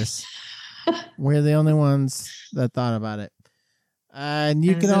about this. We're the only ones that thought about it. And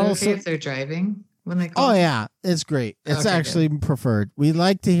you can also okay if they're driving when they call. Oh yeah, it's great. It's actually preferred. We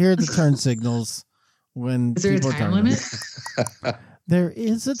like to hear the turn signals when. Is there a time limit? There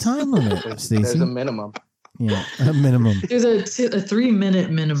is a time limit, Stacey. There's a minimum. Yeah, a minimum. There's a 3-minute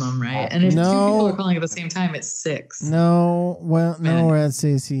minimum, right? And if two people are calling at the same time, it's 6. No,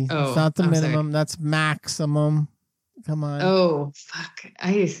 Stacey. Oh, it's not the minimum. Sorry. That's maximum. Come on. Oh, fuck.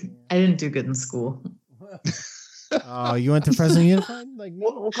 I didn't do good in school. Oh, you went to Fresno Unified? Like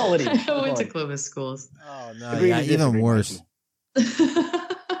we'll call it. I went to Clovis schools. Oh no, yeah, even worse. We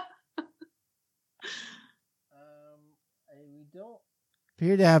don't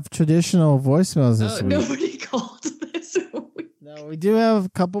appear to have traditional voicemails this week. Nobody called this week. No, we do have a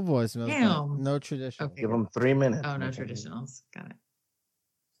couple voicemails. Damn. No traditional. Okay. Give them 3 minutes. Oh, no traditionals. Got it.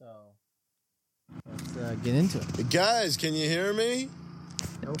 So let's get into it. Hey guys, can you hear me?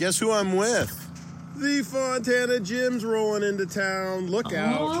 Nope. Guess who I'm with? The Fontana Jim's rolling into town. Look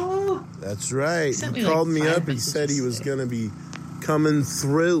out. That's right. He called me up. He said he was going to be coming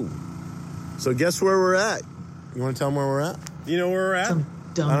through. So guess where we're at? You want to tell them where we're at? You know where we're at? Some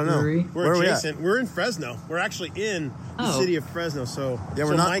dumb I don't know. brewery. We're adjacent. We're in Fresno. We're actually in the city of Fresno. So,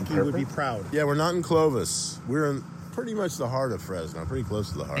 we're not, Mikey would be proud. Yeah, we're not in Clovis. We're in pretty much the heart of Fresno. Pretty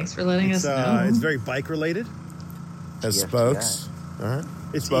close to the heart. Thanks for letting us know. It's very bike related. Has spokes. Yeah. All right.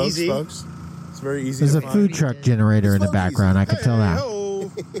 It's easy. Spokes. It's very easy. There's a food truck generator in the background. I can tell that.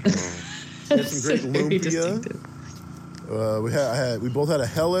 Had some great lumpia. We both had a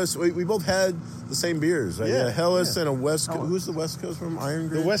Hellas. We both had the same beers. Right? Yeah, a Hellas and a West Coast. Who's the West Coast from? Iron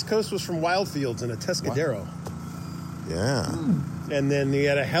Grade? The West Coast was from Wildfields and a Tescadero. Wow. Yeah. And then you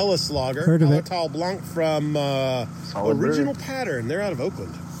had a Hellas lager, Palatal Blanc from Original Pattern. They're out of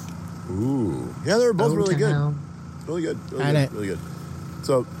Oakland. Ooh. Yeah, they were both really good. Really good. Really good.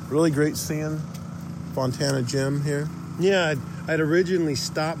 So, really great seeing Fontana Jim here. Yeah, I'd originally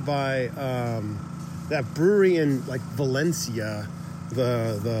stopped by that brewery in like Valencia,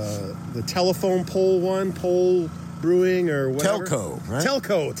 the telephone pole Brewing or whatever. Telco, right?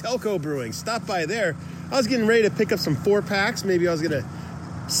 Telco Brewing. Stopped by there. I was getting ready to pick up some 4-packs. Maybe I was going to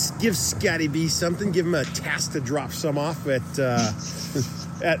give Scotty B something, give him a task to drop some off at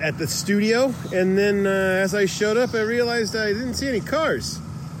the studio. And then as I showed up, I realized I didn't see any cars.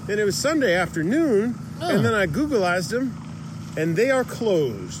 And it was Sunday afternoon. And then I Googleized them, and they are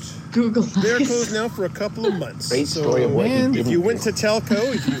closed. They're closed now for a couple of months. Great story of what you did. If you went to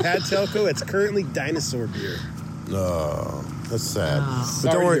Telco, if you had Telco, it's currently dinosaur beer. Oh, that's sad. But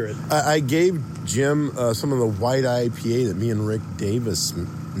Sorry don't to worry. hear it. I gave Jim some of the white IPA that me and Rick Davis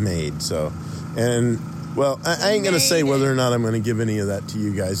made. So, and well, I ain't going to say whether or not I'm going to give any of that to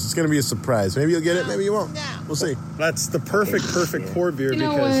you guys. It's going to be a surprise. Maybe you'll get it. Maybe you won't. We'll see. That's the perfect pour beer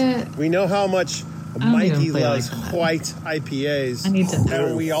because we know how much Mikey loves white IPAs. I need to know.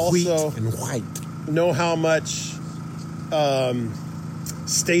 And we also and white. know how much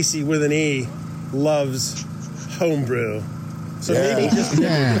Stacy with an E loves homebrew. So maybe just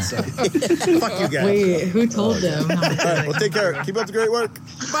fuck you guys. Wait, who told them? All right, well, take care. Keep up the great work.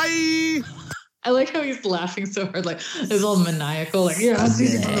 Bye. I like how he's laughing so hard, like it's all maniacal. Like, yeah,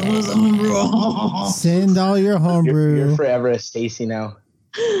 homebrew. Send all your homebrew. You're forever a Stacy now.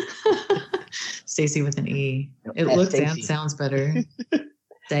 Stacy with an E. It looks and sounds better.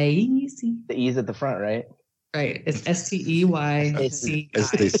 Stacy. The E's at the front, right? Right. It's Steycy. Stacy.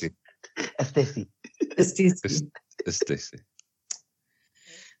 Stacy.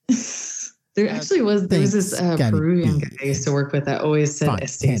 There actually was this Peruvian guy I used to work with that always said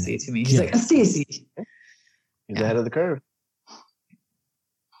Stacy to me. He's like, Stacy. He's ahead of the curve.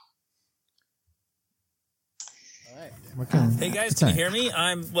 Hey guys, can you hear me?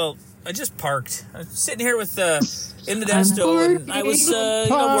 I just parked. I'm sitting here with in Modesto, and I was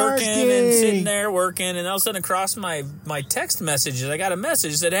working and sitting there working, and all of a sudden across my text messages, I got a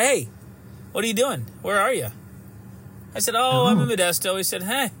message that said, "Hey, what are you doing? Where are you?" I said, I'm in Modesto. He said,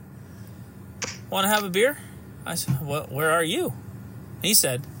 "Hey, want to have a beer?" I said, "Well, where are you?" And he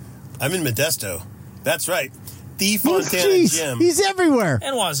said, "I'm in Modesto." That's right. The Fontana Gym. He's everywhere.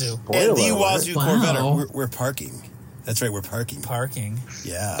 And Wazoo. And the Wazoo Corvette. We're parking. That's right, we're parking. Parking.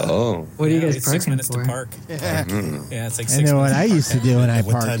 Yeah. Oh. What are you guys it's parking 6 minutes for? to park. Yeah, it's like 6 minutes. I know what I used to do when I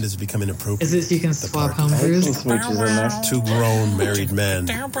What parked. time does it become inappropriate? Is it so you can swap homebrews? Smooches in there. 2 grown married men,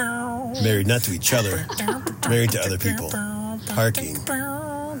 married not to each other, married to other people, parking.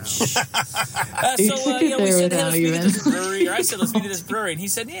 We said, hey, let's meet at this brewery. Or I said, let's meet at this brewery. And he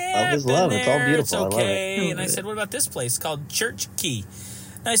said, yeah, Love is love. It's all beautiful. It's okay. I love it. And I said, what about this place called Church Key?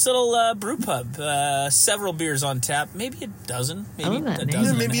 Nice little brew pub. Several beers on tap. Maybe a dozen. Maybe a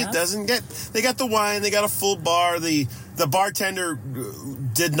dozen. Maybe a dozen. They got the wine. They got a full bar. The bartender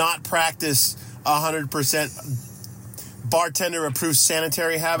did not practice 100% bartender approved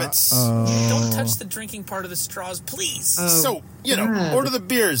sanitary habits. Don't touch the drinking part of the straws, please. So, order the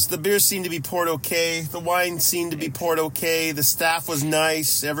beers. The beers seemed to be poured okay. The wine seemed to be poured okay. The staff was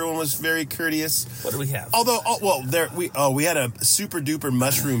nice. Everyone was very courteous. What do we have? Although, we had a super duper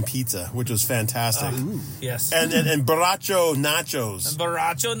mushroom pizza, which was fantastic. Yes. And borracho nachos.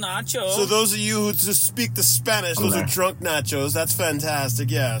 Borracho nachos. So those of you who speak the Spanish, those are drunk nachos. That's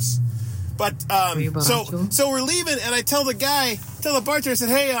fantastic. Yes. But so we're leaving, and I tell the bartender, I said,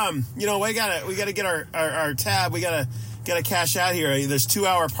 "Hey, we gotta get our tab. We gotta cash out here. There's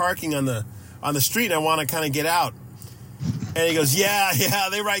 2-hour parking on the street, and I want to kind of get out." And he goes, "Yeah,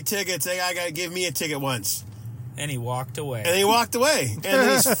 they write tickets. They gotta give me a ticket once." And he walked away. And then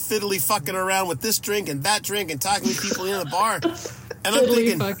he's fiddly fucking around with this drink and that drink and talking to people in the bar. And I'm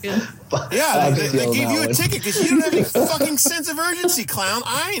thinking, they gave you a ticket because you don't have any fucking sense of urgency, clown.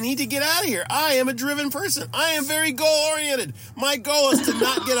 I need to get out of here. I am a driven person. I am very goal-oriented. My goal is to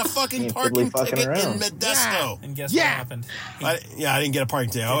not get a fucking parking ticket in Modesto. Yeah. And guess what happened? I didn't get a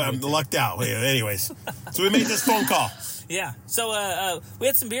parking ticket. I'm lucked out. Anyways, so we made this phone call. Yeah. So we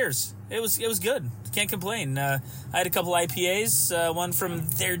had some beers. It was good. Can't complain. I had a couple IPAs. One from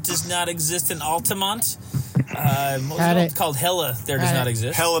There Does Not Exist in Altamont. Called Hella. There Does Not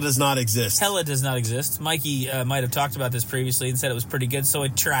Exist. Hella does not exist. Hella does not exist. Mikey might have talked about this previously and said it was pretty good, so I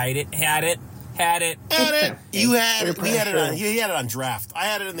tried it. Had it. You had it. He had it on draft. I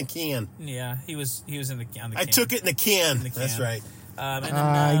had it in the can. Yeah, he was in the can. I took it in the can. That's right.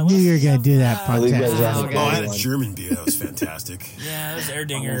 I knew you were going to do that podcast. I had a German beer. That was fantastic. Yeah, it was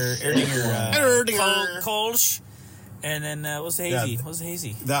Erdinger Kolsch. And then what was hazy? What was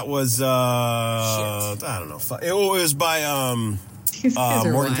hazy? That was I don't know. It was by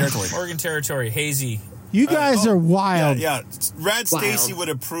Morgan Territory. Morgan Territory, hazy. You guys are wild. Yeah. Rad Stacy would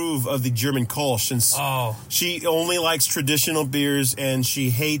approve of the German Kolsch since she only likes traditional beers and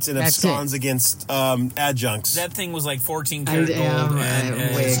she hates and absconds against adjuncts. That thing was like 14 karat gold and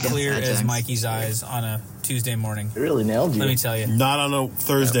as clear as Mikey's eyes on a Tuesday morning. It really nailed you. Let me tell you. Not on a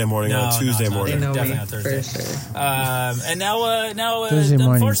Thursday morning, on a Tuesday morning. Definitely on Thursday. For sure. And now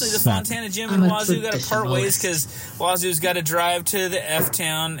unfortunately, the Fontana Jim and Wazoo got to part ways because Wazoo's got to drive to the F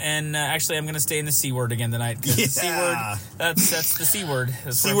town, and actually, I'm going to stay in the C word again tonight. The C word. That's the C word.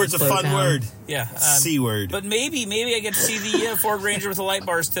 C word's a fun word. Yeah. C word. But maybe I get to see the Ford Ranger with the light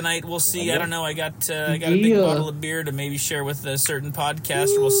bars tonight. We'll see. I don't know. I got a big bottle of beer to maybe share with a certain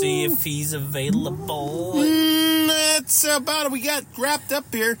podcaster. We'll see if he's available. That's about it. We got wrapped up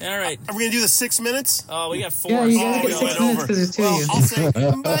here. All right. Are we going to do the 6 minutes? Oh, we got 4. Yeah, you got to get 6 minutes because there's 2 of you. I'll say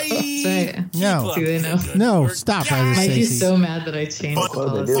bye. Right. No. Do they know? No, stop. Mikey's so mad that I changed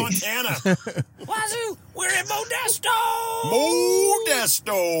policy. Fontana. Wazoo, we're in Modesto.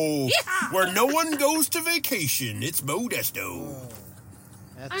 Yeah. Where no one goes to vacation. It's Modesto.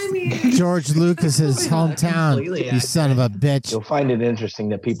 I mean, George Lucas's hometown. You son of a bitch. You'll find it interesting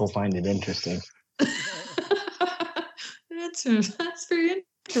that people find it interesting. That's very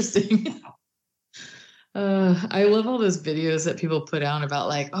interesting. I love all those videos that people put out about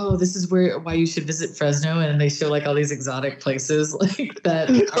like, oh, this is why you should visit Fresno, and they show like all these exotic places like that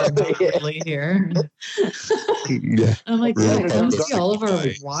are not really here. Yeah. I'm like, yeah, come see all of our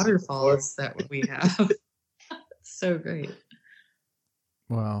waterfalls that we have. So great.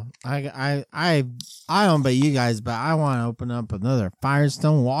 Well, I don't know about you guys, but I want to open up another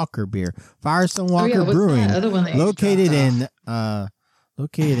Firestone Walker beer. Firestone Walker Brewing, located in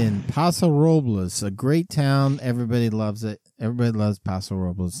Paso Robles, a great town. Everybody loves it. Everybody loves Paso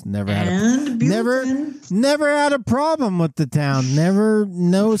Robles. Never had a problem with the town.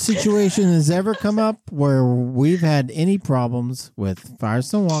 No situation has ever come up where we've had any problems with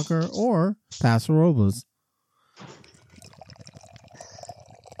Firestone Walker or Paso Robles.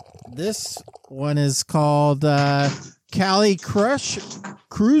 This one is called Cali Cruiser,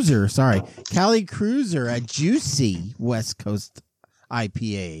 a juicy West Coast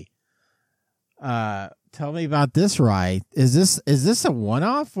IPA. Tell me about this rye. Is this a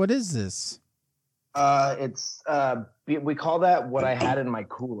one-off? What is this? It's we call that what I had in my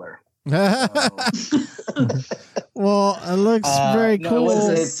cooler. Well, it looks very cool.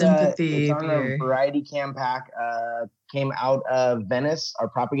 It's on a variety can pack. Came out of Venice, our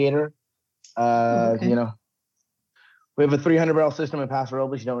propagator. Okay. You know, we have a 300 barrel system in Paso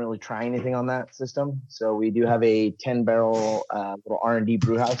Robles. You don't really try anything on that system. So we do have a 10 barrel little R&D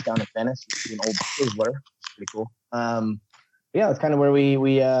brew house down in Venice. It's an old Sizzler. It's pretty cool. Yeah, it's kind of where we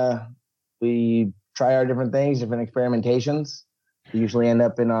try our different things, different experimentations. We usually end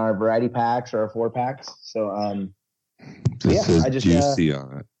up in our variety packs or our 4-packs. So, This says juicy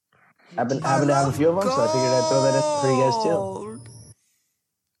on it. Happen to have a few of them, so I figured I'd throw that in for you guys too.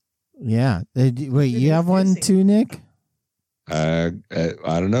 Yeah. Wait, you have one too, Nick? I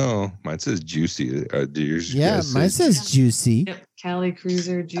don't know. Mine says juicy. Mine says juicy. Yep, Cali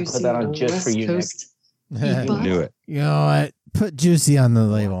Cruiser Juicy. I put that on just West for you, Coast. I knew it. You know what? Put juicy on the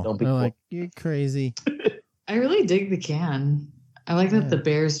label. Don't be They're cool. like, you're crazy. I really dig the can. I like that the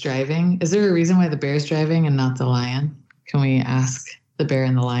bear's driving. Is there a reason why the bear's driving and not the lion? Can we ask the bear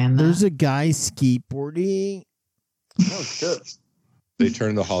and the lion that? There's a guy skateboarding. Oh, shit. They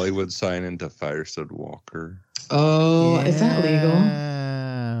turned the Hollywood sign into Firestone Walker. Oh, is that legal?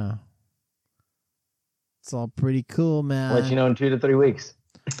 Yeah. It's all pretty cool, man. I'll let you know in 2 to 3 weeks.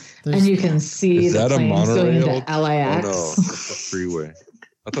 And you can see Is the that a planes going monorail? into LAX. Oh, no, it's a freeway.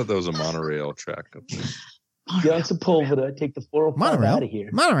 I thought that was a monorail track up there. Get on Sepulveda, take the 405 out of here.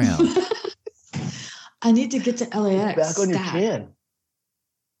 Monorail. I need to get to LAX. Back on your chin.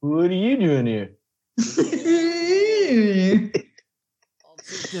 What are you doing here?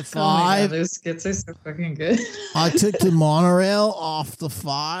 The 5. Oh my God, those skits are so fucking good. I took the monorail off the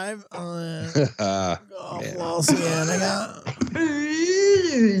 5 and then off Los Angeles.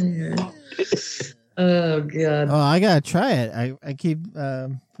 Oh God. Oh, I gotta try it. I keep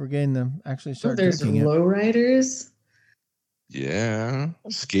forgetting to actually start There's drinking it. lowriders. Yeah.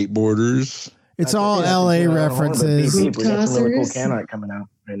 Skateboarders. It's all LA references. We got some really cool can art coming out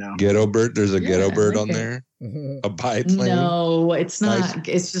right now. Ghetto Bird. There's a Ghetto Bird like on it. there. A biplane. No, it's not. Nice.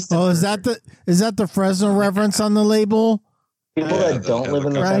 It's just. Oh, is that the Fresno reference on the label? People Yeah, that the don't live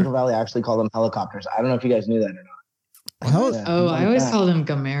in the helicopter. Central Valley actually call them helicopters. I don't know if you guys knew that or not. Yeah. Oh, I always call them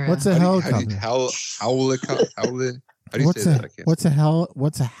Gamera. What's a helicopter? How do you say that? I can't What's say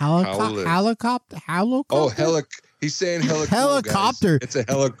a helicopter? Helicopter? Oh, he's saying Helicopter. Guys. It's a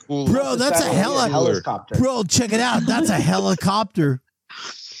helicooler. Bro, that's a helicopter. Bro, check it out. That's a helicopter.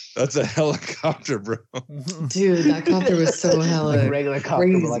 That's a helicopter, bro. Dude, that copter was so hella Like a regular copter,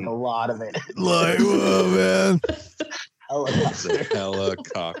 crazy. but like a lot of it. Like, whoa, man. It's a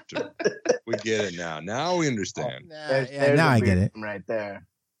helicopter. We get it now. Now we understand. Yeah, now I get it. Right there.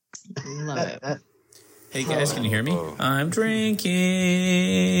 Love it. Hey guys, can you hear me? Oh. I'm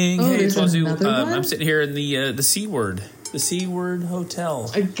drinking. Oh, Hey, there's Wazoo. another one? I'm sitting here in the C Word Hotel.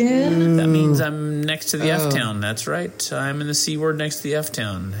 Again? That means I'm next to the Oh. F Town. That's right. I'm in the C Word next to the F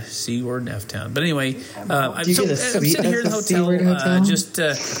Town. C Word F Town. But anyway, I'm Do you get a sitting suite here at in the the C Word hotel.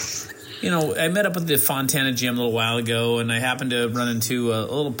 Hotel? I met up with the Fontana Gym a little while ago, and I happened to run into a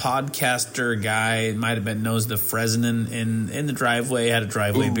little podcaster guy. It might have been knows the Fresno in the driveway. Had a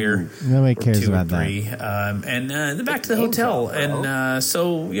driveway beer. Nobody cares 2 or about 3. And then back to the hotel. And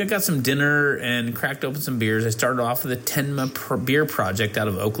so got some dinner and cracked open some beers. I started off with a Tenma beer project out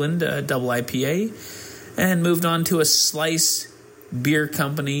of Oakland, double IPA, and moved on to a Slice Beer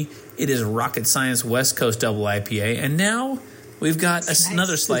Company. It is Rocket Science West Coast double IPA. And now we've got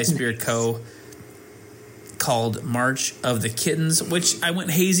another Slice Beer Co. called March of the Kittens, which I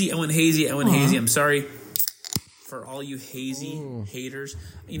went hazy. I'm sorry for all you hazy haters.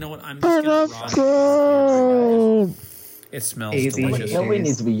 You know what? I'm just going to raw. It smells Hazy. delicious. Nobody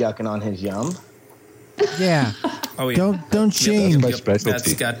needs to be yucking on his yum. Yeah. Oh, yeah. Don't shame. my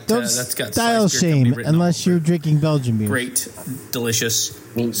specialty. Don't that's got style Slice Beer shame Company written unless all you're over it. drinking Belgian beer. Great, delicious,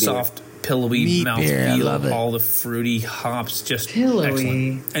 Meat beer. soft, pillowy Meat mouth beer, I feel. love it. All the fruity hops, just Pillowy.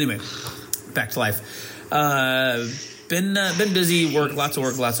 excellent. Anyway, back to life. Been busy, lots of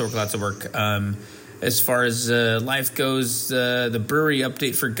work. As far as life goes, the brewery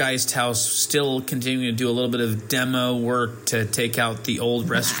update for Geist House, still continuing to do a little bit of demo work to take out the old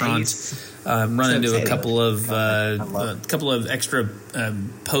restaurant. Run into a couple of extra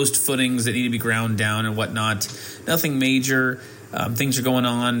post footings that need to be ground down and whatnot. Nothing major. Things are going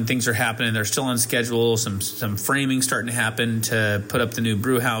on. Things are happening. They're still on schedule. Some framing starting to happen to put up the new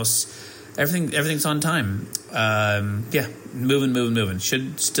brew house. Everything's on time. Moving.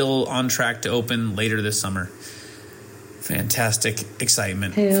 Should still on track to open later this summer. Fantastic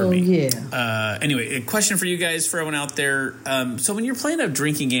excitement for me. Yeah. Anyway, a question for you guys, for everyone out there. So when you're playing a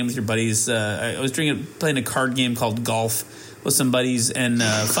drinking game with your buddies, I was playing a card game called Golf with some buddies, and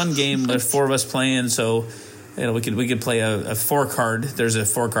fun game with 4 of us playing. So we could play a 4-card. There's a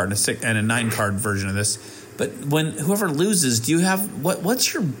 4-card and a 9-card version of this. But when whoever loses, do you have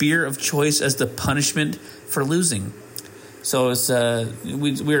what's your beer of choice as the punishment for losing? So it's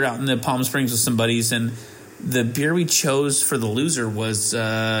we were out in the Palm Springs with some buddies, and The beer we chose for the loser was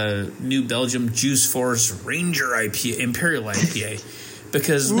New Belgium Juice Force Ranger IPA, Imperial IPA,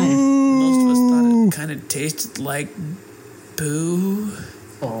 because most of us thought it kind of tasted like poo.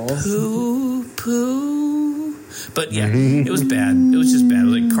 But yeah, it was bad. It was just bad. It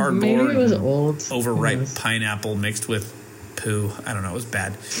was like cardboard. Maybe it was old. Overripe pineapple mixed with poo. I don't know. It was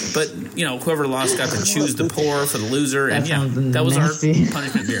bad. But, whoever lost got to choose the pour for the loser. And that was nasty. Our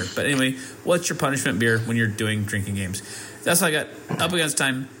punishment beer. But anyway, what's your punishment beer when you're doing drinking games? That's all I got. Up against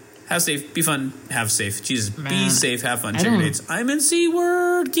time. Have safe. Be fun. Have safe. Jesus. Man, be safe. Have fun. Check your dates. I'm in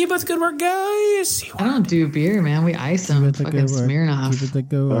C-word. Keep up the good work, guys. C-word. I don't do beer, man. We ice them. Fucking Smirnoff. Keep it the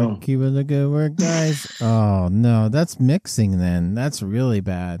good work. Keep it the good work, guys. Oh, no. That's mixing then. That's really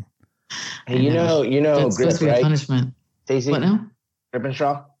bad. Hey, you know, it's supposed to be a punishment. Stacey? What now?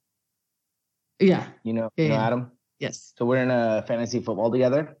 Rippenstraw? Yeah. You know Adam? Yes. So we're in a fantasy football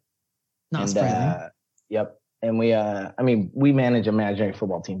together. Not surprising. Yep. And we manage imaginary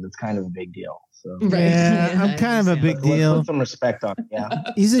football teams. It's kind of a big deal. So right. Yeah, I'm kind of a big deal. Let's put some respect on it. Yeah.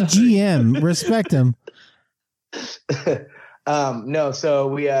 He's a GM. Respect him. No, so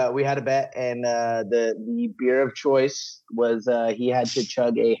we had a bet, and the beer of choice was he had to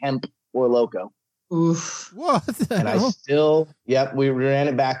chug a hemp or loco. Oof. What the and hell? We ran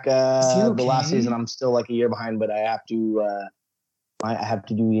it back the last season. I'm still like a year behind, but I have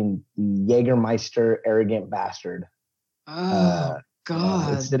to do the Jägermeister Arrogant Bastard. Oh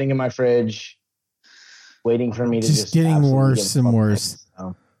God! It's sitting in my fridge, waiting for me to just getting worse and worse.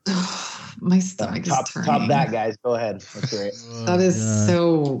 So. My stomach is turning. Top that, guys. Go ahead. Let's hear it. That is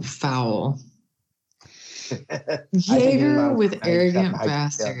so foul. Jaeger with Arrogant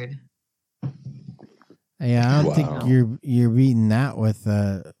Bastard. Yeah, I don't think you're beating that with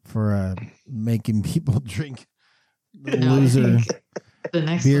for making people drink. The loser. The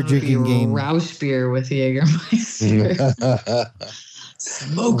next beer one would drinking be game. Roush beer with Jägermeister.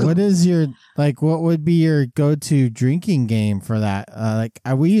 What is your what would be your go-to drinking game for that?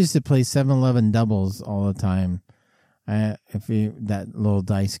 We used to play 7-Eleven doubles all the time. That little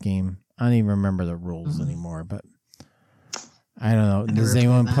dice game. I don't even remember the rules anymore, but I don't know. Does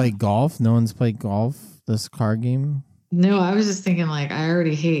anyone play golf? No one's played golf, this card game? No, I was just thinking I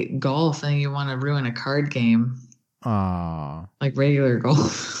already hate golf and you want to ruin a card game. Aww. Like regular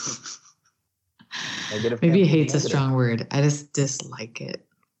golf. Maybe hate's a strong word. I just dislike it.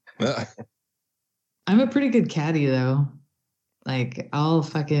 I'm a pretty good caddy though. I'll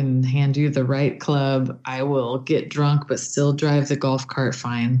fucking hand you the right club. I will get drunk but still drive the golf cart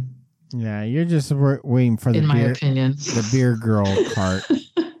fine. Yeah, you're just waiting for in my opinion, the beer girl cart.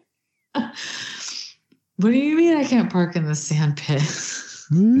 What do you mean I can't park in the sand pit?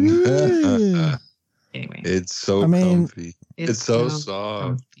 Anyway, it's so comfy. It's so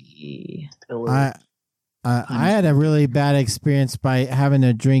soft. Comfy. I had a really bad experience by having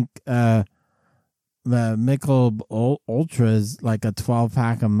to drink the Michelob Ultras, like a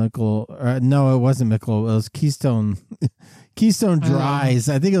 12-pack of Michelob. No, it wasn't Michelob. It was Keystone. Keystone Dries.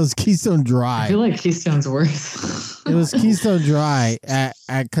 I think it was Keystone Dry. I feel like Keystone's worse. It was Keystone Dry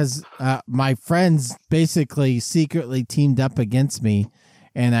because my friends basically secretly teamed up against me,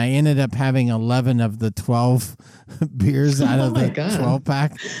 and I ended up having 11 of the 12 beers out of the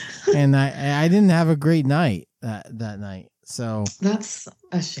 12-pack, and I didn't have a great night that night. So that's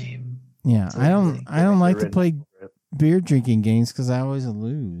a shame. Yeah, I don't like to play beer drinking games because I always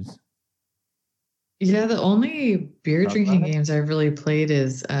lose. Yeah, the only beer drinking games I've really played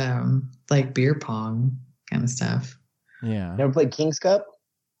is beer pong kind of stuff. Yeah. Never played King's Cup?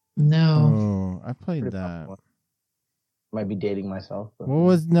 No. Oh, I played that. Might be dating myself. But... What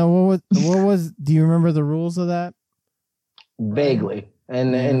was do you remember the rules of that? Vaguely.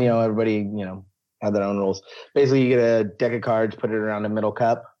 And everybody, had their own rules. Basically you get a deck of cards, put it around a middle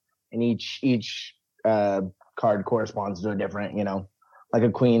cup, and each card corresponds to a different, like a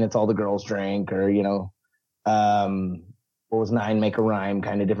queen, it's all the girls drink, or, what was 9, make a rhyme,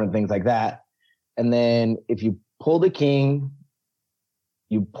 kind of different things like that. And then if you pulled a king,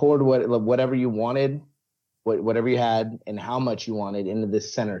 you poured whatever you wanted, whatever you had and how much you wanted into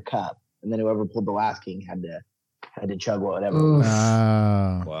this center cup. And then whoever pulled the last king had to chug whatever.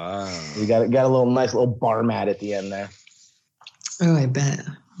 Wow. You got a nice little bar mat at the end there. Oh, I bet.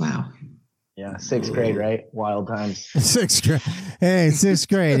 Wow. Yeah, 6th grade, right? Wild times. 6th grade. Hey, 6th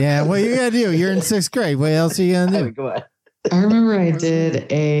grade. Yeah, what you gonna do? You're in 6th grade. What else are you gonna do? Go ahead. I remember I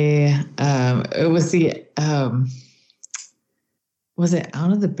did it was the was it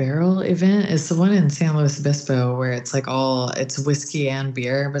Out of the Barrel event? It's the one in San Luis Obispo where it's it's whiskey and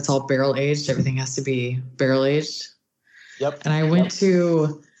beer, but it's all barrel aged. Everything has to be barrel aged. Yep. And I went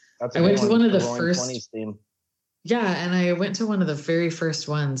to one of the first. Yeah, and I went to one of the very first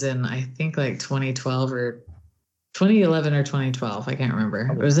ones in I think like 2012 or 2011 or 2012. I can't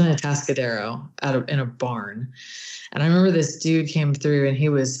remember. It was in a Atascadero in a barn. And I remember this dude came through and he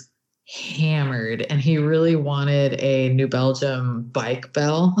was hammered and he really wanted a New Belgium bike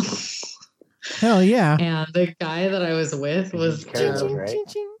bell. Hell yeah. And the guy that I was with was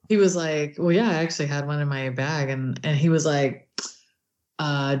right? He was like, well, yeah, I actually had one in my bag. And he was like,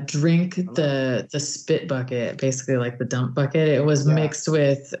 drink the spit bucket, basically like the dump bucket. It was mixed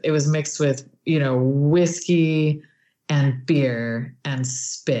with whiskey and beer and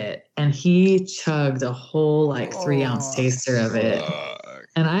spit. And he chugged a whole like 3-ounce taster of it.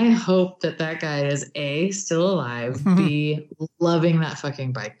 And I hope that guy is A, still alive, B, loving that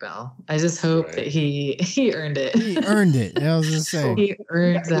fucking bike bell. I just hope that he earned it. He earned it. I was just saying. He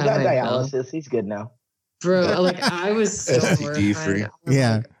earned that bike dialysis. Bell. He's good now. Bro, like I was so horrified.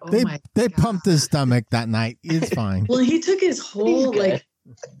 Yeah, like, they pumped his stomach that night. It's fine. Well, he took his whole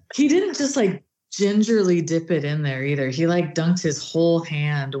he didn't just like gingerly dip it in there either. He like dunked his whole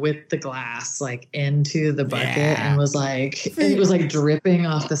hand with the glass like into the bucket and was like, it was like dripping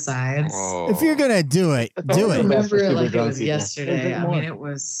off the sides. If you're gonna do it, do I it. remember it like it was yesterday. I mean, it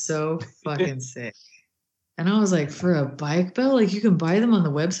was so fucking sick. And I was like, for a bike bell, like you can buy them on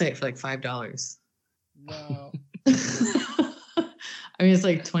the website for like $5. No. I mean, it's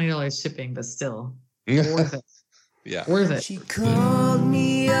like $20 shipping, but still worth it. Yeah, worth it. She called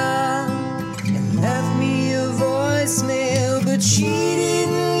me up and left me a voicemail, but she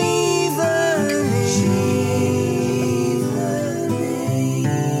didn't leave a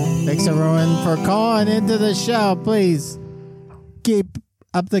name. Thanks everyone for calling into the show. Please keep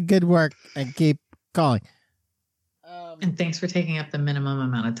up the good work and keep calling. And thanks for taking up the minimum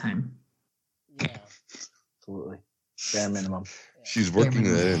amount of time. Yeah. Absolutely. Bare minimum. She's working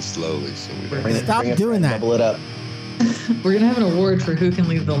that in slowly, so we don't Stop doing that. Double it up. We're gonna have an award for who can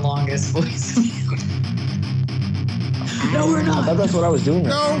leave the longest voicemail. No, we're not. That's what I was doing.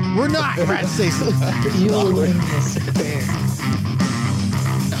 No, we're not. Rat Stacy. You'll win this fair.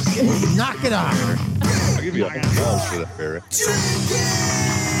 Knock it off. I'll give you $100 for that, Barry.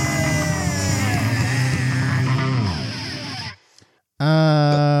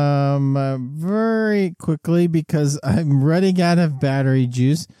 Very quickly because I'm running out of battery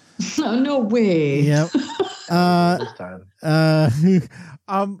juice. Oh, no way. Yep.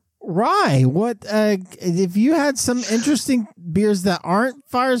 Rye, what if you had some interesting beers that aren't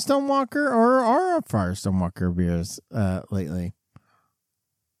Firestone Walker or are Firestone Walker beers lately?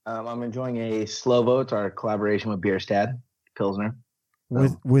 I'm enjoying a Slovo. It's our collaboration with Bierstad Pilsner.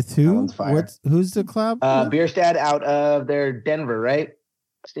 With who? Who's the collab? Bierstad out of their Denver, right,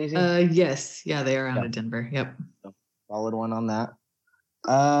 Stacey? Yes. Yeah, they are out of Denver. Yep. Solid one on that.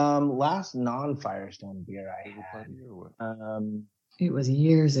 Last non-Firestone beer I had. It was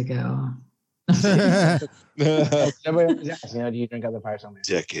years ago. Everybody always asks, do you drink other Firestone beers?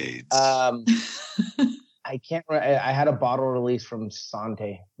 Decades. I can't. I had a bottle release from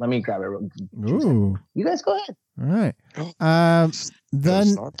Sante. Let me grab it. Ooh. You guys go ahead. All right.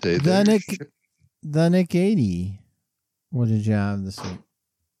 The Nick 80. What did you have this week?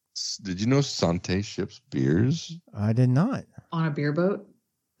 Did you know Sante ships beers? I did not. On a beer boat?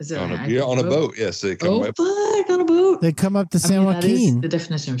 Is it on a boat? Yes, they come. Fuck, on a boat. They come up to San Joaquin. That is the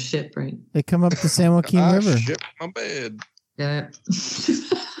definition of ship, right? They come up the San Joaquin River. Ship my bed. Yeah.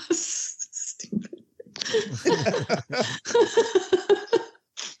 Stupid.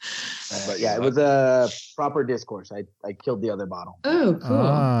 But yeah, it was a proper discourse. I killed the other bottle. Oh,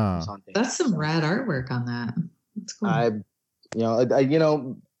 cool. That's some rad artwork on that. That's cool.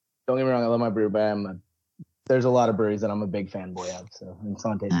 Don't get me wrong, I love my brew, but there's a lot of breweries that I'm a big fanboy of. So, and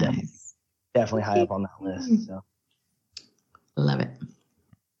Sante's definitely high up on that list. So, love it.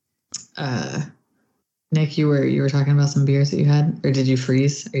 Nick, you were talking about some beers that you had, or did you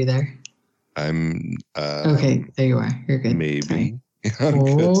freeze? Are you there? I'm. Okay, there you are. You're good. Maybe. I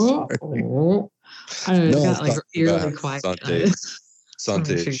don't know. It got like eerily quiet.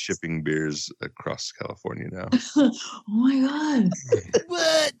 Sante is shipping beers across California now. Oh my god!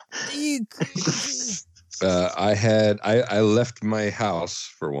 What? Are you crazy? I left my house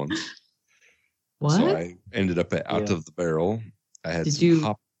for once. What? So I ended up out of the barrel. I had. Did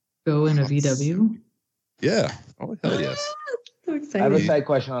you go in a VW? Yeah. Oh hell yes. So excited. I have a side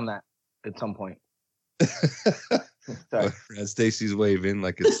question on that at some point. Sorry. Stacy's waving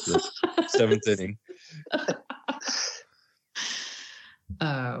like it's the 7th inning.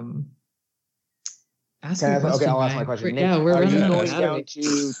 I'll ask my question. Nick, we're are you running going down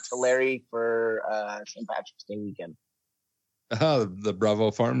to Tulare for St. Patrick's Day weekend? The Bravo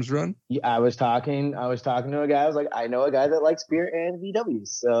Farms run? Yeah, I was talking to a guy. I was like, I know a guy that likes beer and VWs.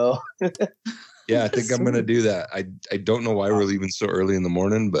 So yeah, I think I'm gonna do that. I don't know why we're leaving so early in the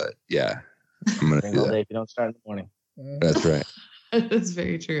morning, but yeah, I'm gonna do that. Day if you don't start in the morning. That's right. That's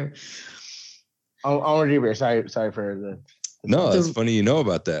very true. I'll do beer. Sorry for the. No, it's funny you know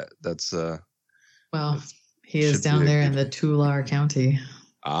about that. That's well, he is down there in the Tulare County.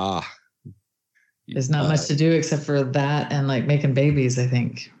 There's not much to do except for that and like making babies, I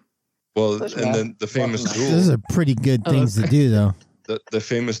think. Well, and then the famous duel. Those are pretty good things to do, though. The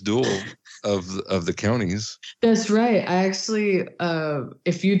famous duel of the counties. That's right. I actually,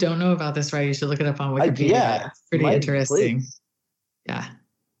 if you don't know about this, right, you should look it up on Wikipedia. It's pretty interesting. Please. Yeah.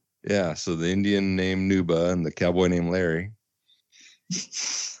 Yeah. So the Indian named Nuba and the cowboy named Larry.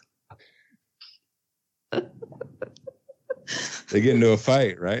 They get into a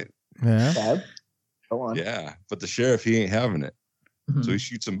fight, right? Yeah. Go on. Yeah, but the sheriff, he ain't having it. Mm-hmm. So he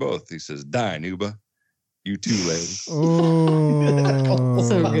shoots them both. He says, "Die, Nuba. You too, lady." Oh,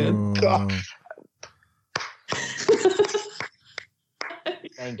 so good.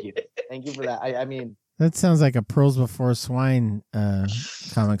 Thank you for that. I mean, that sounds like a Pearls Before Swine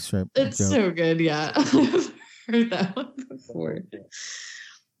comic strip. It's joke. So good. Yeah, I've heard that one before.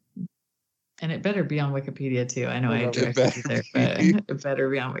 And it better be on Wikipedia too. I know I directed you there, but it better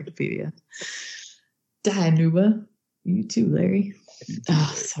be on Wikipedia. Die, Nuba. You too, Larry.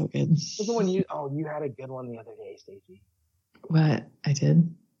 Oh, so good. Was the one you had a good one the other day, Stacey. What? I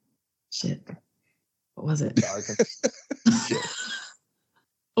did? Shit. What was it? Shit.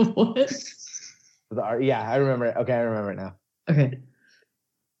 What? Yeah, I remember it. Okay, I remember it now. Okay.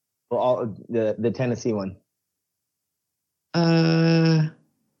 Well, the Tennessee one.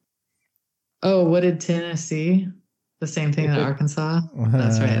 Oh, what did Tennessee? The same thing in Arkansas?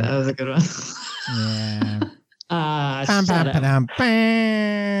 That's right. That was a good one. Yeah.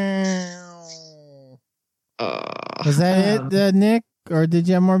 Was that it, Nick? Or did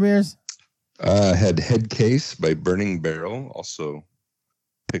you have more beers? I had Head Case by Burning Barrel. Also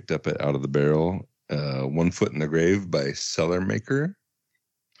picked up at Out of the Barrel. 1 Foot in the Grave by Cellar Maker.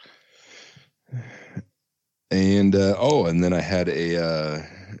 And and then I had a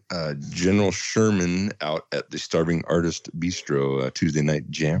General Sherman out at the Starving Artist Bistro Tuesday night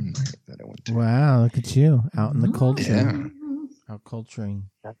jam night that I went to. Wow, look at you out in the culture. Yeah. Out culturing.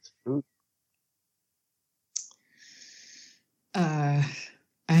 That's food. I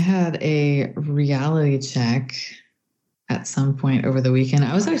had a reality check at some point over the weekend.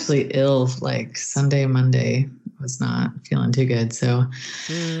 I was actually ill like Sunday, Monday. I was not feeling too good. So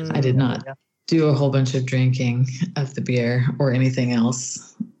I did not do a whole bunch of drinking of the beer or anything else.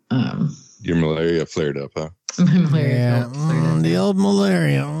 Your malaria flared up, huh? My malaria flared up. The old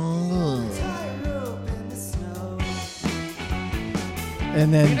malaria.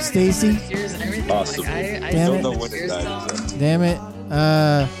 And then Stacy. Awesome. I don't know when it died. Damn it.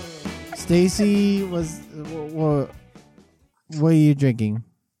 Stacy was. What are you drinking?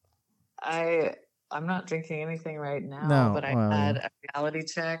 I'm not drinking anything right now, but I had a reality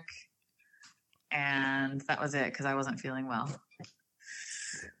check, and that was it because I wasn't feeling well.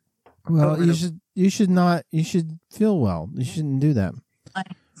 Well, you should feel well. You shouldn't do that.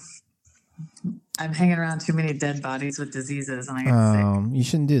 I'm hanging around too many dead bodies with diseases, and I get sick. You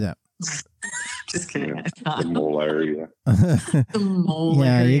shouldn't do that. Just kidding. The malaria. The malaria.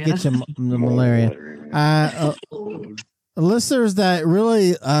 Yeah, you get the malaria. Listeners that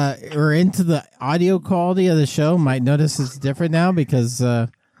really are into the audio quality of the show might notice it's different now because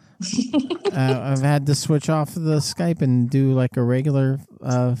I've had to switch off the Skype and do like a regular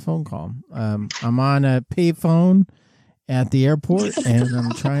phone call. I'm on a pay phone at the airport, and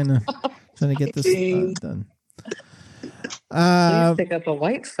I'm trying to get this done. Please pick up a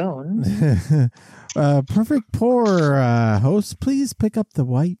white phone. Perfect Pour host, please pick up the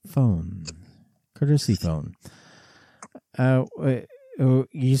white phone, courtesy phone. So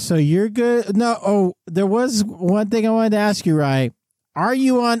you're good. No. Oh, there was one thing I wanted to ask you, Rye. Are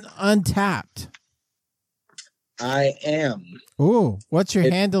you on Untapped? I am. Oh, what's your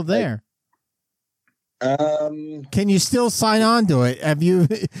handle there? Can you still sign on to it? Have you?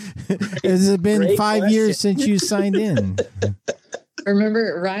 Has it been 5 years since you signed in?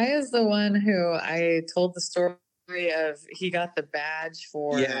 Remember, Rye is the one who I told the story of. He got the badge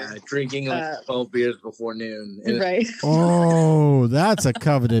for drinking like 12 beers before noon. Right. Oh, that's a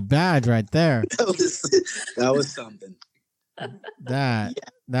coveted badge right there. That was something. That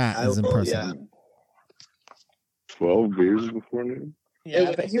is impressive. Yeah. 12 beers before noon.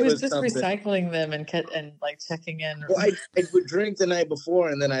 Yeah, but he was just recycling them and like checking in. Well, I would drink the night before,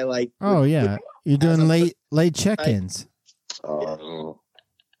 and then I like. Oh yeah, you're doing late check-ins.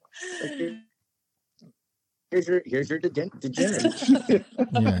 Here's your degenerate.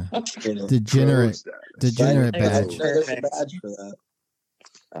 Yeah. Degenerate badge. There's a badge for that.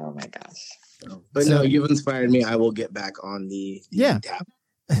 Oh my gosh. But no, you've inspired me. I will get back on the tap.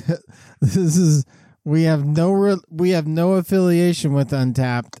 We have no affiliation with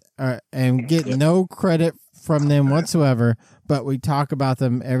Untapped and get no credit from them whatsoever, but we talk about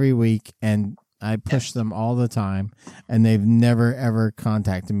them every week and I push them all the time and they've never ever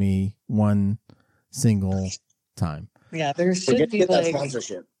contacted me one single time. Yeah, there should be that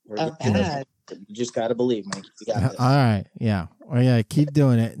sponsorship. You just got to believe, Mike. You got this. All right. Yeah. Well, yeah, keep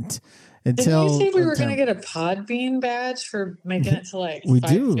doing it. Until didn't you say we were going to get a Podbean badge for making it to like we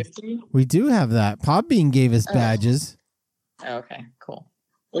 550? We do have that. Podbean gave us badges. Oh, okay, cool.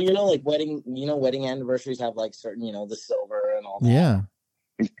 Well, like wedding anniversaries have like certain, the silver and all that. Yeah.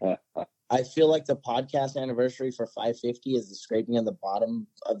 I feel like the podcast anniversary for 550 is the scraping of the bottom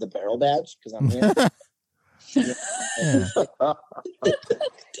of the barrel badge because I'm here.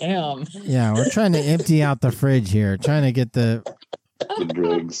 Damn. Yeah, we're trying to empty out the fridge here. Trying to get the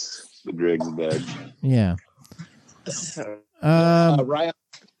dregs badge. Yeah. Ryan.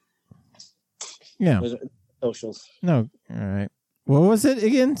 Yeah. Socials. No. All right. What was it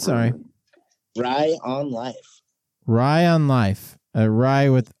again? Sorry. Rye on Life. Rye on Life. Rye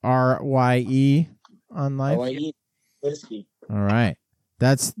with RYE on Life. RYE whiskey. All right.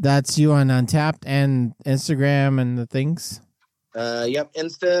 That's you on Untapped and Instagram and the things. Yep.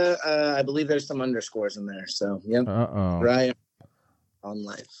 Insta. I believe there's some underscores in there. So yep. Rye on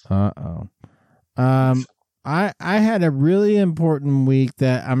Life. I had a really important week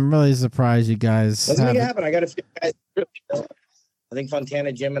that I'm really surprised you guys. Let's make it happen. I got a few guys. I think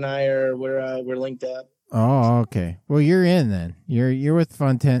Fontana Jim and I we're linked up. Oh, okay. Well, you're in then. You're with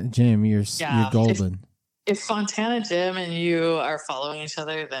Fontana Jim. You're golden. If Fontana Jim and you are following each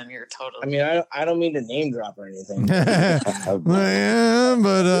other, then you're totally. I mean, I don't mean to name drop or anything. I am,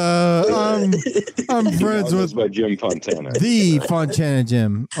 but I'm friends with Jim Fontana. The Fontana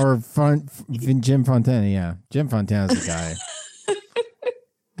Jim or Jim Fontana. Yeah, Jim Fontana's the guy.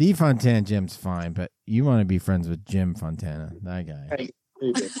 The Fontana Jim's fine, but you want to be friends with Jim Fontana. That guy.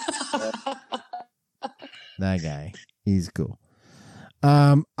 That guy. He's cool.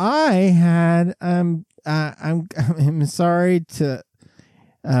 I'm sorry to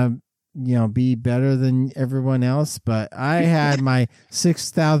be better than everyone else, but I had my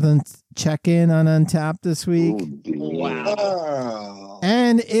 6,000th check-in on Untapped this week. Wow.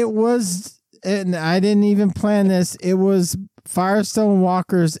 And I didn't even plan this. It was Firestone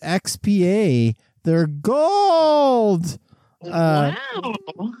Walker's XPA. They're gold. Wow.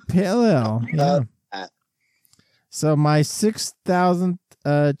 Pale ale. Yeah. So my 6,000th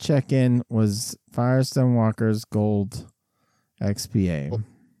check-in was Firestone Walker's Gold XPA.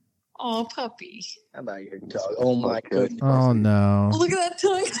 Oh, puppy. How about your dog? Oh my goodness. Oh no. Look at that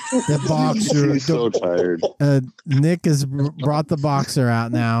tongue. The boxer. He's so tired. Nick has brought the boxer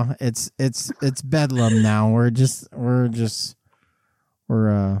out now. It's bedlam now. We're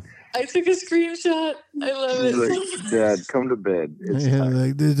I took a screenshot. I love it. Like, Dad, come to bed. It's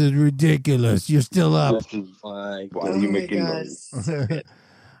like, this is ridiculous. You're still up. Why are you making noise?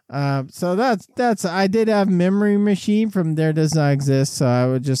 So that's. I did have Memory Machine from There Does Not Exist. So I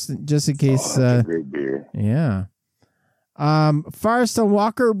would just in case. That's a great beer. Yeah. Firestone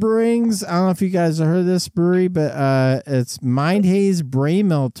Walker Brewings. I don't know if you guys have heard of this brewery, but it's Mind Haze Bray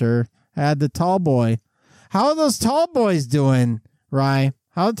Melter. I had the Tall Boy. How are those Tall Boys doing, Rye?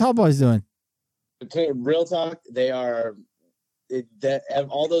 How are the Tall Boys doing? Okay, real talk. They are.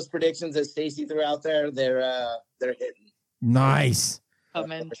 All those predictions that Stacy threw out there, they're hitting. Nice.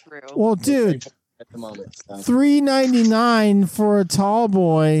 Coming true. Well, dude, at the moment, so. $3.99 for a Tall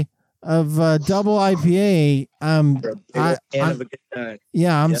Boy of double IPA. I'm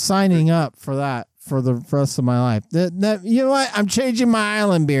signing up for that for the rest of my life. You know what? I'm changing my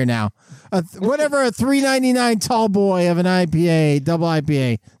island beer now. Whatever a $3.99 Tall Boy of an IPA, double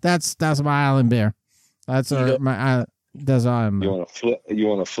IPA. That's my island beer. That's my. That's all I'm. You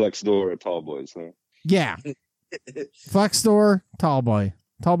want a flex door at Tall Boys, huh? Yeah. Flex store, Tall Boy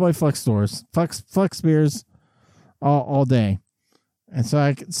Flex stores, Flex beers, all day, and so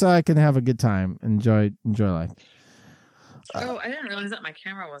I can have a good time, enjoy life. Oh, I didn't realize that my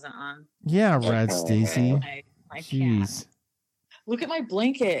camera wasn't on. Yeah, Red Stacy. My Jeez. cat. Look at my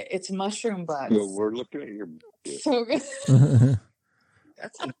blanket. It's mushroom butts. So we're looking at your. So good.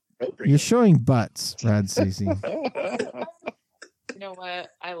 That's inappropriate. You're showing butts, Red Stacy. You know what?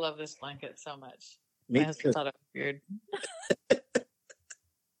 I love this blanket so much. My husband thought it was weird.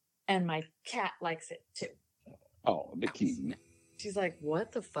 And my cat likes it too. Oh, the key. She's like,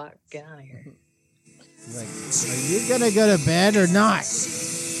 what the fuck? Get out of here. Like, are you going to go to bed or not?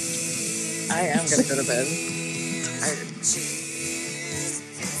 I am going to go to bed. Tired.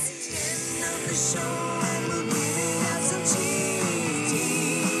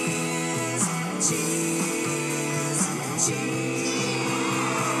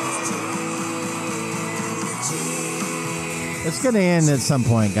 It's going to end at some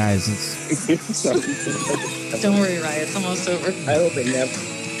point, guys. Don't worry, Ryan. It's almost over. I hope it never.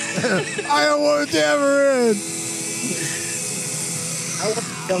 I don't want it to ever end. I want it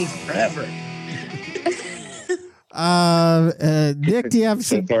to come forever. Nick, do you have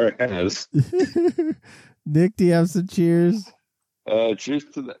some? So far it has. Nick, do you have some cheers? Cheers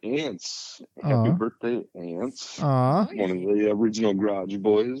to the ants. Aw. Happy birthday, ants. Aw. One of the original Garage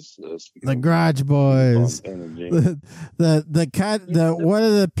Boys. The Garage Boys. The one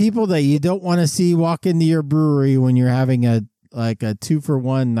of the people that you don't want to see walk into your brewery when you're having a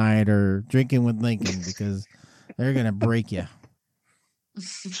 2-for-1 night or drinking with Lincoln, because they're gonna break you.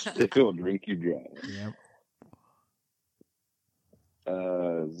 They'll drink you dry. Yep.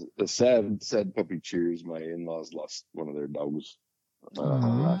 The sad puppy cheers. My in-laws lost one of their dogs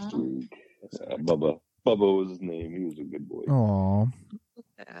last week. Bubba was his name. He was a good boy. Aw.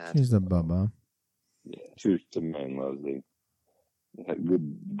 She's a Bubba. Yeah, cheers to my in-laws. They had a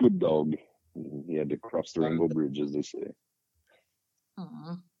good dog. He had to cross the Rainbow Bridge, as they say.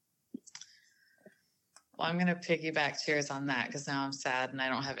 Aww. Well, I'm going to piggyback cheers on that because now I'm sad and I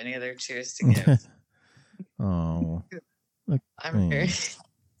don't have any other cheers to give. Oh. I'm very,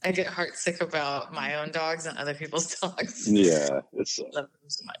 I get heartsick about my own dogs and other people's dogs. Yeah, it's love them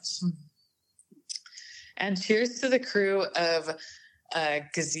so much. And cheers to the crew of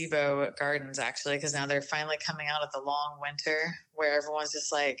Gazebo Gardens, actually, because now they're finally coming out of the long winter where everyone's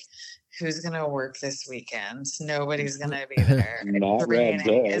just like, who's going to work this weekend? Nobody's going to be there. Not It's raining. Red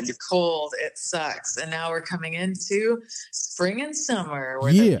Dog. It's cold. It sucks. And now we're coming into spring and summer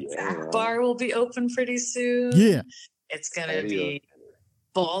where Yeah. the back bar will be open pretty soon. Yeah. It's going to be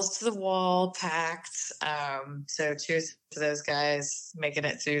balls to the wall, packed. So cheers to those guys making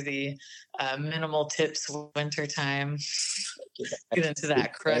it through the minimal tips winter time. Get into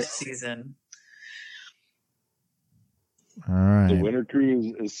that crush season. All right. The winter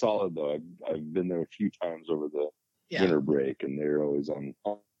crew is solid, though. I've been there a few times over the winter break, and they're always on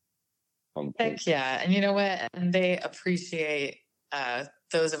Heck yeah. And you know what? And they appreciate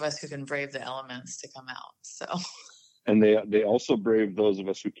those of us who can brave the elements to come out. So. And they also brave those of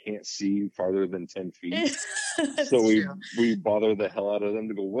us who can't see farther than 10 feet. So we bother the hell out of them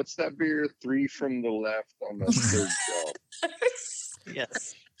to go, what's that beer? 3 from the left on the third shelf.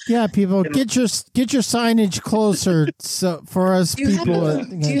 Yes. Yeah, people, get your signage closer so for us Do you people.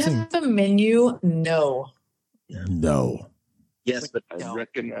 have a menu? No. Yes, but I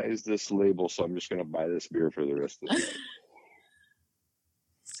recognize this label, so I'm just going to buy this beer for the rest of the night.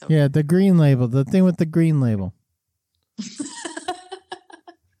 Yeah, the green label, the thing with the green label.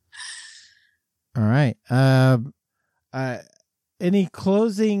 All right. Any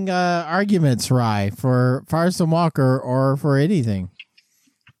closing arguments, Rye, for Firestone Walker or for anything?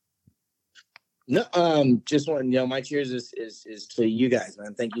 No, just want my cheers is to you guys,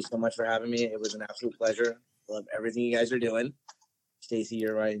 man. Thank you so much for having me. It was an absolute pleasure. Love everything you guys are doing. Stacy,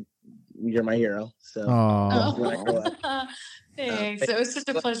 you're my hero. So thanks. It was such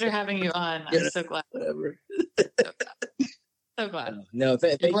a pleasure having you on. I'm so glad. Whatever. So glad. No,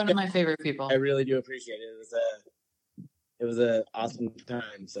 you're one of my favorite people. I really do appreciate it. It was an awesome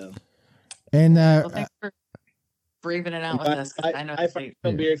time. So, and thanks for braving it out with us. I know I find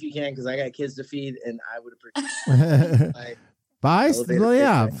some beer if you can, because I got kids to feed, and I would appreciate it.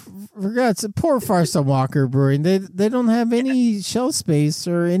 Forgot poor Firestone Walker Brewing. They don't have any shelf space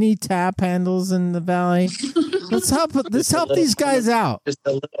or any tap handles in the valley. Let's help these guys out. Just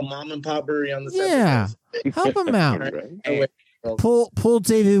a little mom and pop brewery on the help them out. Pull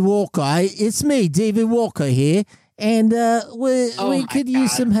David Walker. It's me, David Walker here, and we could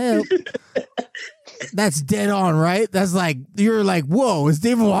use some help. That's dead on, right? That's like you're like, whoa, is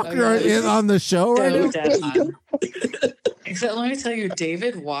David Walker on the show right now? Dead on. Except let me tell you,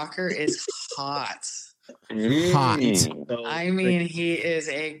 David Walker is hot. Hot. I mean, he is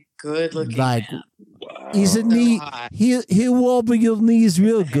a good-looking man. Wow. He's a knee. He'll wobble your knees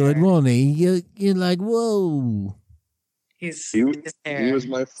real good, won't he? You're like, whoa. He was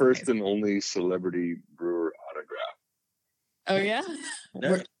my first and only celebrity brewer autograph. Oh yeah.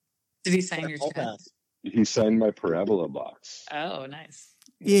 Did he sign your chest? He signed my Parabola box. Oh, nice.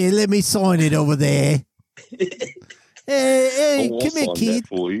 Yeah, let me sign it over there. Hey, come here, kid.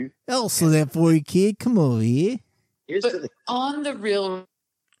 I'll sign that for you, kid. Come over here. On the real,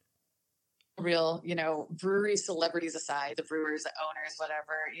 brewery celebrities aside, the brewers, the owners,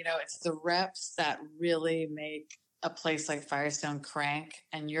 whatever, it's the reps that really make a place like Firestone crank,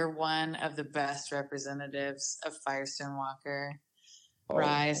 and you're one of the best representatives of Firestone Walker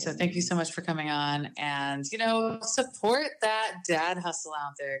Rise. So thank you so much for coming on, and support that dad hustle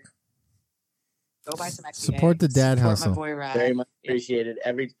out there. Go buy some XPA. Support the dad hustle. My boy Rise. Very much appreciated.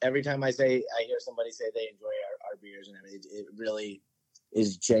 Every time I hear somebody say they enjoy our beers and everything, it really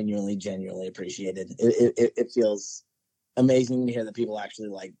is genuinely appreciated. It feels amazing to hear that people actually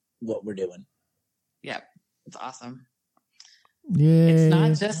like what we're doing. Yep. It's awesome. Yeah. It's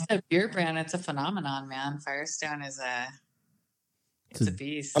not just a beer brand, it's a phenomenon, man. Firestone is a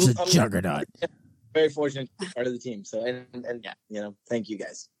beast. It's a juggernaut. Very fortunate to be part of the team. So thank you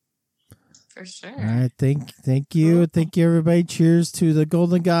guys. For sure. All right, thank you everybody. Cheers to the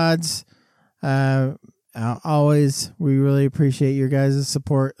Golden Gods. Always, we really appreciate your guys'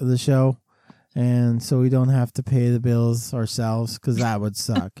 support of the show, and so we don't have to pay the bills ourselves, because that would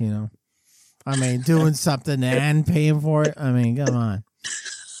suck, I mean, doing something and paying for it. I mean, come on.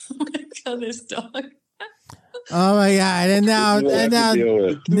 Oh my God, this dog. Oh my God! And now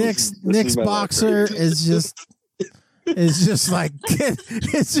Nick's boxer is just like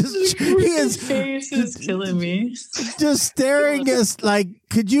his face is killing me. Just staring us like,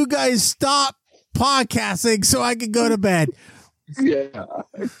 could you guys stop podcasting so I can go to bed? Yeah.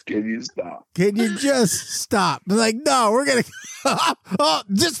 Can you stop? Can you just stop? I'm like, no, we're gonna. Oh,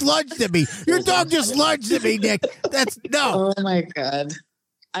 just lunged at me. Your dog just lunged at me, Nick. That's no. Oh my God.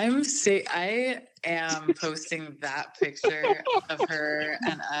 I am posting that picture of her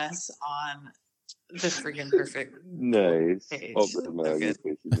and us on the freaking perfect nice page.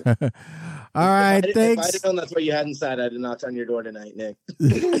 All right, If thanks. I'd have known that's what you had inside, I'd have knocked on your door tonight, Nick.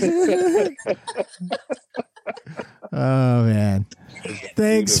 Oh man.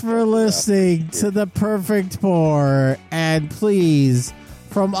 Thanks for listening to The Perfect Pour, and please,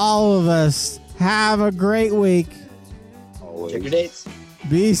 from all of us, have a great week. Always. Check your dates.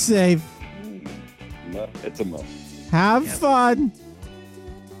 Be safe. It's a must. Have fun.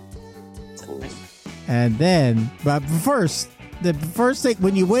 And then, but first, the first thing,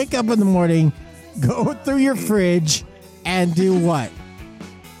 when you wake up in the morning, go through your fridge and do what?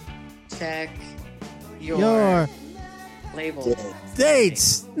 Check your label.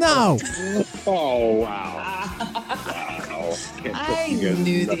 Dates. No. Oh, wow. I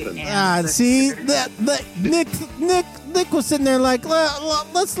knew the answer. See, that Nick was sitting there like,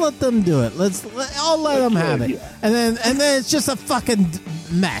 let's let them do it. I'll let them have it. And then it's just a fucking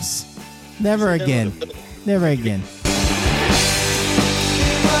mess. Never again. Never again.